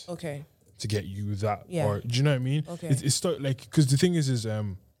this, Okay. to get you that. Yeah. Or do you know what I mean? Okay. It's like because the thing is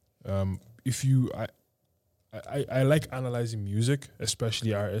if you I like analyzing music,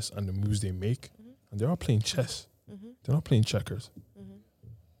 especially artists and the moves they make, and they're all playing chess. They're not playing checkers.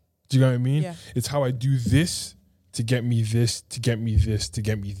 Do you know what I mean? Yeah. It's how I do this to get me this, to get me this, to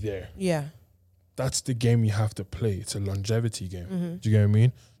get me there. Yeah. That's the game you have to play. It's a longevity game. Do you get what I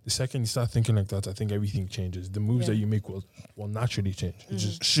mean? The second you start thinking like that, I think everything changes. The moves Yeah. that you make will naturally change. It's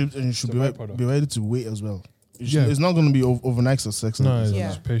just And you should It's be, a byproduct. be ready to wait as well. Yeah. It's not going to be overnight success. no, it's Yeah.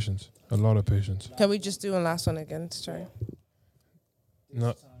 just patience. A lot of patience. Can we just do a last one again to try?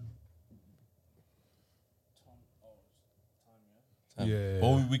 No. Yeah.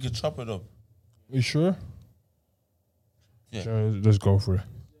 Or we could chop it up. You sure? Yeah. Sure, let's go for it.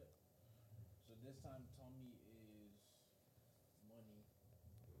 So this time, Tommy is money. It's gonna be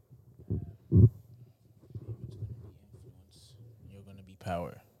influence. You're gonna be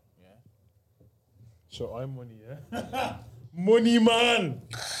power. Yeah. So I'm money, yeah? Money man!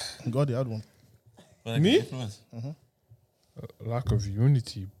 God, the other one. Me? Influence. Lack of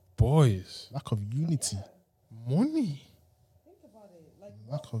unity, boys. Lack of unity. Money.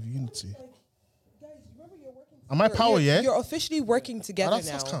 Lack of unity. Guys, remember you're working. Am I power, yeah? You're officially working together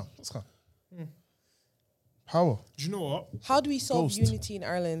That's now. calm. That's calm. Power. Do you know what? How do we solve Ghost. unity in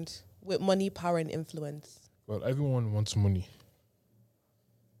Ireland with money, power, and influence? Well, everyone wants money.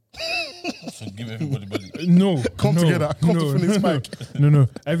 So give everybody money. No, Come no, together. Come no, to finish no, mic. no.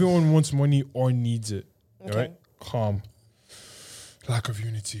 Everyone wants money or needs it. Okay. Right? Calm. Lack of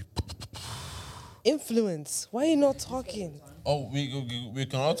unity. Influence. Why are you not talking? Oh, we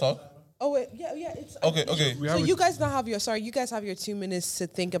can all talk. Oh wait, yeah. It's Okay. We So have you guys now have you guys have your 2 minutes to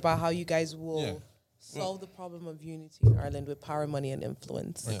think about how you guys will Yeah. solve the problem of unity in Ireland with power, money, and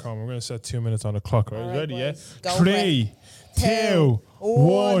influence. Calm. We're gonna set 2 minutes on the clock. Right? All right, Ready? Yeah. boys. Go 3, 2,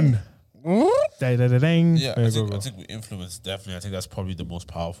 1. 1. Da-da-da-dang. Yeah, There I you go, think, go. I think with influence, definitely. I think that's probably the most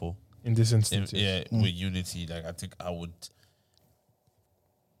powerful. In this instance, yes. Yeah, with unity, like I think I would.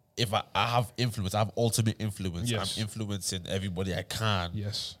 If I have influence, I have ultimate influence. Yes. I'm influencing everybody I can.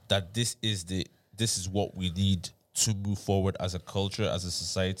 Yes. That this is what we need to move forward as a culture, as a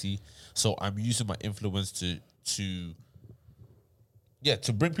society. So I'm using my influence to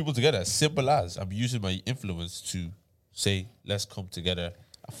bring people together. As simple as I'm using my influence to say, let's come together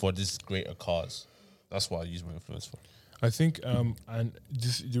for this greater cause. That's what I use my influence for. I think, and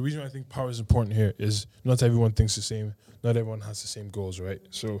the reason I think power is important here is not everyone thinks the same. Not everyone has the same goals, right?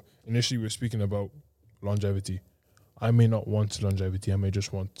 So initially we're speaking about longevity. I may not want longevity. I may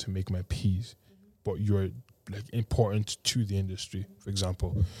just want to make my peace, but you're like important to the industry, for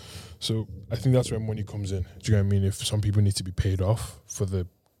example. So I think that's where money comes in. Do you know what I mean? If some people need to be paid off for the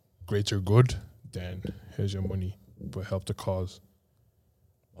greater good, then here's your money, but help the cause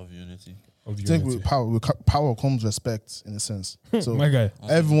Of unity. of I think unity. with power comes respect in a sense. So My guy.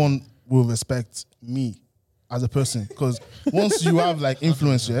 everyone will respect me as a person because once you have like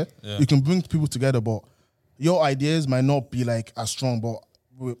influence, Yeah. you can bring people together. But your ideas might not be like as strong. But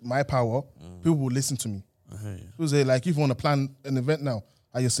with my power, people will listen to me. People say like, if you want to plan an event now,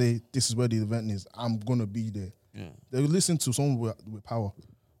 I just say this is where the event is. I'm gonna be there. Yeah. They will listen to someone with power.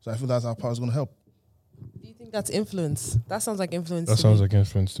 So I feel that's how power is gonna help. Do you think that's influence? That sounds like influence. That to sounds me. like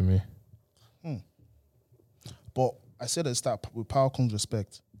influence to me. But I said at the start, with power comes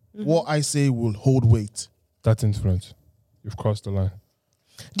respect. What I say will hold weight. That's influence. You've crossed the line.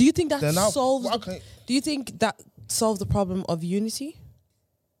 Do you think that Then now, solves? okay. Do you think that solves the problem of unity?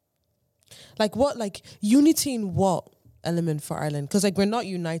 Like what? Like unity in what element for Ireland? Because like we're not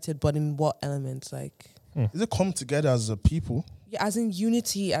united, but in what elements? Like Is it come together as a people? yeah, as in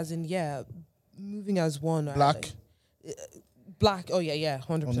unity, as in moving as one. or, Black, like, black. Oh yeah,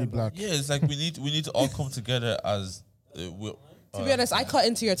 100%. only black. Yeah, it's like we need to all come together as. To be honest, I cut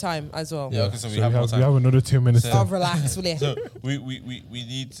into your time as well. Yeah, okay, so we So have more we time. have another 2 minutes. So- Oh, then. relax, will you? So we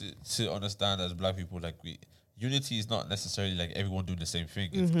need to understand as black people, like unity is not necessarily like everyone doing the same thing.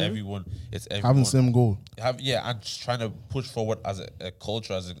 It's everyone. It's everyone Having the same goal. and just trying to push forward as a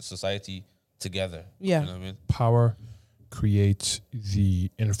culture, as a society together. Yeah. You know what I mean? Power creates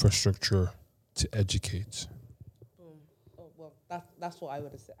the infrastructure to educate. Oh, well, that's what I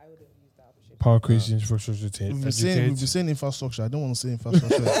would have said. I would have used that opportunity. Power creates the infrastructure to We've been educate. saying infrastructure. I don't want to say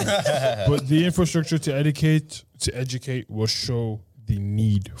infrastructure. But the infrastructure to educate will show the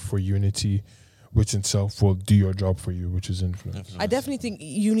need for unity, which in itself will do your job for you, which is influence. I definitely think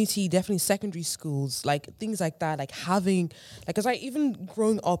unity, definitely secondary schools, like things like that, like having, like, because I even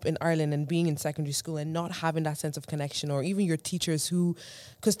growing up in Ireland and being in secondary school and not having that sense of connection, or even your teachers who,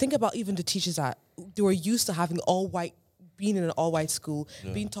 because think about even the teachers that they were used to having all white, being in an all white school,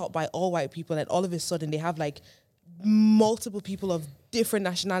 being taught by all white people, and all of a sudden they have like multiple people of different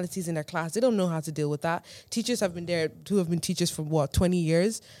nationalities in their class. They don't know how to deal with that. Teachers have been there who have been teachers for 20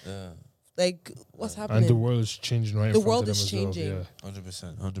 years. Yeah. Like, what's happening? And the world is changing right in The front world of them is as well, changing. yeah.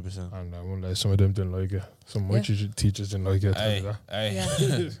 100%. And I won't lie, some of them didn't like it. Some of my teachers didn't like it. I'll tell you that. Hey,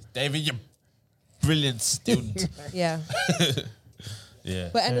 Yeah. David, you brilliant student. Yeah. Yeah.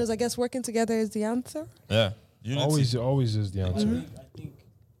 But anyways, I guess working together is the answer. Yeah. Unity. Always is the answer.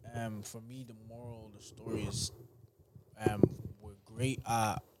 I think for me, the moral of the story is we're great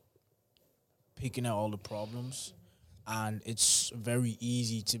at picking out all the problems, and it's very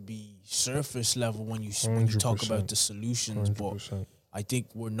easy to be surface level when you talk 100%. about the solutions. But 100%. I think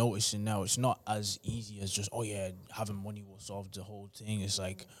we're noticing now it's not as easy as just, oh yeah, having money will solve the whole thing. It's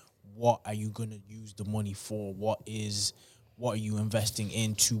like, what are you gonna use the money for? What are you investing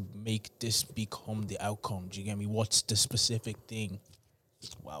in to make this become the outcome? Do you get me? What's the specific thing?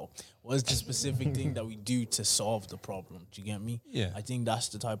 Wow. What's the specific thing that we do to solve the problem? Do you get me? Yeah. I think that's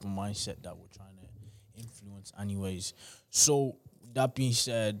the type of mindset that we're trying to influence anyways. So that being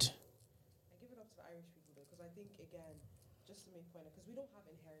said, I give it up to the Irish people though, because I think again, just to make point, because we don't have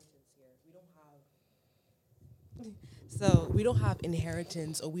inheritance here. We don't have. So we don't have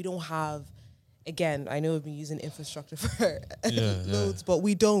inheritance, or we don't have again, I know we've been using infrastructure for Yeah, loads, but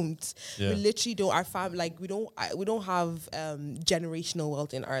we don't. Yeah. We literally don't. Our family, like we don't have generational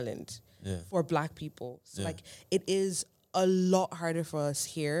wealth in Ireland Yeah. for Black people. So Yeah. like it is a lot harder for us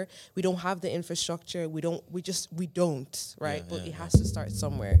here. We don't have the infrastructure. We don't, right? Yeah, But yeah, it has to start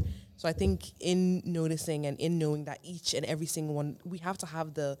somewhere. So I think in noticing and in knowing that each and every single one, we have to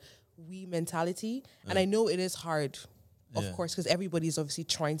have the we mentality. And I know it is hard, of Yeah. course, because everybody's obviously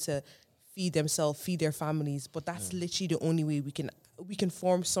trying to feed themselves, feed their families. But that's literally the only way we can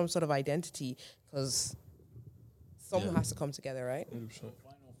form some sort of identity, because someone has to come together, right? Final question.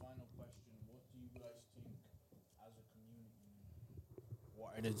 What do you guys think as a community?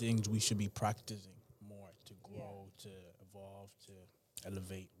 What are the things we should be practicing more to grow, to evolve, to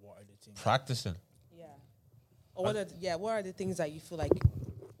elevate? What are the things? Practicing. Yeah. Or what are the things that you feel like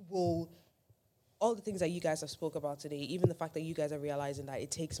will, all the things that you guys have spoke about today, even the fact that you guys are realizing that it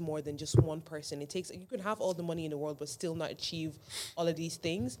takes more than just one person. You can have all the money in the world but still not achieve all of these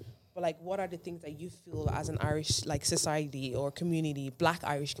things. But like, what are the things that you feel as an Irish like society or community, Black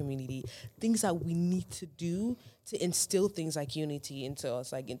Irish community, things that we need to do to instill things like unity into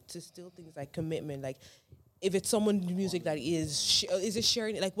us, like to instill things like commitment, like if it's someone's music that is it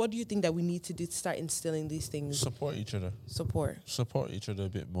sharing, like what do you think that we need to do to start instilling these things? Support each other. Support Support each other a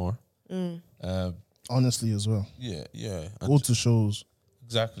bit more. Honestly, as well. Yeah. Go to shows.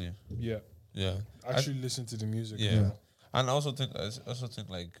 Exactly. Yeah. Yeah. Actually listen to the music. Yeah. And I also think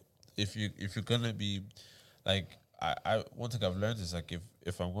like if you're gonna be like I one thing I've learned is like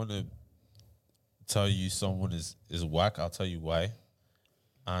if I'm gonna tell you someone is whack, I'll tell you why.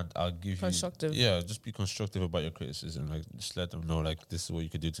 And I'll give Constructive. you just be constructive about your criticism. Like just let them know like this is what you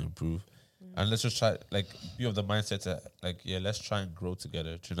could do to improve. And let's just try like be of the mindset to like let's try and grow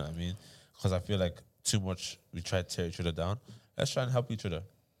together. Do you know what I mean? Because I feel like too much we try to tear each other down. Let's try and help each other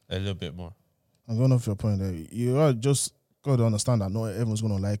a little bit more. I'm going off your point there. You are just got to understand that not everyone's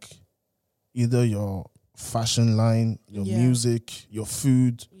going to like either your fashion line, your music, your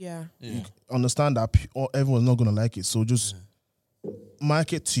food. Yeah. You understand that everyone's not going to like it. So just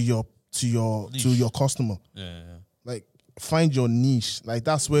market to your customer. Yeah. Like find your niche. Like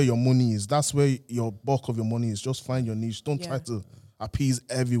that's where your money is. That's where your bulk of your money is. Just find your niche. Don't try to appease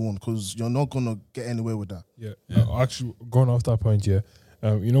everyone, because you're not going to get anywhere with that. Yeah. Actually, going off that point, you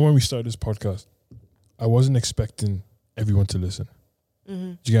know, when we started this podcast, I wasn't expecting everyone to listen. Do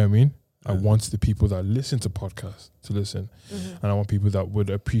you get what I mean? I want the people that listen to podcasts to listen. And I want people that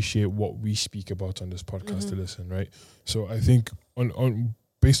would appreciate what we speak about on this podcast to listen, right? So I think on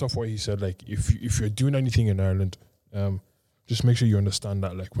based off what he said, like if you're doing anything in Ireland, just make sure you understand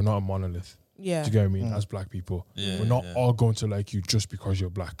that like we're not a monolith. Yeah. Do you get what I mean? As Black people, we're not all going to like you just because you're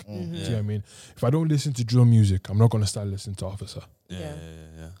Black. Do you get what I mean? If I don't listen to drill music, I'm not going to start listening to Officer. Yeah.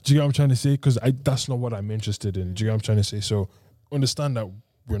 Do you get what I'm trying to say? Because that's not what I'm interested in. Do you get what I'm trying to say? So understand that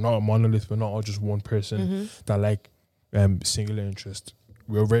we're not a monolith. We're not all just one person that like singular interest.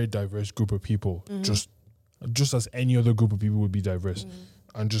 We're a very diverse group of people. Just as any other group of people would be diverse.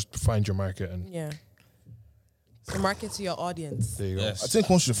 And just find your market. And So market to your audience. there you go. Yes. I think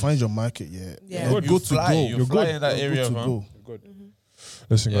once you find your market, Yeah. you're You good to fly, go. you fly in that You're area, good to man. go. Good.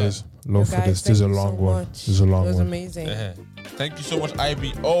 Listen, guys, love for Guys, this. This is a thank you long so one. much. This is a long It was one. amazing. Thank you so much,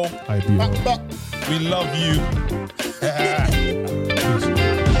 IBO. IBO. We love you.